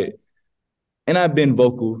quiet, and I've been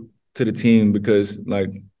vocal to the team because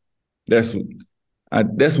like that's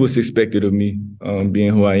what's expected of me,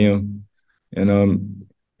 being who I am. And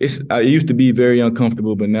I used to be very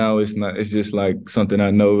uncomfortable, but now it's not. It's just like something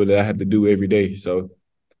I know that I have to do every day. So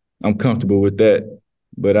I'm comfortable with that.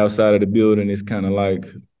 But outside of the building, it's kind of like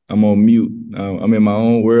I'm on mute. I'm in my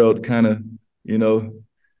own world, kind of,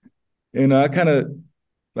 And I kind of.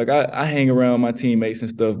 Like I hang around my teammates and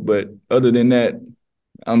stuff, but other than that,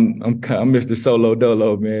 I'm Mr. Solo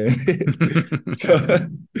Dolo, man. So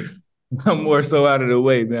I'm more so out of the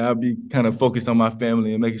way, man. I'll be kind of focused on my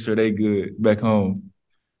family and making sure they good back home.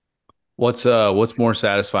 What's more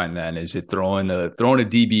satisfying then? Is it throwing a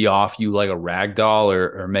DB off you like a rag doll,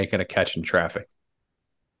 or making a catch in traffic?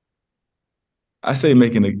 I say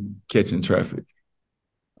making a catch in traffic,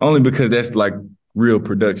 only because that's like real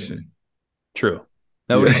production. True.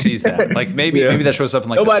 Nobody sees that. Like maybe that shows up in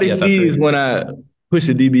like nobody sees when I push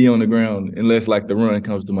a DB on the ground unless like the run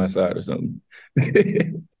comes to my side or something.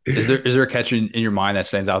 Is there a catch in your mind that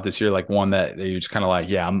stands out this year? Like one that you're just kind of like,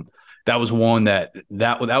 yeah, that was one that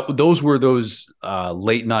those were those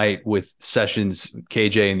late night with Sessions,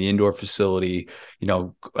 KJ in the indoor facility,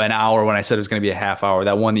 an hour when I said it was going to be a half hour,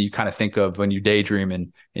 that one that you kind of think of when you daydream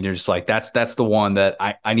and you're just like, that's the one that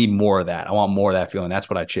I need more of that. I want more of that feeling. That's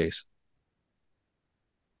what I chase.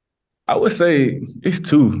 I would say it's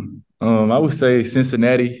two. I would say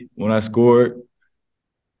Cincinnati when I scored,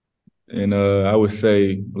 and I would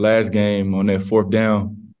say last game on that fourth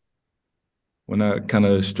down when I kind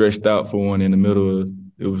of stretched out for one in the middle.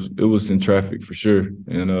 It was in traffic for sure,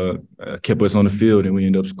 and kept us on the field, and we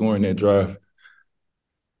ended up scoring that drive.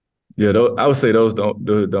 Yeah, I would say those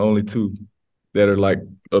the only two that are like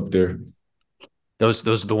up there. Those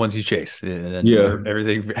are the ones you chase, and then Yeah.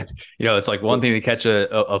 everything. It's like one thing to catch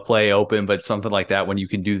a play open, but something like that when you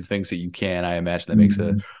can do the things that you can, I imagine that makes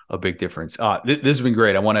a big difference. This has been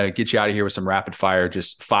great. I want to get you out of here with some rapid fire,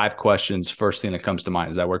 just 5 questions. First thing that comes to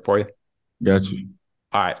mind. Does that work for you? Got you.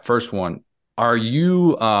 All right. First one. Are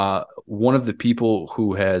you one of the people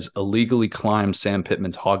who has illegally climbed Sam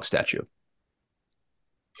Pittman's hog statue?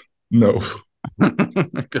 No.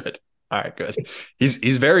 Good. All right, good.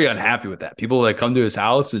 He's very unhappy with that. People that come to his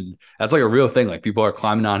house, and that's like a real thing. Like people are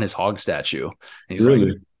climbing on his hog statue. And he's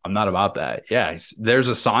Really? like, I'm not about that. Yeah, there's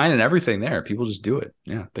a sign and everything there. People just do it.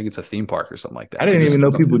 Yeah, I think it's a theme park or something like that. I didn't even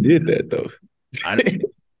know people did that though.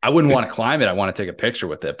 I wouldn't want to climb it. I want to take a picture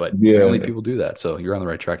with it, but apparently people do that. So you're on the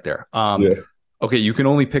right track there. Okay, you can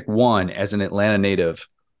only pick one as an Atlanta native: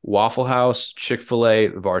 Waffle House, Chick-fil-A,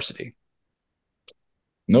 Varsity.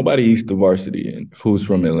 Nobody eats the Varsity and who's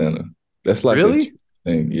from Atlanta. That's like really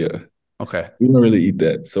thing. Yeah. Okay. We don't really eat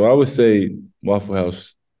that. So I would say Waffle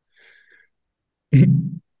House.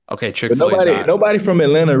 Okay, Chick-fil-A. Nobody from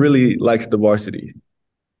Atlanta really likes the Varsity.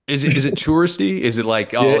 Is it touristy? Is it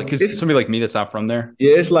like because somebody like me that's not from there?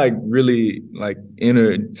 Yeah, it's like really like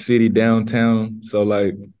inner city downtown. So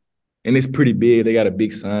like, and it's pretty big. They got a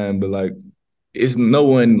big sign, but like, it's no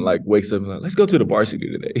one like wakes up and like, let's go to the Varsity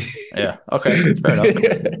today. Yeah. Okay. Fair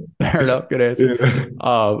enough. Fair enough. Good answer.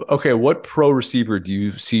 Yeah. Okay. What pro receiver do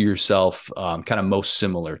you see yourself kind of most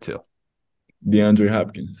similar to? DeAndre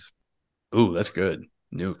Hopkins. Ooh, that's good.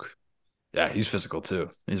 Nuke. Yeah, he's physical too.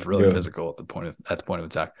 He's really physical at the point of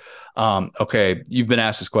attack. Okay, you've been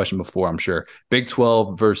asked this question before, I'm sure. Big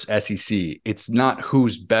 12 versus SEC. It's not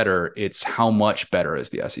who's better, it's how much better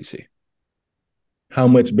is the SEC. How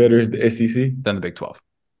much better is the SEC than the Big 12?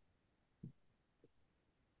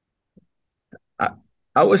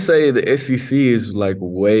 I would say the SEC is like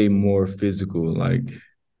way more physical. Like,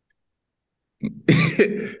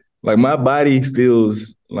 like my body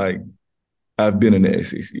feels like I've been in the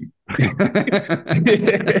SEC.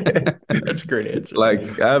 That's a great answer.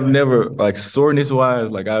 Like I've never, like soreness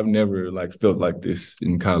wise, like I've never like felt like this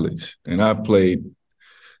in college. And I've played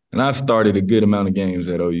and I've started a good amount of games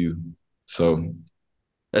at OU. So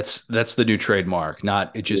that's the new trademark.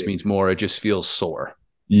 Not it just means more, it just feels sore.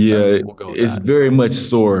 Yeah, it's very much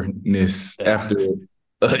soreness after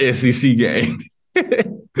a SEC game.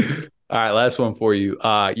 All right, last one for you.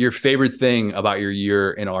 Your favorite thing about your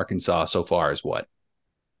year in Arkansas so far is what?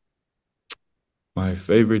 My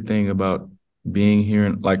favorite thing about being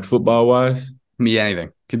here, like football-wise? Can be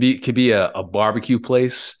anything. Could be a barbecue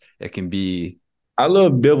place. It can be. I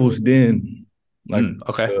love Devil's Den. Like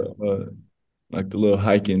okay. Like the little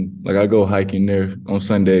hiking. Like I go hiking there on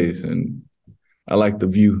Sundays, and I like the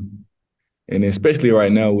view. And especially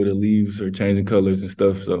right now where the leaves are changing colors and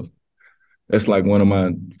stuff. So that's like one of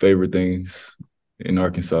my favorite things in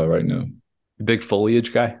Arkansas right now. Big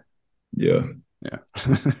foliage guy? Yeah. Yeah.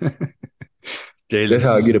 That's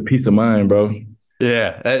how I get a peace of mind, bro.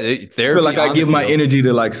 Yeah. I feel like I give my energy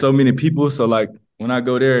to like so many people. So like when I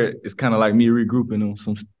go there, it's kind of like me regrouping on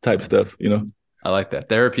some type stuff, you know? I like that.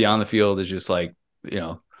 Therapy on the field is just like,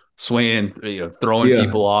 swinging, throwing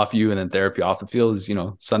people off you, and then therapy off the field is,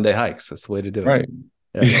 Sunday hikes. That's the way to do it. Right.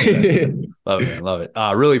 Yeah, love it, man. Love it.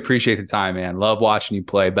 Really appreciate the time, man. Love watching you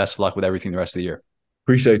play. Best of luck with everything the rest of the year.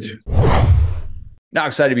 Appreciate you. Now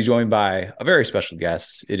excited to be joined by a very special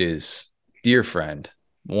guest. It is dear friend,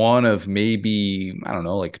 one of maybe, I don't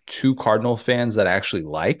know, like 2 Cardinal fans that I actually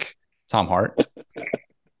like, Tom Hart.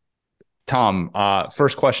 Tom,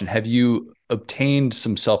 first question. Have you obtained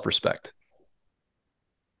some self-respect?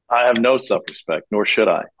 I have no self-respect, nor should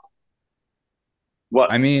I.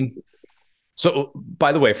 What? I mean, so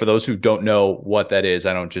by the way, for those who don't know what that is,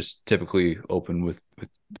 I don't just typically open with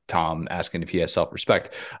Tom asking if he has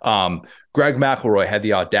self-respect. Greg McElroy had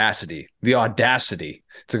the audacity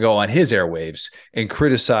to go on his airwaves and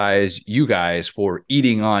criticize you guys for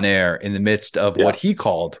eating on air in the midst of what he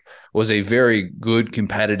called was a very good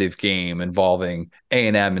competitive game involving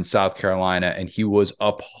A&M and South Carolina, and he was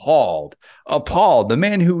appalled. The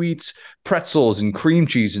man who eats pretzels and cream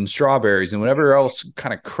cheese and strawberries and whatever else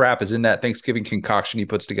kind of crap is in that Thanksgiving concoction he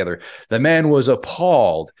puts together. The man was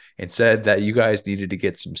appalled and said that you guys needed to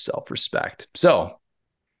get some self-respect. So,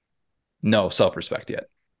 no self-respect yet.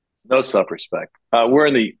 No self-respect. We're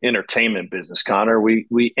in the entertainment business, Connor.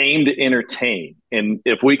 We aim to entertain. And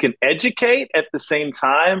if we can educate at the same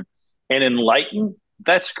time and enlighten,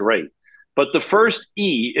 that's great. But the first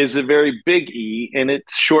E is a very big E, and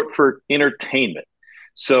it's short for entertainment.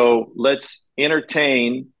 So let's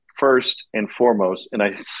entertain first and foremost. And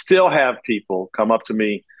I still have people come up to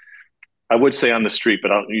me, I would say on the street,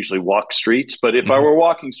 but I don't usually walk streets. But if I were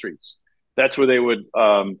walking streets, that's where they would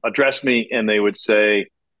address me and they would say,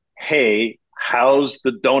 hey, how's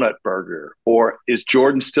the donut burger? Or is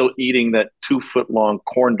Jordan still eating that 2-foot-long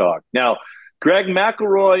corn dog? Now, Greg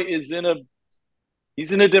McElroy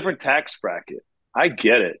he's in a different tax bracket. I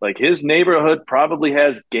get it. Like, his neighborhood probably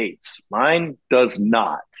has gates. Mine does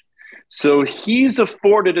not. So he's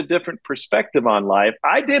afforded a different perspective on life.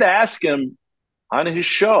 I did ask him on his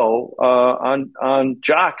show on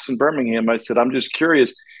Jocks in Birmingham. I said, I'm just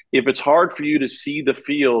curious if it's hard for you to see the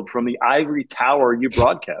field from the ivory tower you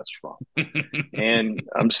broadcast from. And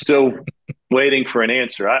I'm still waiting for an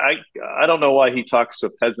answer. I don't know why he talks to a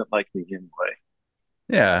peasant like me anyway.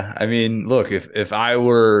 Yeah, I mean, look, if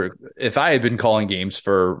I had been calling games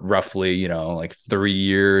for roughly, like 3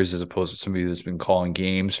 years, as opposed to somebody that's been calling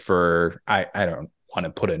games for, I don't want to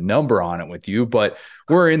put a number on it with you, but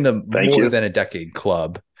we're in the more than a decade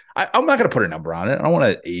club. I'm not going to put a number on it. I don't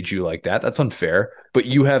want to age you like that. That's unfair. But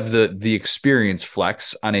you have the experience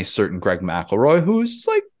flex on a certain Greg McElroy, who's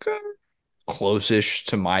like close-ish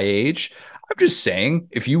to my age. I'm just saying,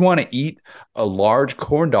 if you want to eat a large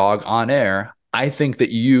corn dog on air, I think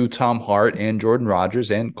that you, Tom Hart, and Jordan Rodgers,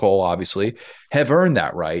 and Cole, obviously, have earned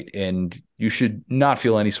that right, and you should not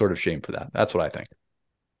feel any sort of shame for that. That's what I think.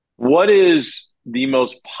 What is the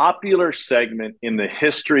most popular segment in the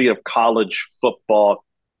history of college football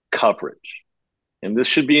coverage? And this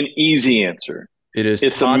should be an easy answer.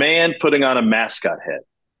 It's a man putting on a mascot head.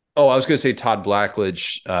 Oh, I was going to say Todd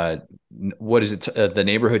Blackledge. What is it? The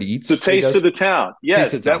Neighborhood Eats? The Taste of the Town.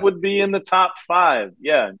 Yes, that would be in the top 5.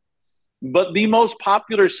 Yeah. But the most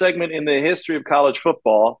popular segment in the history of college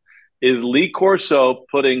football is Lee Corso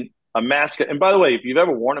putting a mascot. And by the way, if you've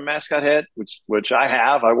ever worn a mascot head, which I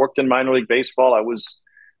have, I worked in minor league baseball. I was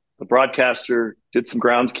a broadcaster, did some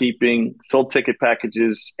groundskeeping, sold ticket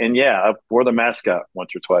packages, and yeah, I wore the mascot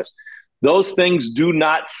once or twice. Those things do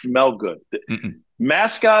not smell good.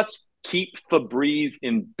 Mascots keep Febreze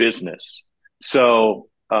in business. So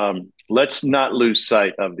let's not lose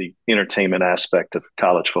sight of the entertainment aspect of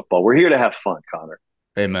college football. We're here to have fun, Connor.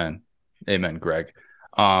 Amen, Greg.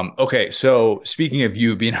 Okay, so speaking of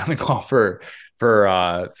you being on the call for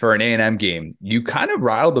an A&M game, you kind of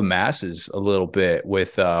riled the masses a little bit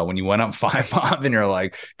with when you went up 5-5 and you're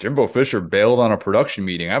like, Jimbo Fisher bailed on a production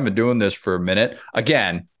meeting. I've been doing this for a minute.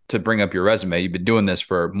 Again, to bring up your resume, you've been doing this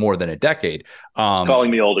for more than a decade.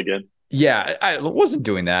 Calling me old again. Yeah, I wasn't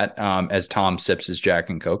doing that as Tom sips his Jack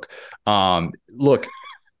and Coke. Look,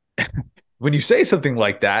 when you say something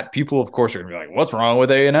like that, people, of course, are going to be like, what's wrong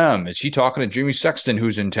with A&M? Is he talking to Jimmy Sexton,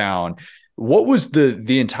 who's in town? What was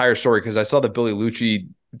the entire story? Because I saw the Billy Lucci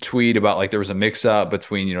tweet about like there was a mix-up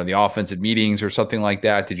between, the offensive meetings or something like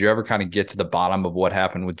that. Did you ever kind of get to the bottom of what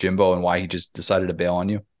happened with Jimbo and why he just decided to bail on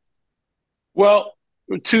you? Well,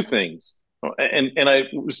 2 things. And I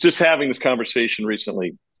was just having this conversation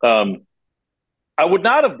recently. I would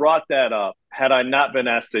not have brought that up had I not been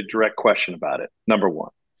asked a direct question about it, number one.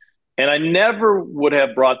 And I never would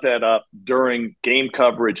have brought that up during game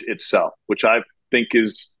coverage itself, which I think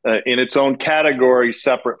is in its own category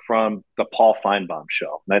separate from the Paul Feinbaum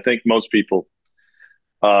show. And I think most people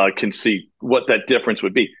can see what that difference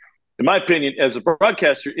would be. In my opinion, as a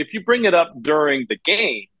broadcaster, if you bring it up during the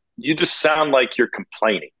game, you just sound like you're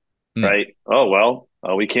complaining, right? Oh, well,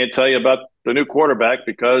 we can't tell you about the new quarterback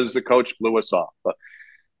because the coach blew us off.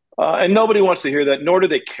 And nobody wants to hear that, nor do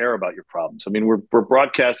they care about your problems. I mean, we're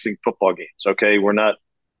broadcasting football games, okay? We're not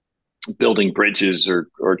building bridges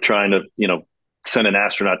or trying to, send an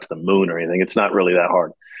astronaut to the moon or anything. It's not really that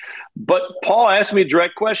hard. But Paul asked me a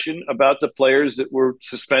direct question about the players that were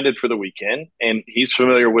suspended for the weekend, and he's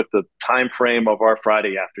familiar with the time frame of our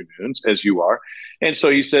Friday afternoons, as you are. And so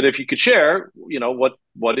he said, if you could share,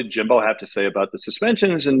 what did Jimbo have to say about the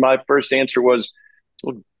suspensions? And my first answer was,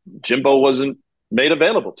 well, Jimbo wasn't made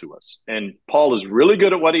available to us. And Paul is really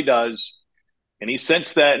good at what he does. And he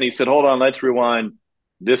sensed that, and he said, hold on, let's rewind.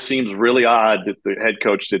 This seems really odd that the head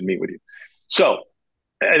coach didn't meet with you. So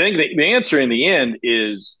I think the answer in the end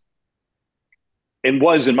is, and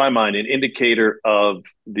was in my mind, an indicator of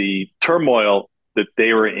the turmoil that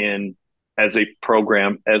they were in as a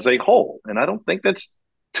program as a whole. And I don't think that's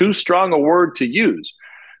too strong a word to use.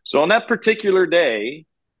 So on that particular day,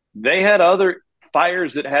 they had other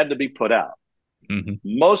fires that had to be put out. Mm-hmm.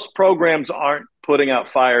 Most programs aren't putting out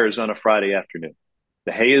fires on a Friday afternoon.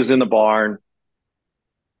 The hay is in the barn.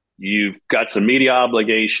 You've got some media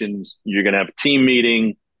obligations. You're going to have a team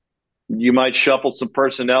meeting. You might shuffle some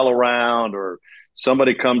personnel around, or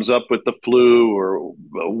somebody comes up with the flu or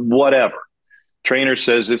whatever. Trainer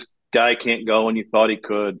says this guy can't go and you thought he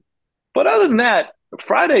could. But other than that,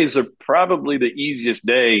 Fridays are probably the easiest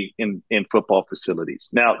day in football facilities.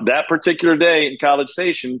 Now, that particular day in College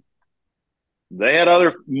Station, they had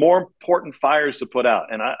other more important fires to put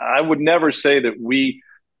out. And I would never say that we,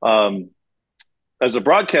 as a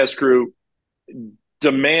broadcast crew,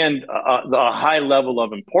 demand a high level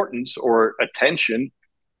of importance or attention,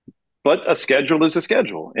 but a schedule is a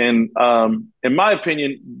schedule. And in my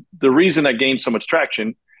opinion, the reason that gained so much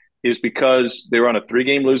traction is because they were on a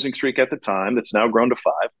 3-game losing streak at the time that's now grown to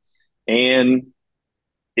 5. And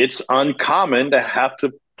it's uncommon to have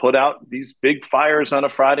to put out these big fires on a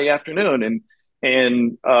Friday afternoon.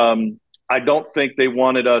 And I don't think they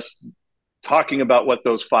wanted us talking about what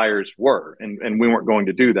those fires were, and we weren't going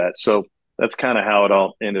to do that. So that's kind of how it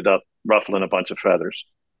all ended up ruffling a bunch of feathers.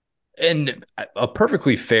 And a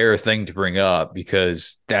perfectly fair thing to bring up,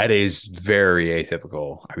 because that is very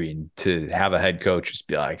atypical. I mean, to have a head coach just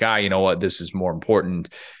be like, you know what, this is more important.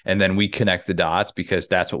 And then we connect the dots because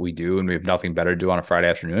that's what we do. And we have nothing better to do on a Friday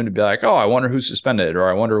afternoon to be like, I wonder who's suspended, or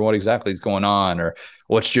I wonder what exactly is going on, or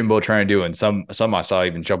what's Jimbo trying to do. And some I saw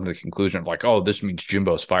even jump to the conclusion of like, this means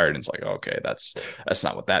Jimbo's fired. And it's like, okay, that's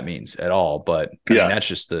not what that means at all. But I mean, that's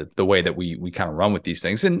just the way that we kind of run with these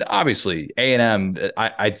things. And obviously A&M,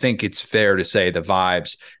 I think it's fair to say the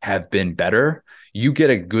vibes have been better. You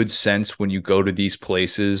get a good sense when you go to these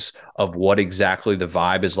places of what exactly the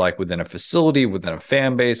vibe is like within a facility, within a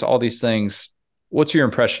fan base, all these things. What's your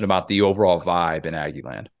impression about the overall vibe in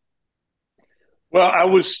Aggieland? Well, I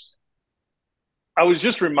was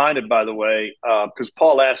just reminded, by the way, because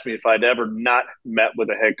Paul asked me if I'd ever not met with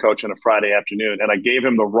a head coach on a Friday afternoon, and I gave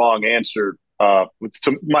him the wrong answer.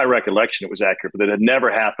 To my recollection, it was accurate, but it had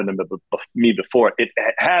never happened to me before. It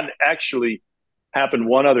had actually happened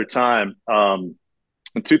one other time.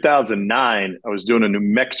 In 2009, I was doing a New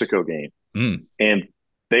Mexico game, and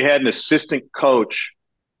they had an assistant coach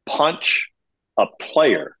punch a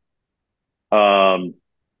player. No,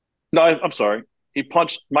 I'm sorry. He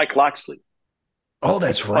punched Mike Locksley. Oh,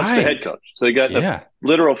 that's right. The head coach. So he got a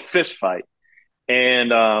literal fist fight.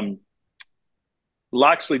 And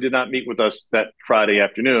Locksley did not meet with us that Friday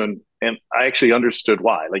afternoon. And I actually understood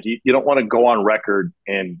why. Like, you don't want to go on record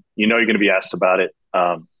and you're going to be asked about it.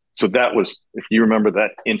 So that was, if you remember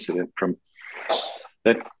that incident from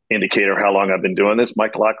that indicator how long I've been doing this,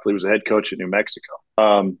 Mike Locksley was a head coach in New Mexico.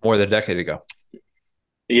 More than a decade ago.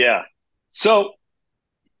 Yeah. So,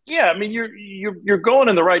 I mean, you're going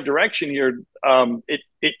in the right direction here.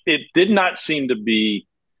 It did not seem to be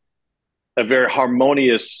a very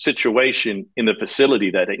harmonious situation in the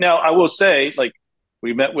facility that day. Now, I will say, like,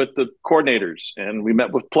 we met with the coordinators and we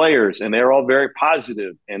met with players, and they're all very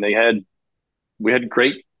positive. And we had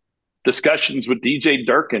great discussions with DJ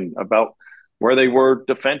Durkin about where they were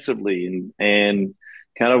defensively and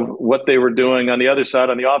kind of what they were doing on the other side,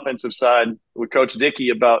 on the offensive side, with Coach Dickey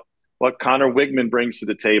about what Connor Wigman brings to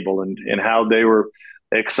the table and how they were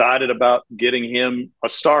excited about getting him a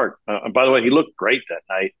start. And by the way, he looked great that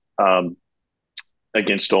night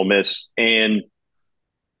against Ole Miss. And,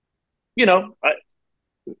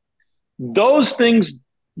 those things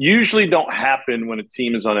usually don't happen when a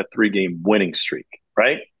team is on a 3-game winning streak,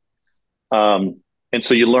 right? And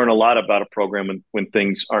so you learn a lot about a program when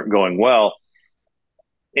things aren't going well.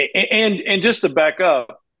 And just to back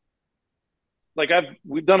up, like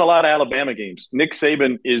we've done a lot of Alabama games. Nick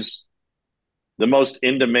Saban is the most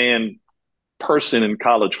in-demand person in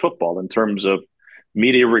college football in terms of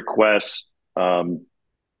media requests, all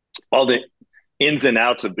the ins and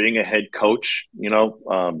outs of being a head coach,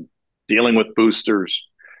 dealing with boosters,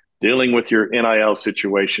 dealing with your NIL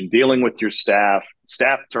situation, dealing with your staff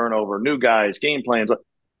turnover, new guys, game plans.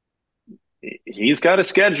 He's got a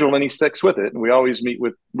schedule and he sticks with it. And we always meet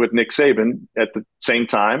with Nick Saban at the same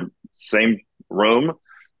time, same room,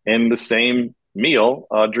 and the same meal,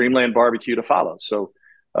 Dreamland barbecue to follow. So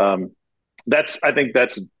I think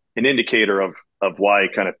that's an indicator of why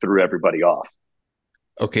it kind of threw everybody off.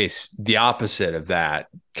 Okay, the opposite of that,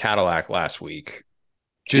 Cadillac last week.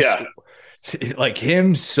 Like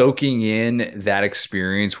him soaking in that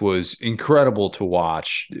experience was incredible to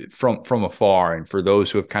watch from afar. And for those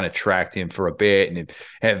who have kind of tracked him for a bit and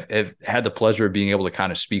have had the pleasure of being able to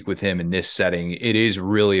kind of speak with him in this setting, it is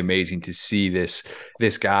really amazing to see this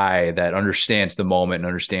guy that understands the moment and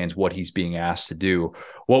understands what he's being asked to do.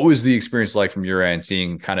 What was the experience like from your end,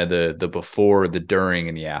 seeing kind of the before, the during,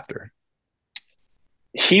 and the after?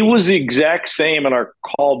 He was the exact same in our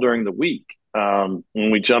call during the week.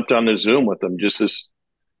 When we jumped on the Zoom with him, just this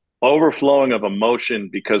overflowing of emotion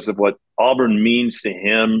because of what Auburn means to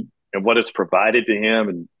him and what it's provided to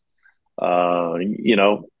him.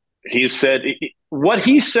 And, he said what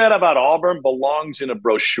he said about Auburn belongs in a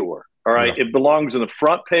brochure. All right. Yeah. It belongs on the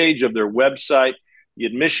front page of their website. The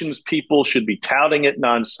admissions people should be touting it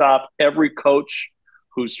nonstop. Every coach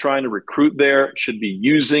who's trying to recruit there should be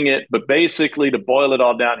using it. But basically, to boil it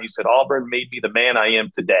all down, he said, Auburn made me the man I am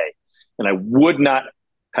today. And I would not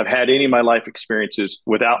have had any of my life experiences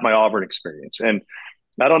without my Auburn experience. And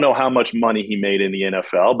I don't know how much money he made in the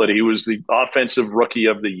NFL, but he was the offensive rookie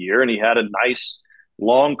of the year, and he had a nice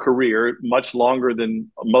long career, much longer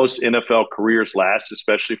than most NFL careers last,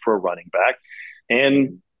 especially for a running back.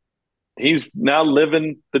 And he's now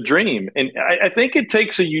living the dream. And I think it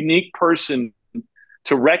takes a unique person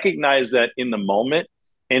to recognize that in the moment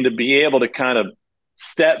and to be able to kind of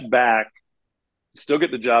step back, still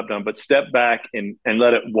get the job done, but step back and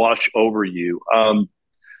let it wash over you.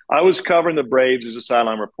 I was covering the Braves as a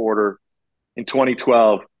sideline reporter in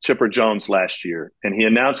 2012, Chipper Jones last year, and he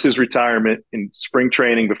announced his retirement in spring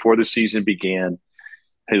training before the season began.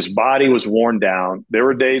 His body was worn down. There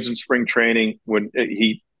were days in spring training when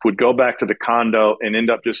he would go back to the condo and end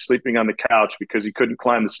up just sleeping on the couch because he couldn't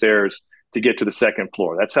climb the stairs to get to the second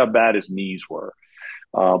floor. That's how bad his knees were.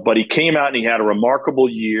 But he came out and he had a remarkable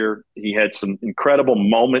year. He had some incredible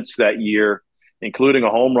moments that year, including a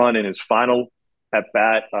home run in his final at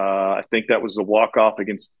bat. I think that was a walk-off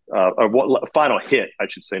against final hit, I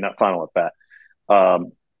should say, not final at bat. I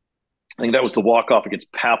think that was the walk-off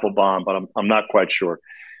against Papelbon, but I'm not quite sure.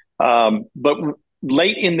 But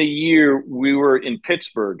late in the year, we were in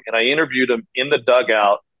Pittsburgh, and I interviewed him in the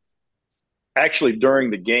dugout, actually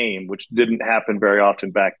during the game, which didn't happen very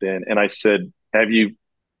often back then. And I said, have you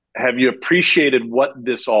appreciated what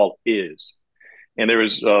this all is? And there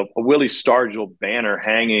was a Willie Stargell banner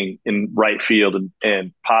hanging in right field,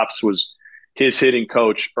 and Pops was his hitting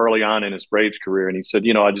coach early on in his Braves career. And he said,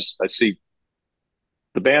 I see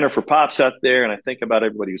the banner for Pops out there, and I think about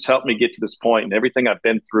everybody who's helped me get to this point and everything I've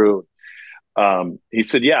been through. He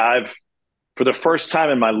said, yeah, for the first time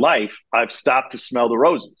in my life, I've stopped to smell the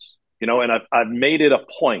roses, and I've made it a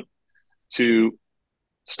point to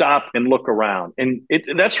stop and look around. And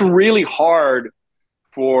that's really hard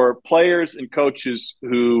for players and coaches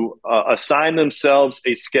who assign themselves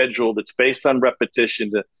a schedule that's based on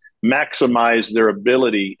repetition to maximize their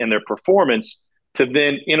ability and their performance, to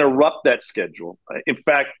then interrupt that schedule. In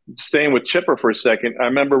fact, staying with Chipper for a second, I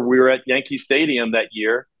remember we were at Yankee Stadium that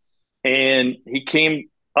year, and he came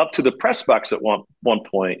up to the press box at one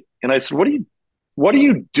point, and I said, what are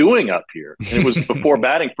you doing up here? And it was before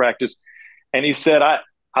batting practice. And he said,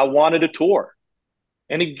 I wanted a tour.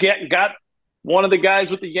 And he got one of the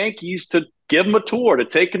guys with the Yankees to give him a tour, to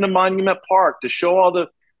take him to Monument Park, to show all the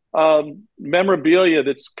memorabilia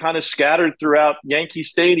that's kind of scattered throughout Yankee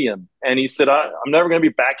Stadium. And he said, I'm never going to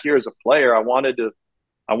be back here as a player. I wanted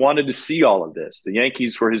to see all of this. The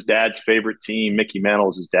Yankees were his dad's favorite team. Mickey Mantle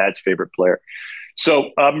was his dad's favorite player.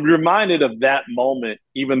 So I'm reminded of that moment,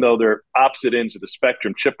 even though they're opposite ends of the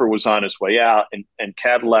spectrum. Chipper was on his way out, and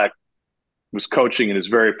Cadillac was coaching in his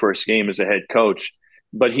very first game as a head coach.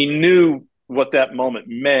 But he knew what that moment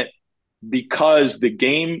meant, because the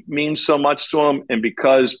game means so much to him, and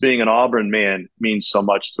because being an Auburn man means so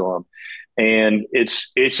much to him. And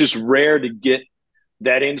it's just rare to get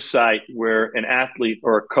that insight where an athlete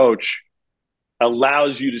or a coach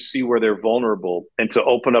allows you to see where they're vulnerable and to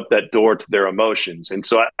open up that door to their emotions. And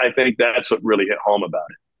so I think that's what really hit home about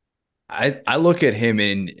it. I look at him,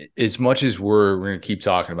 in as much as we're going to keep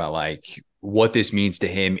talking about like what this means to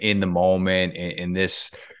him in the moment, and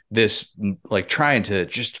this like trying to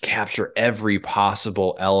just capture every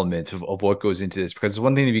possible element of what goes into this, because it's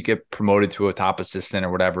one thing to get promoted to a top assistant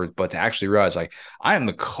or whatever, but to actually realize like I am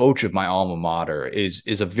the coach of my alma mater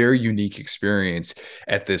is a very unique experience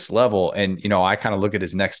at this level. And, I kind of look at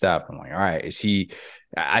his next step. I'm like, all right,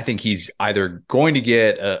 I think he's either going to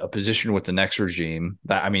get a position with the next regime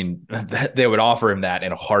that they would offer him that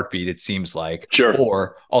in a heartbeat, it seems like, sure,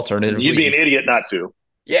 or alternatively, you'd be an idiot not to.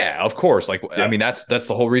 Yeah, of course. Like, yeah. That's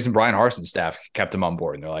the whole reason Brian Harson's staff kept him on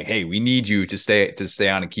board. And they're like, hey, we need you to stay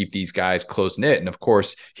on and keep these guys close knit. And of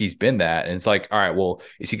course, he's been that. And it's like, all right, well,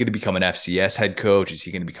 is he going to become an FCS head coach? Is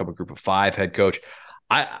he going to become a Group of 5 head coach?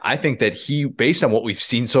 I think that he, based on what we've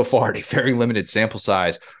seen so far at a very limited sample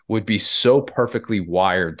size, would be so perfectly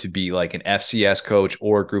wired to be like an FCS coach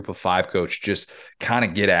or a Group of 5 coach, just kind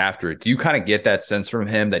of get after it. Do you kind of get that sense from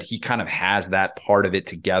him that he kind of has that part of it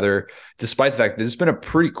together, despite the fact that it's been a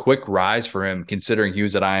pretty quick rise for him, considering he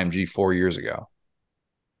was at IMG 4 years ago?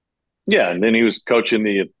 Yeah, and then he was coaching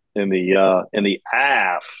in the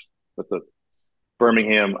AF with the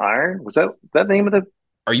Birmingham Iron. Was that the name of the?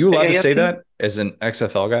 Are you allowed to say that as an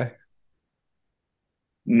XFL guy?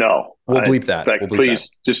 No. We'll bleep that. In fact,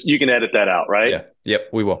 please, just you can edit that out, right? Yeah. Yep,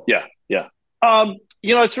 we will. Yeah.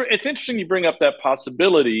 It's interesting you bring up that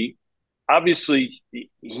possibility. Obviously,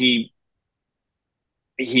 he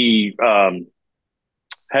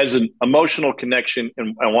has an emotional connection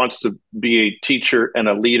and wants to be a teacher and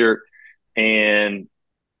a leader, and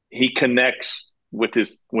he connects with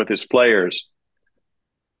his players.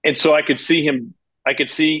 And so I could see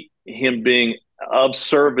him being of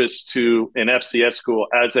service to an FCS school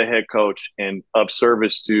as a head coach and of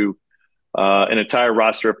service to an entire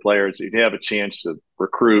roster of players. You'd have a chance to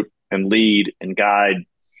recruit and lead and guide.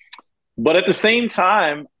 But at the same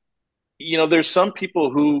time, there's some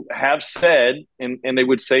people who have said, and they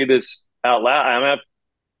would say this out loud.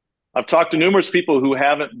 I've talked to numerous people who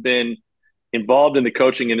haven't been involved in the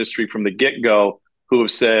coaching industry from the get-go who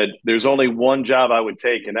have said, there's only one job I would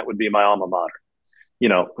take, and that would be my alma mater.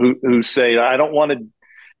 Who say, I don't want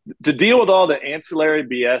to deal with all the ancillary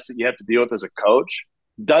BS that you have to deal with as a coach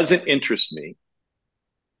doesn't interest me,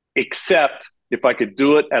 except if I could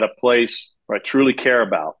do it at a place where I truly care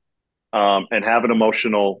about and have an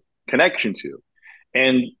emotional connection to.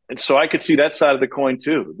 And so I could see that side of the coin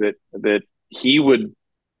too, that he would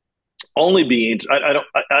only be, I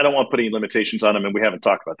don't want to put any limitations on him, and we haven't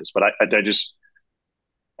talked about this, but I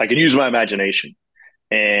can use my imagination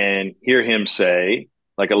and hear him say,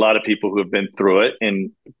 like a lot of people who have been through it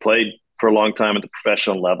and played for a long time at the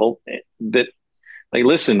professional level, that, like,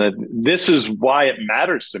 listen, this is why it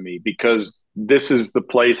matters to me, because this is the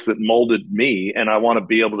place that molded me, and I want to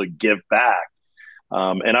be able to give back.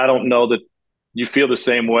 And I don't know that you feel the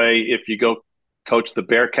same way if you go coach the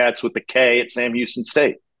Bearcats with the K at Sam Houston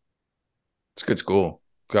State. It's a good school.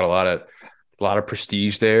 Got a lot of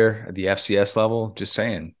prestige there at the FCS level. Just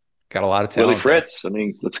saying, got a lot of talent. Willie Fritz. There. I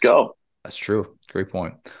mean, let's go. That's true. Great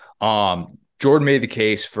point. Jordan made the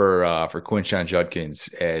case for Quinshon Judkins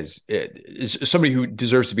as somebody who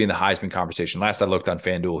deserves to be in the Heisman conversation. Last I looked on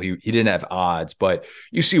FanDuel, he didn't have odds, but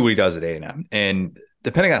you see what he does at A&M. And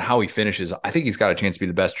depending on how he finishes, I think he's got a chance to be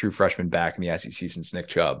the best true freshman back in the SEC since Nick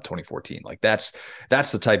Chubb 2014. Like that's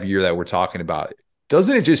the type of year that we're talking about.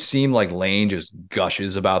 Doesn't it just seem like Lane just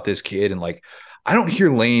gushes about this kid? And like, I don't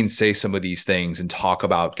hear Lane say some of these things and talk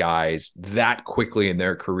about guys that quickly in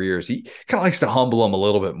their careers. He kind of likes to humble them a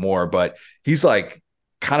little bit more, but he's like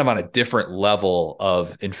kind of on a different level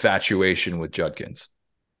of infatuation with Judkins.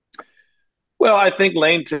 Well, I think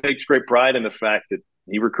Lane takes great pride in the fact that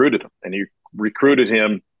he recruited him, and he recruited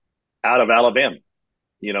him out of Alabama.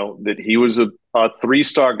 That he was a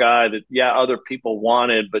 3-star guy that, other people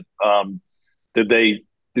wanted, but did they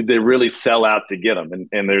really sell out to get him?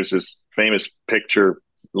 And there's this famous picture,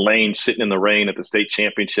 Lane sitting in the rain at the state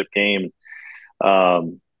championship game. We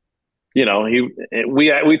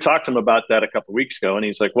talked to him about that a couple of weeks ago, and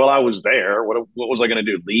he's like, well, I was there. What was I going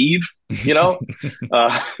to do? Leave?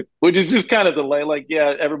 Which is just kind of the like,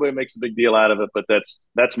 everybody makes a big deal out of it, but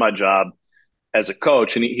that's my job as a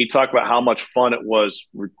coach. And he talked about how much fun it was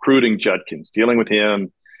recruiting Judkins, dealing with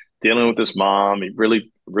him, dealing with his mom. He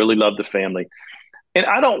really, really loved the family. And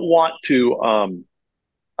I don't want to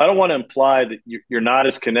imply that you're not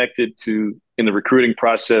as connected to in the recruiting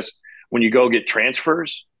process when you go get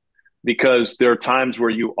transfers, because there are times where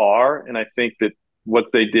you are. And I think that what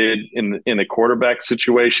they did in the quarterback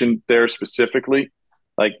situation there specifically,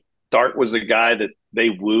 like Dart was a guy that they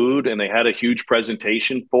wooed and they had a huge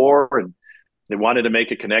presentation for, and they wanted to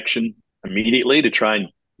make a connection immediately to try and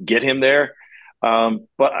get him there.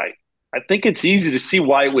 But I think it's easy to see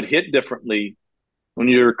why it would hit differently when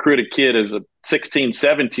you recruit a kid as a 16,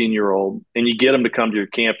 17-year-old and you get him to come to your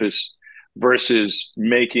campus versus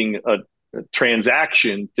making a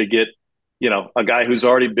transaction to get, a guy who's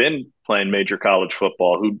already been playing major college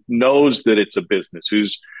football, who knows that it's a business,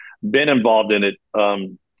 who's been involved in it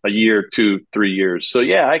a year, 2, 3 years. So,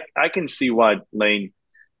 I can see why Lane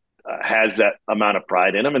has that amount of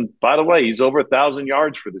pride in him. And by the way, he's over 1,000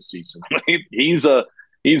 yards for the season. He's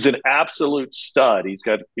an absolute stud. He's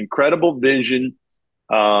got incredible vision.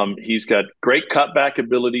 He's got great cutback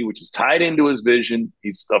ability, which is tied into his vision.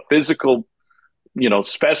 He's a physical,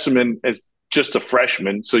 specimen as just a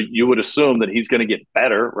freshman. So you would assume that he's going to get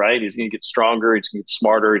better, right? He's going to get stronger. He's going to get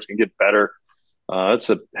smarter. He's going to get better. That's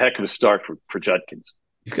a heck of a start for Judkins.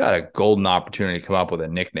 You've got a golden opportunity to come up with a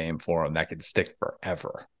nickname for him that could stick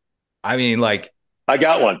forever. I mean, I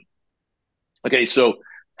got one. Okay, so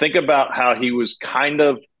think about how he was kind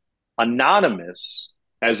of anonymous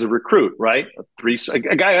as a recruit, right? A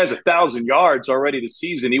guy has 1,000 yards already this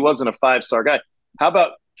season. He wasn't a 5-star guy. How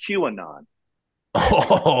about QAnon?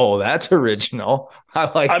 Oh, that's original.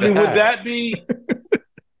 I mean, would that be?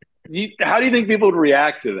 How do you think people would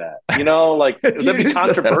react to that? Would that be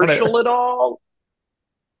controversial at all?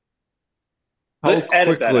 How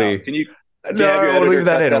quickly? Can you? No, we'll leave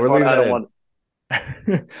that in. We're leaving that in. Want...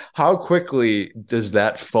 How quickly does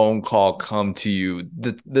that phone call come to you?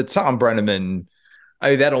 The Tom Brennaman,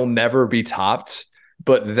 that'll never be topped,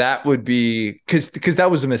 but that would be because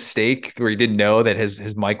that was a mistake where he didn't know that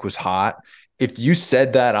his mic was hot. If you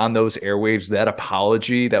said that on those airwaves, that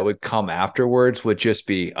apology that would come afterwards would just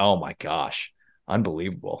be, oh my gosh,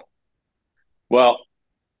 unbelievable. Well,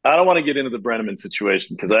 I don't want to get into the Brennaman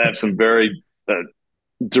situation because I have some very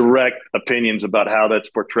direct opinions about how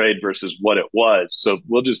that's portrayed versus what it was. So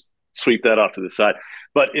we'll just sweep that off to the side.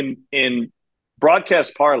 But in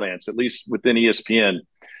broadcast parlance, at least within ESPN,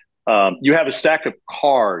 you have a stack of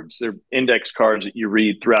cards. They're index cards that you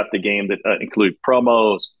read throughout the game that include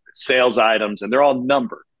promos, sales items, and they're all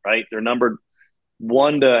numbered, right? They're numbered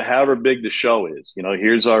 1 to however big the show is.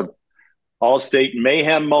 Here's our All-State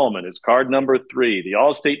Mayhem moment is card number 3. The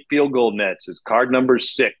All-State Field Goal Nets is card number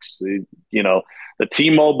 6. The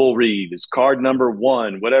T-Mobile read is card number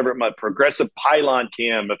 1. Whatever, my Progressive Pylon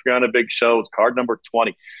Cam, if you're on a big show, it's card number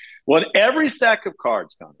 20. Well, in every stack of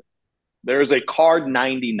cards, Connor, there is a card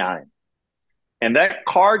 99. And that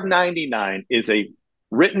card 99 is a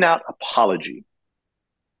written out apology.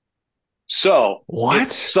 So what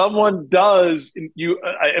if someone does in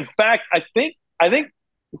fact, I think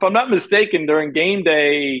if I'm not mistaken, during game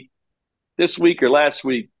day this week or last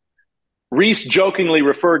week, Reese jokingly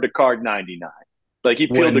referred to card 99. Like he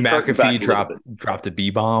peeled the curtain back dropped a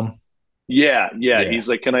B-bomb. Yeah. He's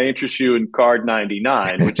like, can I interest you in card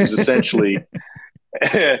 99, which is essentially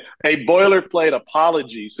a boilerplate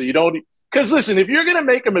apology. So you don't, because listen, if you're going to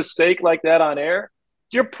make a mistake like that on air,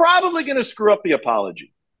 you're probably going to screw up the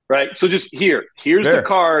apology, right? So just here's the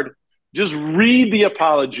card. Just read the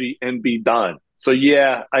apology and be done. So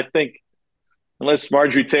yeah, I think unless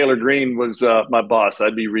Marjorie Taylor Greene was my boss,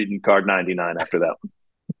 I'd be reading card 99 after that one.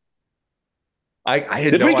 I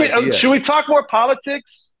had no idea. Should we talk more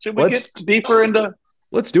politics? Should we get deeper into?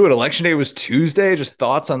 Let's do it. Election day was Tuesday. Just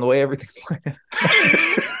thoughts on the way everything went.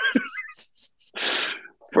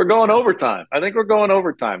 We're going overtime. I think we're going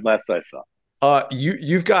overtime. Last I saw.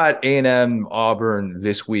 You've got A&M Auburn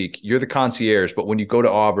this week. You're the concierge, but when you go to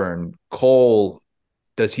Auburn, Cole,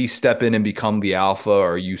 does he step in and become the alpha,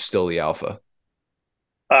 or are you still the alpha?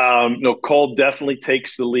 No, Cole definitely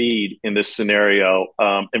takes the lead in this scenario.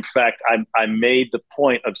 In fact, I made the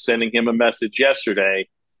point of sending him a message yesterday,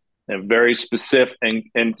 and very specific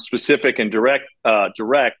and direct.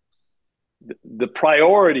 The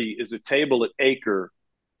priority is a table at Acre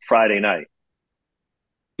Friday night.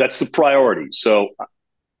 That's the priority. So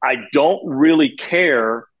I don't really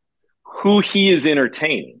care who he is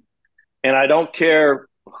entertaining, and I don't care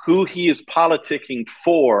who he is politicking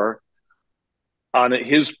for on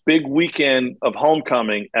his big weekend of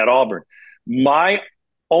homecoming at Auburn. My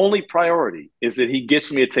only priority is that he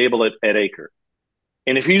gets me a table at Acre.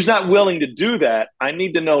 And if he's not willing to do that, I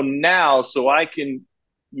need to know now so I can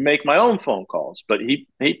make my own phone calls. But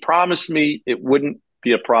he promised me it wouldn't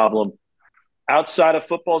be a problem. Outside of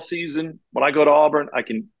football season, when I go to Auburn, I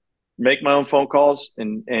can make my own phone calls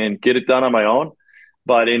and get it done on my own.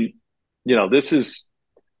 But this is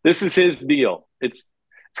his deal. It's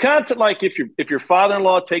kind of like if your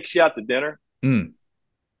father-in-law takes you out to dinner,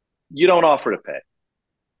 you don't offer to pay,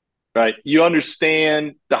 right? You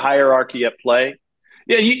understand the hierarchy at play.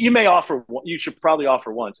 Yeah, you may offer. You should probably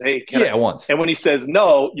offer once. Hey, once. And when he says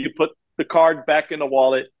no, you put the card back in the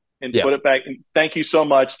wallet and put it back. And thank you so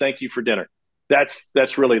much. Thank you for dinner.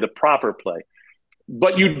 That's really the proper play.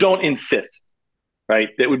 But you don't insist, right?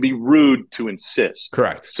 That would be rude to insist.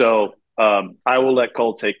 Correct. So I will let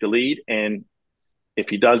Cole take the lead, and if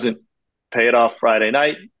he doesn't pay it off Friday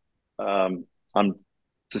night, I'm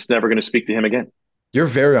just never going to speak to him again. You're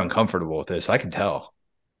very uncomfortable with this. I can tell.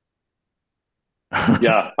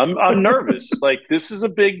 Yeah, I'm nervous. Like, this is a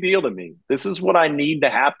big deal to me. This is what I need to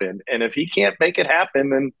happen. And if he can't make it happen,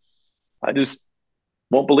 then I just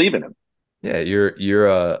won't believe in him. Yeah, you're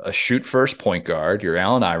a shoot first point guard. You're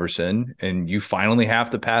Allen Iverson, and you finally have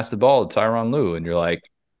to pass the ball to Tyronn Lue. And you're like,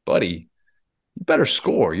 buddy, you better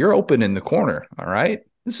score. You're open in the corner. All right.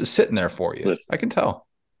 This is sitting there for you. Listen, I can tell.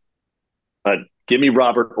 Give me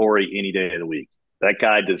Robert Horry any day of the week. That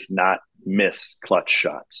guy does not miss clutch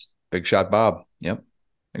shots. Big shot, Bob. Yep.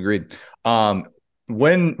 Agreed.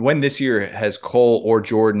 When this year has Cole or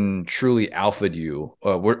Jordan truly alphaed you,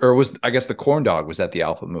 or was, I guess, the corn dog, was that the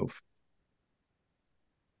alpha move?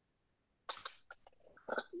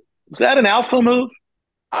 Is that an alpha move?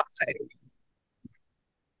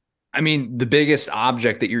 I mean, the biggest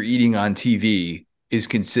object that you're eating on TV is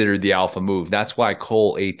considered the alpha move. That's why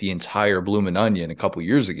Cole ate the entire Bloomin' Onion a couple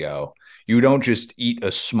years ago. You don't just eat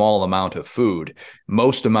a small amount of food.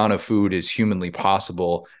 Most amount of food is humanly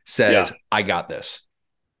possible, says, I got this.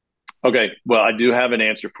 Okay. Well, I do have an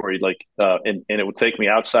answer for you. And it would take me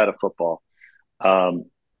outside of football.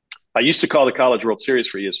 I used to call the College World Series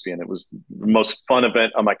for ESPN. It was the most fun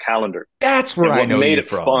event on my calendar. That's where I know made you it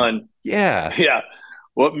from. Fun. Yeah. Yeah.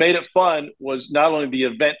 What made it fun was not only the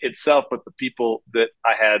event itself, but the people that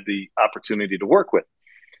I had the opportunity to work with.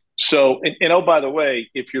 So, and oh, by the way,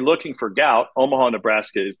 if you're looking for gout, Omaha,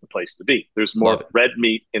 Nebraska is the place to be. There's more red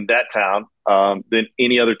meat in that town than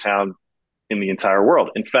any other town in the entire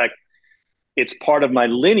world. In fact, it's part of my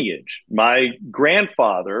lineage. My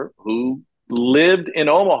grandfather, who lived in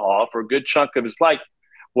Omaha for a good chunk of his life,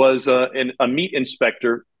 was a meat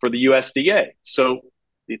inspector for the USDA. So,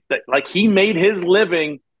 he made his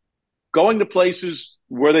living going to places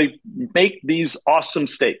where they make these awesome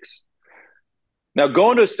steaks. Now,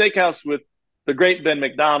 going to a steakhouse with the great Ben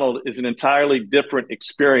McDonald is an entirely different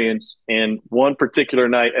experience. And one particular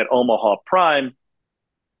night at Omaha Prime,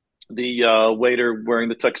 the waiter wearing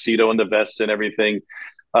the tuxedo and the vest and everything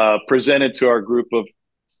presented to our group of,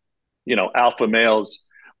 alpha males.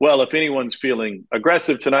 Well, if anyone's feeling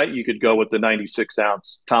aggressive tonight, you could go with the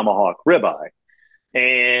 96-ounce tomahawk ribeye.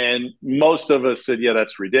 And most of us said, yeah,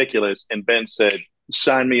 that's ridiculous. And Ben said,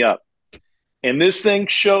 sign me up. And this thing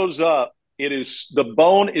shows up. The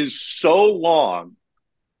bone is so long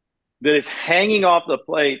that it's hanging off the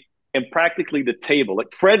plate and practically the table.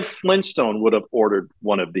 Like Fred Flintstone would have ordered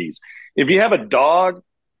one of these. If you have a dog,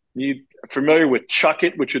 you familiar with Chuck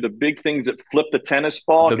It, which are the big things that flip the tennis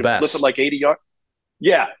ball. The best. Flip it like 80 yards.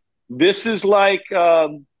 Yeah. This is like a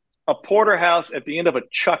porterhouse at the end of a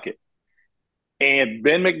Chuck It. And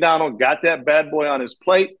Ben McDonald got that bad boy on his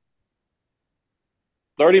plate.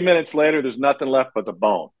 30 minutes later, there's nothing left but the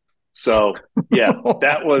bone. So, yeah,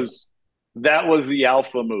 that was the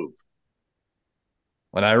alpha move.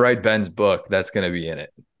 When I write Ben's book, that's going to be in it.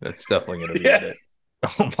 That's definitely going to be in it.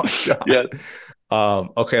 Oh, my God. Yes.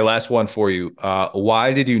 Okay, last one for you.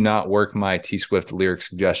 Why did you not work my T-Swift lyric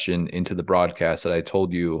suggestion into the broadcast that I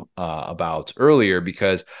told you about earlier?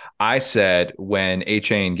 Because I said when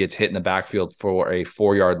A-Chain gets hit in the backfield for a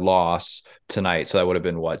 4-yard loss tonight, so that would have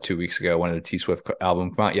been, 2 weeks ago? When did the T-Swift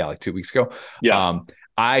album come out? Yeah, like 2 weeks ago. Yeah.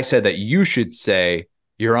 I said that you should say,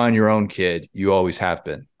 you're on your own, kid. You always have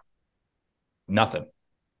been. Nothing.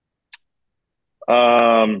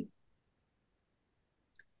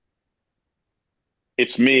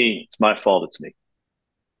 It's me. It's my fault. It's me.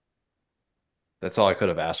 That's all I could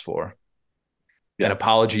have asked for. Yeah. An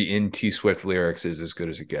apology in T-Swift lyrics is as good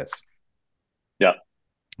as it gets. Yeah.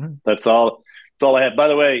 That's all I had. By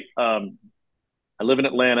the way, I live in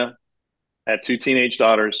Atlanta. I have 2 teenage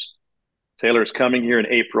daughters. Taylor is coming here in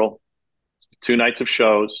April. 2 nights of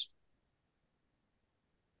shows.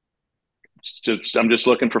 I'm just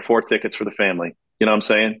looking for 4 tickets for the family. You know what I'm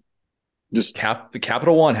saying? The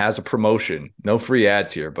Capital One has a promotion. No free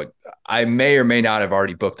ads here, but I may or may not have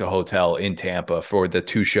already booked a hotel in Tampa for the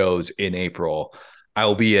 2 shows in April. I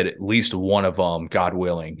will be at least one of them, God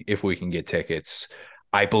willing, if we can get tickets.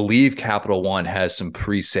 I believe Capital One has some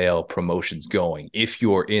pre-sale promotions going if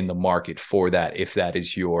you're in the market for that, if that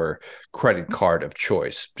is your credit card of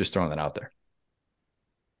choice. Just throwing that out there.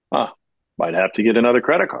 Might have to get another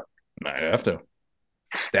credit card. Might have to.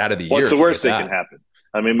 Dad of the year. What's the worst that can happen?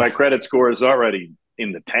 I mean, my credit score is already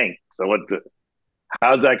in the tank. So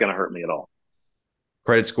how's that going to hurt me at all?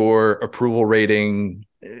 Credit score, approval rating.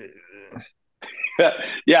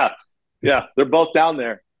 Yeah. They're both down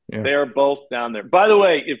there. Yeah. They are both down there. By the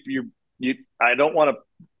way, if I don't want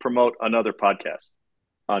to promote another podcast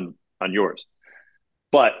on yours,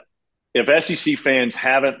 but if SEC fans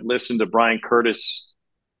haven't listened to Brian Curtis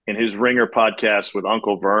and his Ringer podcast with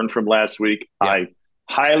Uncle Vern from last week, yeah. I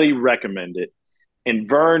highly recommend it. And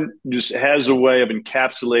Vern just has a way of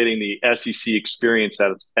encapsulating the SEC experience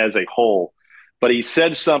as a whole. But he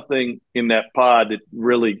said something in that pod that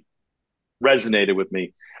really resonated with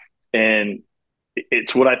me. And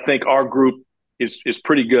it's what I think our group is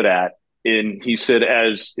pretty good at. And he said,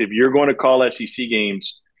 if you're going to call SEC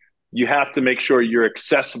games, you have to make sure you're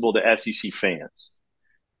accessible to SEC fans.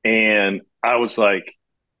 And I was like,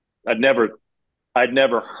 I'd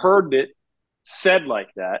never heard it said like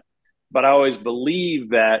that. But I always believe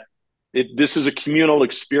that this is a communal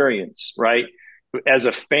experience, right? As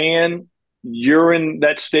a fan, you're in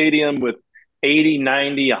that stadium with 80,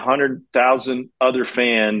 90, 100,000 other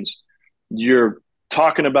fans. You're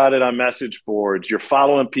talking about it on message boards. You're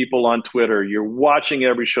following people on Twitter. You're watching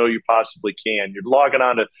every show you possibly can. You're logging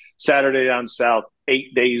on to Saturday Down South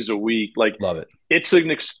 8 days a week. Like, love it. It's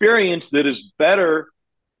an experience that is better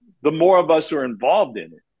the more of us are involved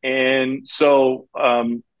in it. And so,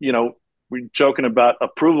 we're joking about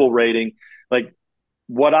approval rating. Like,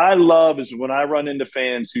 what I love is when I run into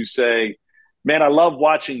fans who say, man, I love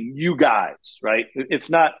watching you guys, right? It's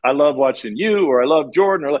not, I love watching you or I love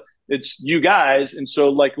Jordan, or it's you guys. And so,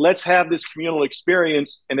 like, let's have this communal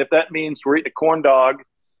experience. And if that means we're eating a corn dog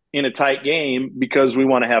in a tight game because we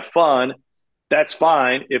want to have fun, that's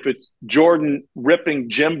fine. If it's Jordan ripping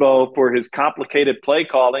Jimbo for his complicated play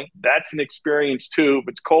calling, that's an experience too. If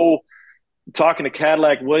it's Cole talking to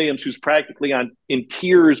Cadillac Williams, who's practically in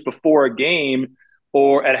tears before a game,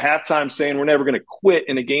 or at halftime saying we're never going to quit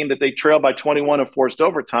in a game that they trail by 21 and forced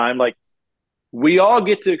overtime, like, we all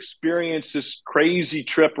get to experience this crazy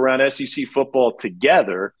trip around SEC football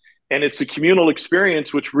together. And it's a communal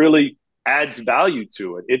experience, which really adds value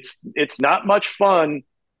to it. It's not much fun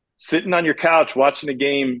sitting on your couch watching a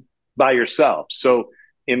game by yourself. So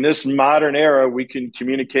in this modern era, we can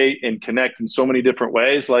communicate and connect in so many different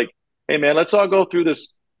ways. Like, hey, man, let's all go through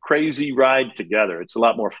this crazy ride together. It's a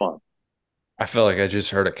lot more fun. I feel like I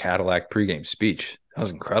just heard a Cadillac pregame speech. That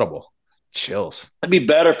was incredible. Chills. It'd be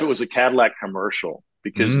better if it was a Cadillac commercial,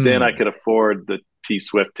 because then I could afford the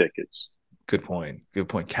T-Swift tickets. Good point. Good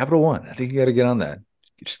point. Capital One. I think you got to get on that.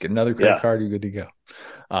 You just get another credit card. You're good to go.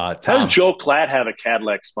 How does Joe Klatt have a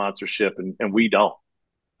Cadillac sponsorship and we don't?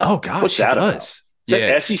 Oh gosh, what's that does. Is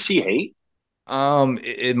that SEC hate?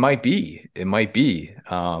 It might be. It might be.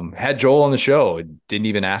 Had Joel on the show. Didn't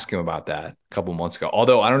even ask him about that a couple months ago.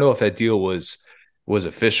 Although I don't know if that deal was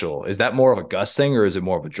official. Is that more of a Gus thing or is it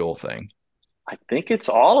more of a Joel thing? I think it's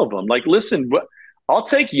all of them. Like, listen, I'll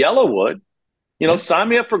take Yellowwood. Sign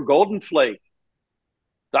me up for Golden Flake.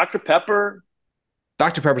 Dr. Pepper.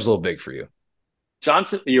 Dr. Pepper's a little big for you.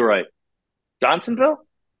 Johnson, you're right. Johnsonville?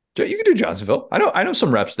 You can do Johnsonville. I know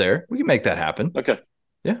some reps there. We can make that happen. Okay.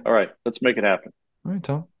 Yeah. All right. Let's make it happen. All right,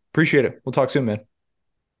 Tom. Appreciate it. We'll talk soon, man.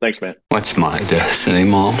 Thanks, man. What's my destiny,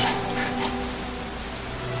 Mom?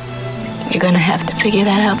 You're going to have to figure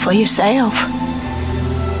that out for yourself.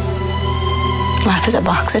 Life is a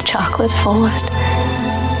box of chocolates, Forrest.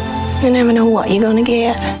 You never know what you're going to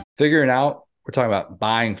get. Figuring out, we're talking about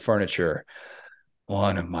buying furniture.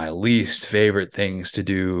 One of my least favorite things to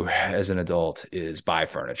do as an adult is buy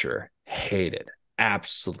furniture. Hate it.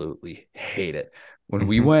 Absolutely hate it. When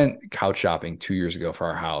we went couch shopping 2 years ago for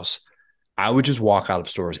our house, I would just walk out of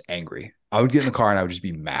stores angry. I would get in the car and I would just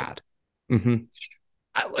be mad. I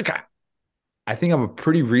think I'm a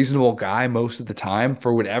pretty reasonable guy most of the time.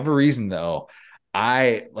 For whatever reason, though,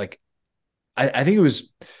 I think it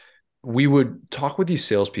was, we would talk with these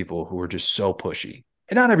salespeople who were just so pushy.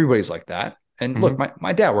 And not everybody's like that. And look,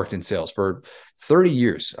 my dad worked in sales for 30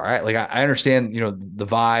 years. All right. Like I understand, the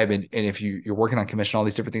vibe and if you're working on commission, all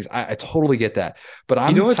these different things, I totally get that. But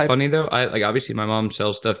what's funny though? Obviously my mom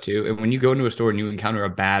sells stuff too. And when you go into a store and you encounter a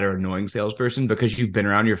bad or annoying salesperson because you've been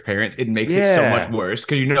around your parents, it makes it so much worse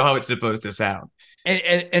because you know how it's supposed to sound.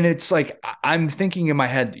 And it's like, I'm thinking in my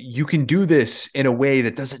head, you can do this in a way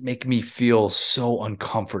that doesn't make me feel so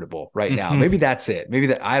uncomfortable right now. Maybe that's it. Maybe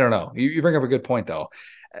that, I don't know. You bring up a good point though.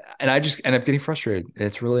 And I just end up getting frustrated.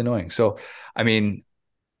 It's really annoying. So,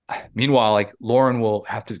 meanwhile, like Lauren will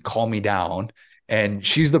have to calm me down. And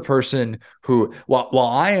she's the person who, while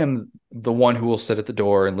I am the one who will sit at the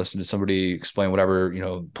door and listen to somebody explain whatever,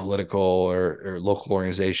 political or local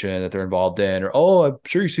organization that they're involved in, or, oh, I'm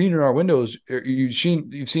sure you've seen in our windows, you've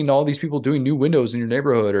seen all these people doing new windows in your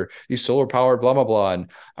neighborhood or these solar powered, blah, blah, blah.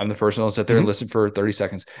 And I'm the person that'll sit there and listen for 30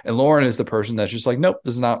 seconds. And Lauren is the person that's just like, nope,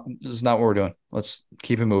 this is not what we're doing. Let's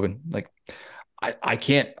keep it moving. Like, I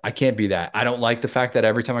can't be that. I don't like the fact that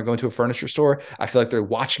every time I go into a furniture store, I feel like they're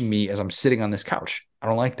watching me as I'm sitting on this couch. I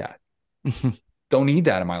don't like that. Don't need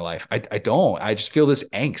that in my life. I don't. I just feel this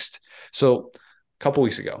angst. So a couple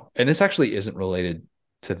weeks ago, and this actually isn't related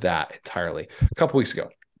to that entirely. A couple weeks ago,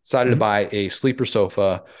 decided to buy a sleeper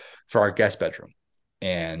sofa for our guest bedroom.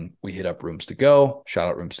 And we hit up Rooms to Go. Shout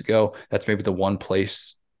out Rooms to Go. That's maybe the one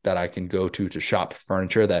place that I can go to shop for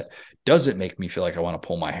furniture that doesn't make me feel like I want to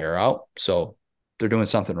pull my hair out. So they're doing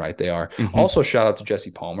something right. They are. Also, shout out to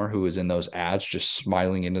Jesse Palmer, who is in those ads, just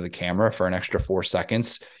smiling into the camera for an extra 4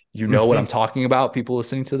 seconds. You know what I'm talking about, people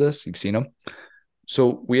listening to this. You've seen them.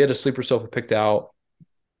 So we had a sleeper sofa picked out.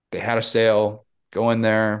 They had a sale. Go in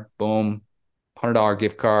there. Boom. $100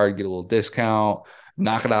 gift card. Get a little discount.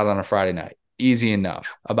 Knock it out on a Friday night. Easy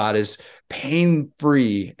enough. About as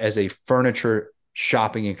pain-free as a furniture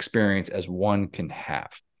shopping experience as one can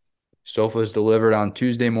have. Sofa is delivered on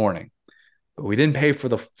Tuesday morning. But we didn't pay for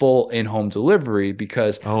the full in-home delivery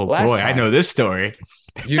because I know this story.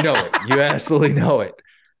 You know it. You absolutely know it.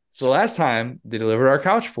 So last time they delivered our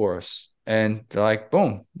couch for us. And they're like,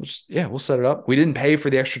 boom, we'll set it up. We didn't pay for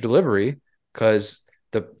the extra delivery because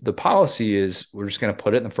the policy is we're just going to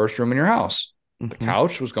put it in the first room in your house. The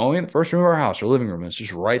couch was going in the first room of our house, our living room. It's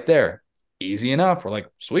just right there. Easy enough. We're like,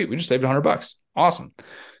 sweet, we just saved $100. Awesome.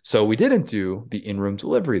 So we didn't do the in-room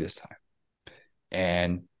delivery this time.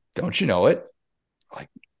 And don't you know it? Like,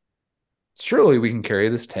 surely we can carry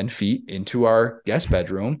this 10 feet into our guest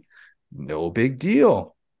bedroom. No big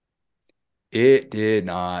deal. It did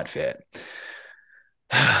not fit.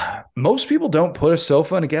 Most people don't put a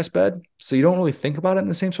sofa in a guest bed, so you don't really think about it in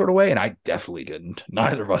the same sort of way. And I definitely didn't.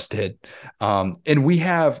 Neither of us did. And we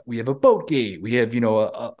have a boat gate. We have,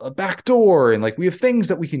 a back door, and like we have things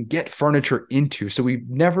that we can get furniture into. So we've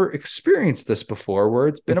never experienced this before where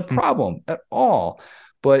it's been a problem at all.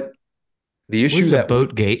 But the issue that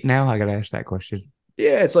boat gate now, I got to ask that question.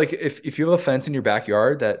 Yeah, it's like if you have a fence in your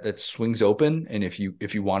backyard that swings open, and if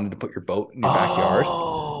you wanted to put your boat in your backyard,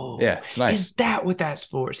 yeah, it's nice. Is that what that's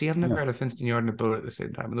for? See, I've never had a fenced-in yard and a boat at the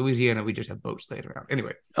same time. In Louisiana, we just have boats laying around.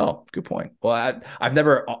 Anyway. Oh, good point. Well,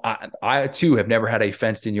 I too have never had a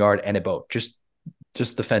fenced-in yard and a boat. Just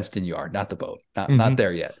the fenced-in yard, not the boat. Not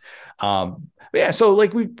there yet. But yeah, so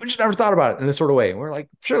like we just never thought about it in this sort of way. And we're like,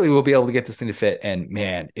 surely we'll be able to get this thing to fit. And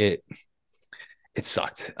man, it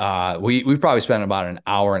sucked. We probably spent about an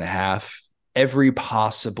hour and a half. Every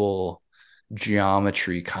possible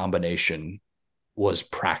geometry combination was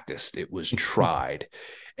practiced. It was tried.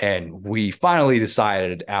 And we finally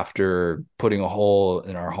decided, after putting a hole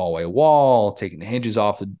in our hallway wall, taking the hinges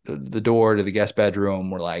off the door to the guest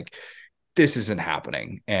bedroom, we're like, this isn't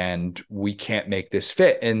happening and we can't make this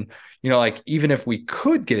fit. And, like, even if we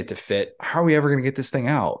could get it to fit, how are we ever going to get this thing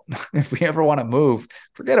out? If we ever want to move,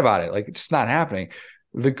 forget about it. Like, it's just not happening.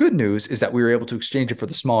 The good news is that we were able to exchange it for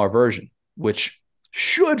the smaller version, which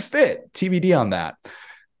should fit. TBD on that.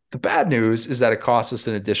 The bad news is that it costs us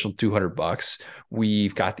an additional $200.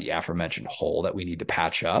 We've got the aforementioned hole that we need to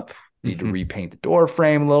patch up. Need to repaint the door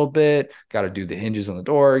frame a little bit. Got to do the hinges on the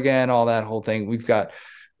door again, all that whole thing. We've got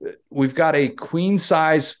a queen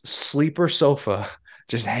size sleeper sofa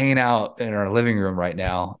just hanging out in our living room right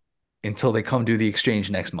now until they come do the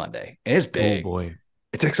exchange next Monday. And it's big. Oh boy.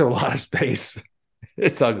 It takes up a lot of space.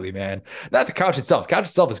 It's ugly, man. Not the couch itself. The couch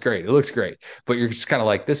itself is great. It looks great. But you're just kind of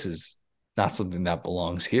like, this is not something that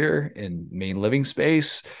belongs here in main living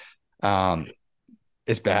space.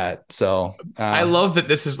 It's bad. So I love that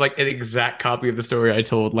this is like an exact copy of the story I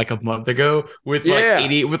told like a month ago with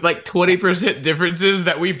like 20% differences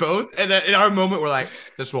that we both, and that in our moment we're like,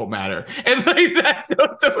 this won't matter. And like that,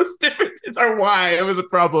 those differences are why it was a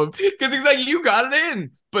problem. Because he's like, you got it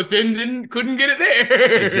in, but then couldn't get it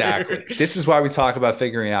there. Exactly. This is why we talk about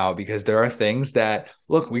figuring out, because there are things that,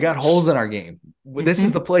 look, we got holes in our game. This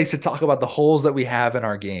is the place to talk about the holes that we have in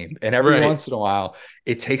our game. And every once in a while,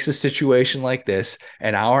 it takes a situation like this,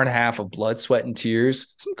 an hour and a half of blood, sweat, and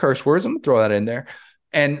tears, some curse words, I'm going to throw that in there,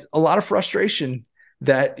 and a lot of frustration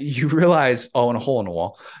that you realize, and a hole in the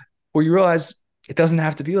wall, where you realize it doesn't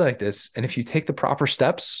have to be like this. And if you take the proper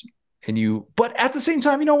steps but at the same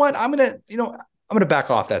time, you know what, I'm going to back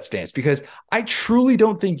off that stance, because I truly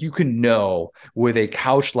don't think you can know with a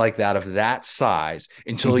couch like that of that size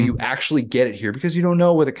until you actually get it here, because you don't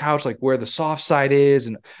know with a couch, like where the soft side is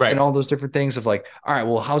and all those different things of like, all right,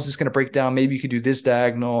 well, how's this going to break down? Maybe you could do this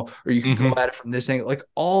diagonal, or you can go at it from this angle. Like,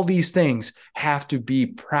 all these things have to be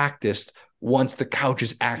practiced once the couch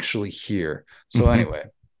is actually here. So anyway,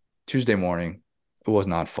 Tuesday morning, it was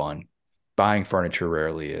not fun. Buying furniture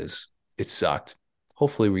rarely is. It sucked.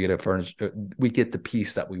 Hopefully we get the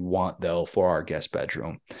piece that we want, though, for our guest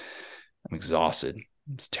bedroom. I'm exhausted.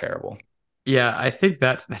 It's terrible. Yeah, I think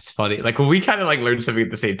that's funny. Like, when we kind of like learn something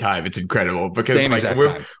at the same time, it's incredible, because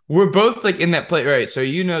we're both like in that place, right? So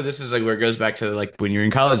this is like where it goes back to like when you're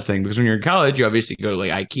in college thing, because when you're in college, you obviously go to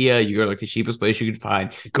like IKEA, you go to like the cheapest place you can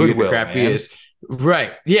find, Goodwill, the crappiest.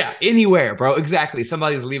 Right. Yeah. Anywhere, bro. Exactly.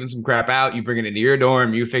 Somebody's leaving some crap out. You bring it into your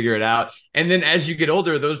dorm. You figure it out. And then as you get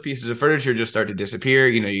older, those pieces of furniture just start to disappear.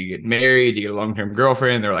 You get married. You get a long-term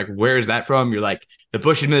girlfriend. They're like, where's that from? You're like, the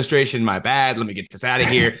Bush administration. My bad. Let me get this out of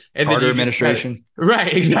here. And Carter administration.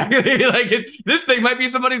 Right. Exactly. Like, this thing might be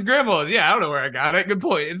somebody's grandma's. Yeah. I don't know where I got it. Good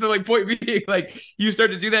point. And so like, point being, like, you start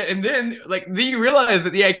to do that. And then you realize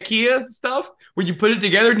that the IKEA stuff, when you put it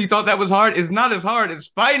together and you thought that was hard, is not as hard as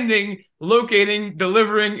finding, locating,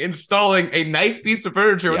 delivering, installing a nice piece of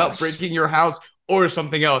furniture without breaking your house or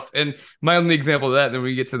something else. And my only example of that, then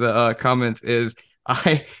we get to the comments, is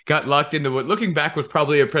I got locked into what, looking back, was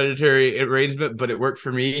probably a predatory arrangement, but it worked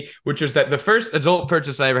for me, which was that the first adult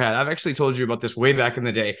purchase I ever had, I've actually told you about this way back in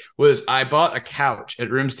the day, was I bought a couch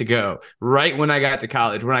at Rooms to Go right when I got to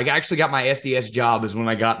college. When I actually got my SDS job is when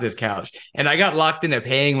I got this couch. And I got locked into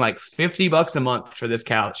paying like $50 a month for this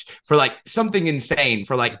couch for like something insane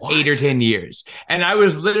for like 8 or 10 years. And I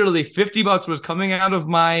was literally $50 was coming out of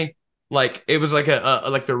my, like, it was like a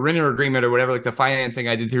like the renter agreement or whatever, like the financing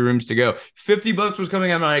I did through Rooms to Go. $50 was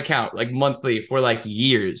coming out of my account like monthly for like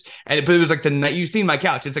years. But it was like you've seen my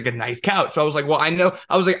couch. It's like a nice couch. So I was like, well, I don't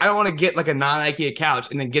want to get like a non-IKEA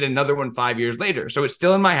couch and then get another one 5 years later. So it's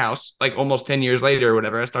still in my house, like almost 10 years later or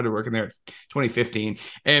whatever. I started working there in 2015.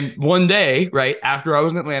 And one day, right after I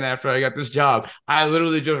was in Atlanta, after I got this job, I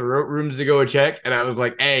literally just wrote Rooms to Go a check and I was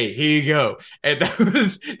like, hey, here you go. And that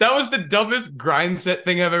was the dumbest grind set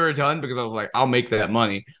thing I've ever done, because I was like, I'll make that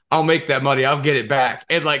money. I'll get it back.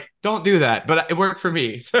 And like, don't do that. But it worked for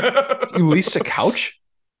me. So. You leased a couch?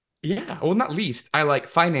 Yeah. Well, not leased. I like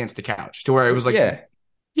financed the couch to where it was like,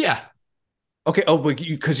 yeah. Okay. Oh, but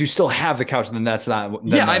because you still have the couch, and then that's not.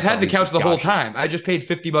 Then I've had the couch the whole time. I just paid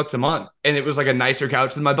 $50 a month, and it was like a nicer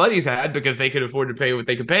couch than my buddies had because they could afford to pay what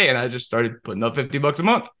they could pay, and I just started putting up $50 a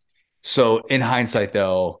month. So in hindsight,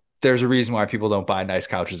 though, there's a reason why people don't buy nice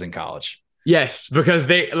couches in college. Yes, because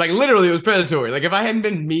they like literally it was predatory. Like if I hadn't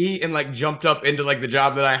been me and like jumped up into like the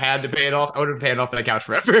job that I had to pay it off, I would have paid off that couch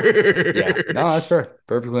forever. Yeah, no, that's fair.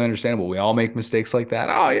 Perfectly understandable. We all make mistakes like that.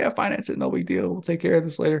 Oh yeah, finance it, no big deal. We'll take care of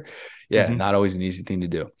this later. Yeah, not always an easy thing to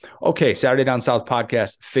do. Okay, Saturday Down South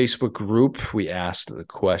podcast Facebook group. We asked the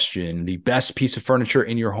question: the best piece of furniture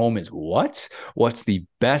in your home is what? What's the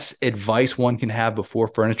best advice one can have before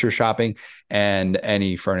furniture shopping? And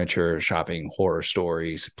any furniture shopping horror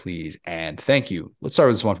stories, please and thank you. Let's start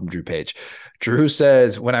with this one from Drew Page. Drew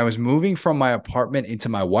says, when I was moving from my apartment into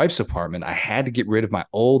my wife's apartment, I had to get rid of my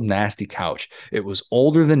old nasty couch. It was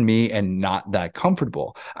older than me and not that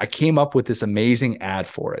comfortable. I came up with this amazing ad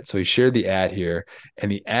for it. So he shared the ad here,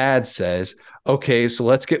 and the ad says, okay, so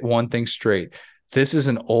let's get one thing straight. This is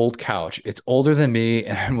an old couch. It's older than me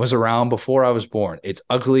and was around before I was born. It's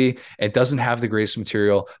ugly. It doesn't have the greatest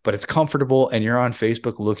material, but it's comfortable. And you're on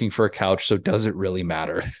Facebook looking for a couch, so does it really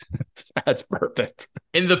matter? That's perfect.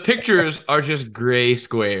 And the pictures are just gray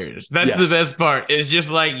squares. That's the best part. It's just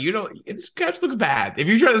like, this couch looks bad. If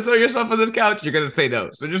you try to sell yourself on this couch, you're going to say no.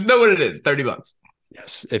 So just know what it is, $30.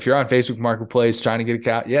 Yes. If you're on Facebook Marketplace trying to get a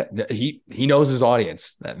couch, he knows his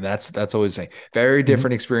audience. That's always a very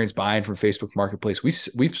different experience buying from Facebook Marketplace.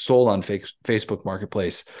 We've sold on Facebook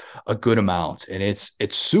Marketplace a good amount, and it's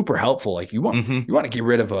super helpful. Like you want to get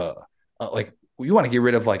rid of you want to get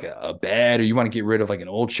rid of like a bed, or you want to get rid of like an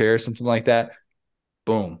old chair or something like that.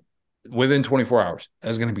 Boom. Within 24 hours,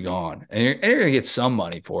 that's going to be gone, and you're going to get some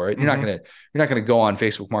money for it. You're not going to go on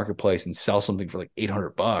Facebook Marketplace and sell something for like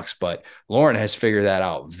 $800, but Lauren has figured that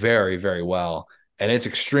out very, very well, and it's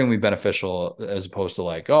extremely beneficial as opposed to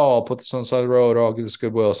like, oh, I'll put this on the side of the road, or I'll get this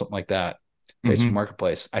Goodwill, something like that. Facebook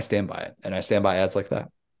Marketplace, I stand by it, and I stand by ads like that.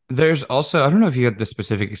 There's also, I don't know if you had the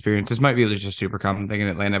specific experience. This might be just a super common thing in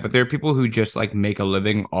Atlanta, but there are people who just like make a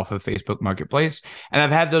living off of Facebook Marketplace. And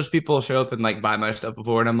I've had those people show up and like buy my stuff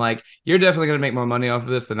before. And I'm like, you're definitely going to make more money off of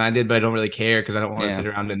this than I did, but I don't really care because I don't want to sit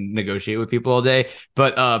around and negotiate with people all day.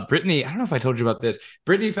 But Brittany, I don't know if I told you about this.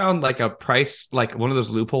 Brittany found like a price, like one of those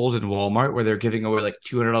loopholes in Walmart where they're giving away like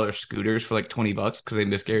 $200 scooters for like $20 because they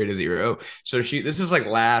miscarried a zero. So this is like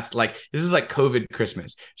COVID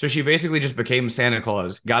Christmas. So she basically just became Santa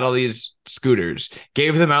Claus, got all these scooters,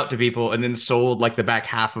 gave them out to people, and then sold like the back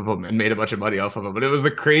half of them and made a bunch of money off of them. But it was the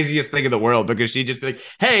craziest thing in the world because she'd just be like,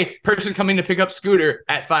 hey, person coming to pick up scooter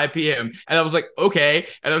at 5 p.m. And I was like, okay.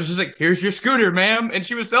 And I was just like, here's your scooter, ma'am. And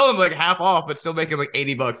she was selling them like half off, but still making like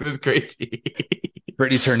 $80. It was crazy.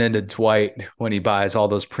 Brittany turned into Dwight when he buys all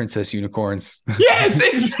those princess unicorns. Yes,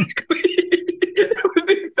 exactly. That was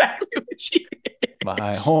exactly what she did.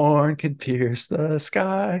 My horn can pierce the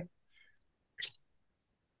sky.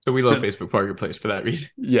 So we love Facebook Marketplace for that reason.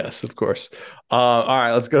 Yes, of course. All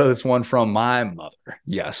right, let's go to this one from my mother.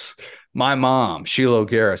 Yes. My mom, Sheila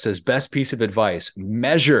O'Gara, says, best piece of advice,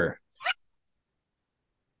 measure.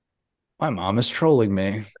 My mom is trolling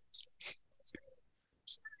me.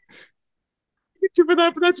 Thank you for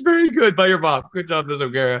that, but that's very good by your mom. Good job, Ms.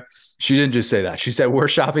 O'Gara. She didn't just say that. She said, we're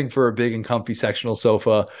shopping for a big and comfy sectional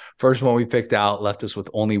sofa. First one we picked out left us with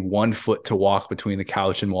only 1 foot to walk between the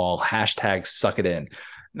couch and wall. Hashtag suck it in.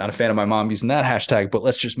 Not a fan of my mom using that hashtag, but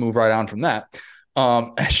let's just move right on from that.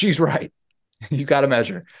 She's right. You got to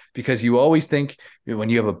measure, because you always think when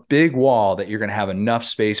you have a big wall that you're going to have enough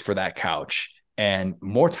space for that couch. And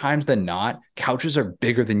more times than not, couches are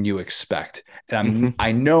bigger than you expect. And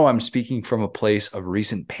I know I'm speaking from a place of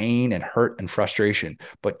recent pain and hurt and frustration,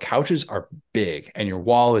 but couches are big and your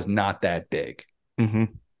wall is not that big.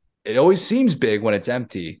 It always seems big when it's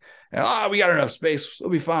empty. And, we got enough space.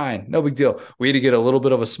 We'll be fine. No big deal. We had to get a little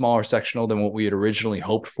bit of a smaller sectional than what we had originally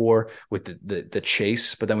hoped for with the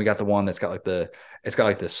chase. But then we got the one that's got like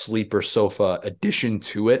the sleeper sofa addition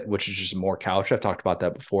to it, which is just more couch. I've talked about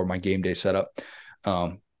that before, my game day setup.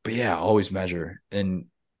 But yeah, always measure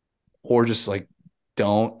or just like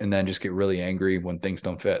don't, and then just get really angry when things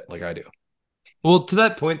don't fit like I do. Well, to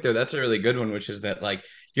that point there, that's a really good one, which is that like,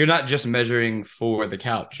 you're not just measuring for the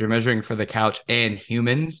couch, you're measuring for the couch and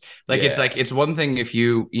humans. Like, it's like, it's one thing if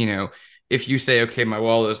if you say, okay, my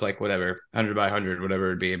wall is like whatever, 100 by 100, whatever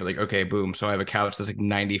it'd be, but like, okay, boom. So I have a couch that's like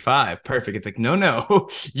 95. Perfect. It's like, no,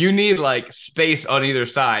 you need like space on either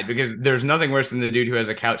side, because there's nothing worse than the dude who has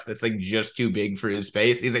a couch that's like just too big for his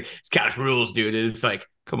space. He's like, this couch rules, dude. And it's like,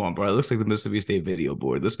 come on, bro. It looks like the Mississippi State video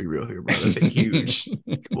board. Let's be real here, bro. That thing huge.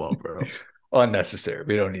 Come on, bro. Unnecessary.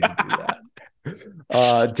 We don't need to do that.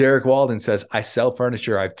 Derek Walden says, I sell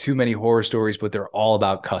furniture. I have too many horror stories, but they're all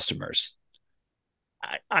about customers.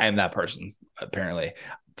 I am that person, apparently.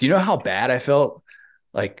 Do you know how bad I felt?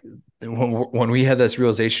 Like when we had this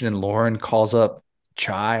realization and Lauren calls up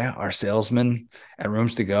Chai, our salesman at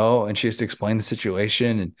Rooms to Go, and she has to explain the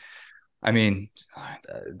situation. And I mean,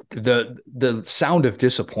 the sound of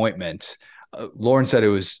disappointment, Lauren said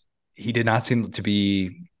he did not seem to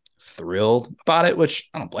be thrilled about it, which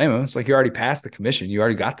I don't blame him. It's like, you already passed the commission. You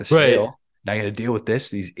already got the sale. Right. Now you got to deal with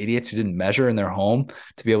these idiots who didn't measure in their home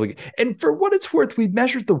to be able to get, and for what it's worth, we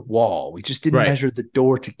measured the wall. We just didn't measure the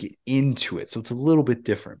door to get into it. So it's a little bit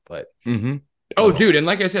different, but. Oh, dude. And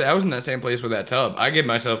like I said, I was in that same place with that tub. I gave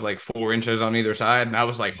myself like 4 inches on either side, and I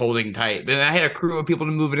was like holding tight. But I had a crew of people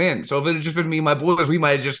to move it in. So if it had just been me and my boys, we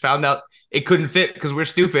might have just found out it couldn't fit because we're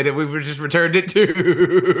stupid and we were just returned it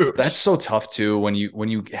too. That's so tough too when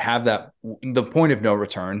you have the point of no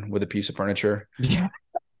return with a piece of furniture. Yeah.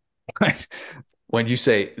 When you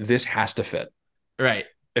say this has to fit. Right.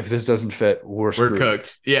 If this doesn't fit, we're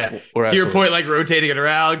cooked. Yeah. To your point, like rotating it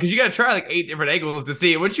around, because you got to try like 8 different angles to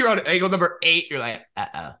see. Once you're on angle number 8, you're like,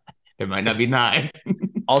 there might not be 9.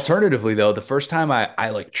 Alternatively, though, the first time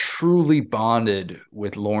I like truly bonded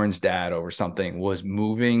with Lauren's dad over something was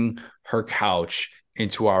moving her couch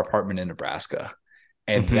into our apartment in Nebraska.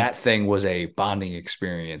 And that thing was a bonding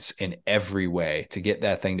experience in every way to get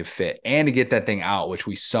that thing to fit and to get that thing out, which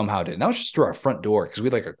we somehow did. And that was just through our front door because we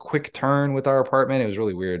had like a quick turn with our apartment. It was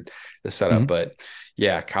really weird, the setup. But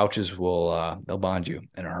yeah, couches they'll bond you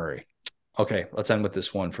in a hurry. Okay, let's end with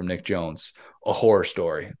this one from Nick Jones, a horror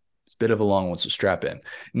story. It's a bit of a long one, so strap in.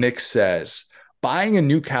 Nick says, buying a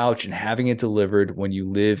new couch and having it delivered when you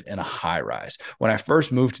live in a high rise. When I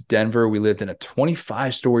first moved to Denver, we lived in a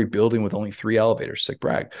 25-story building with only 3 elevators. Sick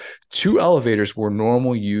brag. 2 elevators were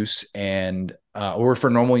normal use and for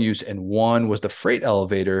normal use, and one was the freight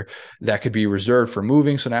elevator that could be reserved for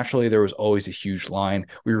moving. So naturally, there was always a huge line.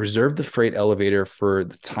 We reserved the freight elevator for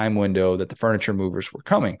the time window that the furniture movers were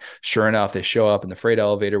coming. Sure enough, they show up, and the freight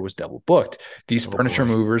elevator was double booked. These furniture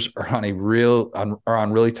movers are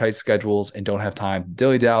on really tight schedules and don't have time to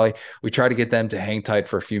dilly-dally. We tried to get them to hang tight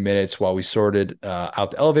for a few minutes while we sorted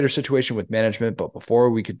out the elevator situation with management, but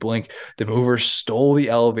before we could blink, the movers stole the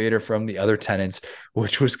elevator from the other tenants,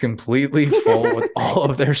 which was completely full with all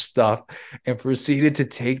of their stuff, and proceeded to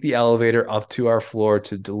take the elevator up to our floor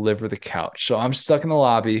to deliver the couch. So I'm stuck in the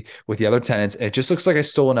lobby with the other tenants, and it just looks like I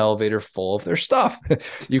stole an elevator full of their stuff.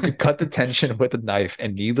 You could cut the tension with a knife,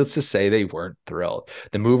 and needless to say, they weren't thrilled.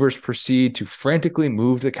 The movers proceed to frantically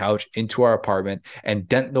move the couch into our apartment and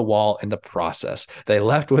dent the wall in the process. They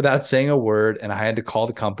left without saying a word, and I had to call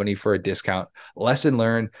the company for a discount. Lesson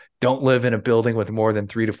learned: don't live in a building with more than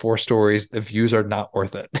 3 to 4 stories. The views are not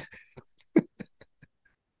worth it.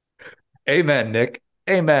 Amen, Nick.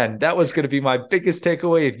 Amen. That was going to be my biggest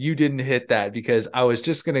takeaway if you didn't hit that, because I was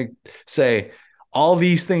just going to say all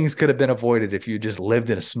these things could have been avoided if you just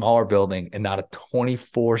lived in a smaller building and not a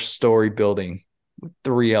 24-story building with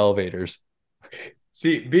 3 elevators.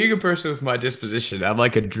 See, being a person with my disposition, I'm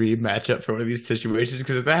like a dream matchup for one of these situations,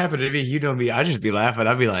 because if that happened to me, you know me, I'd just be laughing.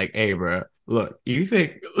 I'd be like, hey, bro, look, you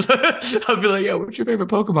think I'd be like, yo, what's your favorite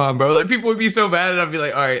Pokemon, bro? Like, people would be so mad, and I'd be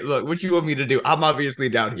like, all right, look, what you want me to do? I'm obviously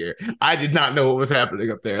down here. I did not know what was happening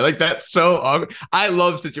up there. Like, that's so awkward. I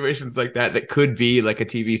love situations like that could be like a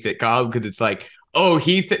TV sitcom, because it's like, oh,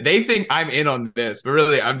 they think I'm in on this, but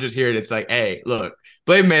really I'm just here, and it's like, hey, look,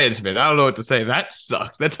 blame management. I don't know what to say. That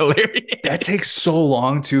sucks. That's hilarious. That takes so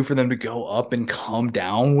long too for them to go up and come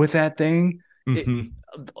down with that thing.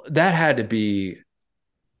 that had to be.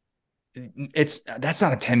 That's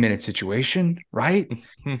not a 10-minute situation, right?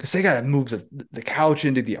 Because they got to move the couch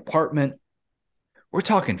into the apartment. We're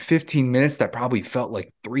talking 15 minutes that probably felt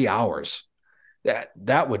like 3 hours.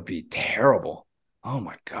 That would be terrible. Oh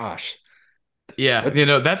my gosh. Yeah,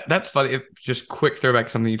 that's funny. Just quick throwback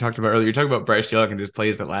to something you talked about earlier. You talk about Bryce Young and his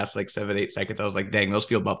plays that last like 7-8 seconds. I was like, dang, those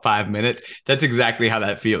feel about 5 minutes. That's exactly how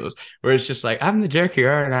that feels. Where it's just like, I'm the jerk here,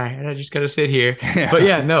 aren't I? And I just gotta sit here. But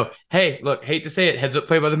yeah, no. Hey, look, hate to say it, heads up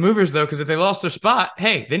play by the movers though, because if they lost their spot,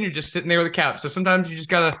 hey, then you're just sitting there with a couch. So sometimes you just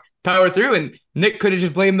gotta power through. And Nick could have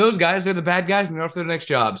just blamed those guys. They're the bad guys, and they're off to their next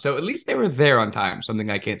job. So at least they were there on time. Something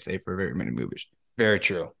I can't say for very many movers. Very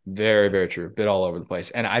true. Very, very true. Bit all over the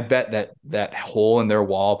place. And I bet that hole in their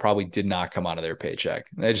wall probably did not come out of their paycheck.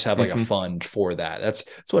 They just have like a fund for that. That's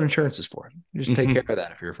what insurance is for. You just take care of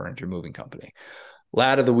that if you're a furniture moving company.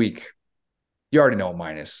 Lad of the week. You already know what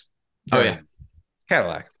mine is.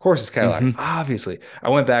 Cadillac. Of course it's Cadillac. Obviously. I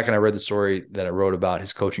went back and I read the story that I wrote about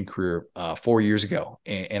his coaching career 4 years ago.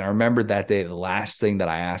 And I remembered that day, the last thing that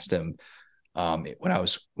I asked him when I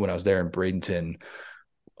was there in Bradenton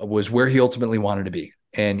was where he ultimately wanted to be.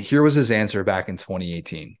 And here was his answer back in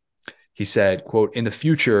 2018. He said, quote, in the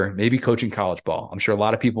future, maybe coaching college ball. I'm sure a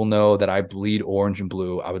lot of people know that I bleed orange and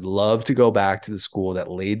blue. I would love to go back to the school that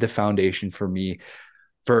laid the foundation for me,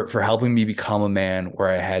 for helping me become a man, where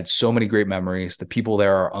I had so many great memories. The people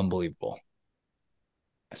there are unbelievable.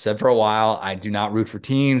 I said for a while, I do not root for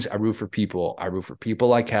teams. I root for people. I root for people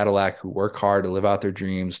like Cadillac who work hard to live out their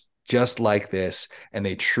dreams just like this, and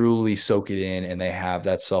they truly soak it in, and they have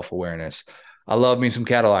that self-awareness. I love me some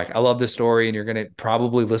Cadillac. I love this story, and you're going to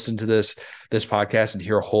probably listen to this podcast and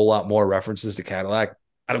hear a whole lot more references to Cadillac.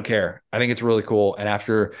 I don't care. I think it's really cool. And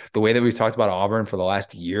after the way that we've talked about Auburn for the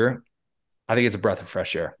last year, I think it's a breath of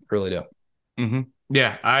fresh air. I really do.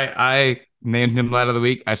 Yeah, I named him Lad of the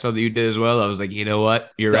Week. I saw that you did as well. I was like, you know what?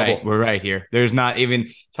 You're right. We're right here. There's not even,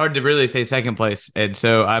 it's hard to really say second place. And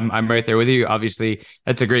so I'm right there with you. Obviously,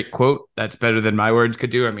 that's a great quote. That's better than my words could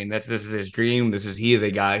do. I mean, this is his dream. He is a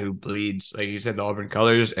guy who bleeds, like you said, the Auburn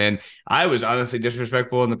colors. And I was honestly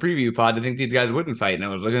disrespectful in the preview pod to think these guys wouldn't fight. And I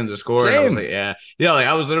was looking at the score and I was like, like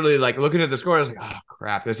I was literally like looking at the score. I was like, oh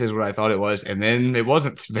crap, this is what I thought it was. And then it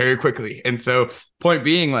wasn't very quickly. And so point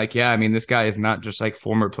being, like, yeah, I mean, this guy is not just like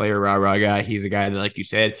former player rah-rah guy. He's a guy that, like you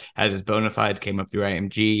said, has his bona fides, came up through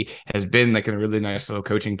IMG, has been like in a really nice little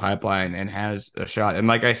coaching pipeline and has a shot. And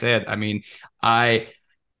like I said, I mean, I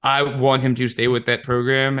want him to stay with that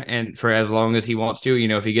program and for as long as he wants to.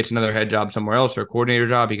 If he gets another head job somewhere else or a coordinator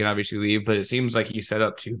job, he can obviously leave. But it seems like he's set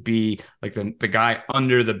up to be like the guy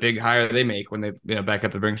under the big hire they make when they back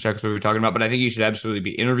up the Brinks-Chucks we were talking about. But I think he should absolutely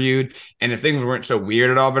be interviewed. And if things weren't so weird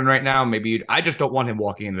at Auburn right now, I just don't want him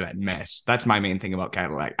walking into that mess. That's my main thing about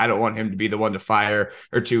Cadillac. I don't want him to be the one to fire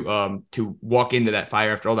or to walk into that fire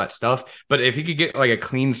after all that stuff. But if he could get like a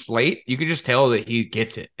clean slate, you could just tell that he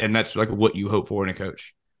gets it. And that's like what you hope for in a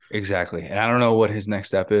coach. Exactly. And I don't know what his next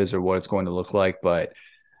step is or what it's going to look like, but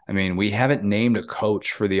I mean, we haven't named a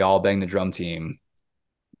coach for the All Bang the Drum team.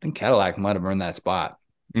 I think Cadillac might have earned that spot.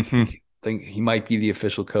 I think he might be the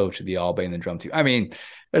official coach of the All Bang the Drum team. I mean,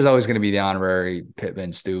 there's always going to be the honorary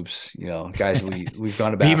Pittman, Stoops, guys we've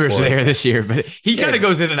gone about. Bieber's there this year, but he kind of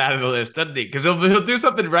goes in and out of the list, doesn't he? Because he'll do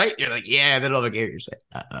something right. You're like, yeah, then all the game you're saying,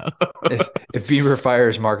 uh-oh. if Bieber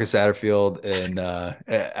fires Marcus Satterfield and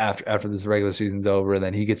after this regular season's over,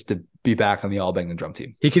 then he gets to be back on the All Bang the Drum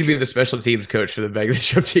team. He could be the special teams coach for the Bang the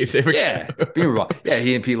Drum team. Bieber. Yeah,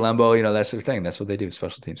 he and Pete Lembo, that's their thing. That's what they do,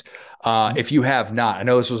 special teams. If you have not, I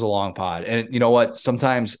know this was a long pod, and you know what?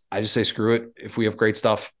 Sometimes I just say screw it. If we have great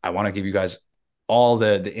stuff, I want to give you guys all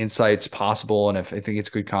the insights possible. And if I think it's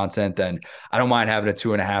good content, then I don't mind having a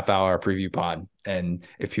 2.5 hour preview pod. And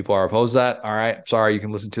if people are opposed to that, all right, sorry, you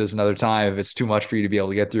can listen to this another time. If it's too much for you to be able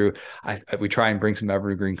to get through, we try and bring some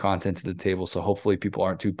evergreen content to the table. So hopefully people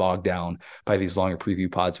aren't too bogged down by these longer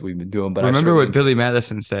preview pods we've been doing. But remember what Billy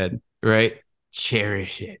Madison said, right?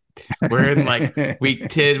 Cherish it. We're in like week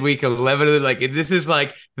 10, week 11. Like this is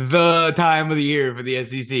like the time of the year for the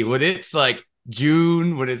SEC. When it's like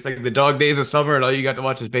June, when it's like the dog days of summer and all you got to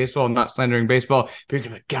watch is baseball. I'm not slandering baseball, but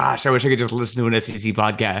you're like, gosh, I wish I could just listen to an SEC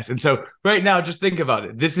podcast. And so right now, just think about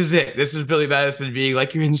it. This is it. This is Billy Madison being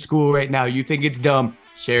like, you're in school right now. You think it's dumb.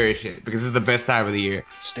 Cherish it because this is the best time of the year.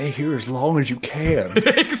 Stay here as long as you can.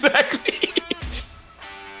 Exactly.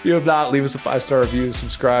 If you have not, leave us a 5-star review,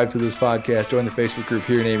 subscribe to this podcast, join the Facebook group,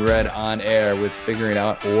 Hear Your Name Read on air with Figuring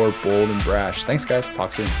Out or Bold and Brash. Thanks, guys.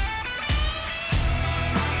 Talk soon.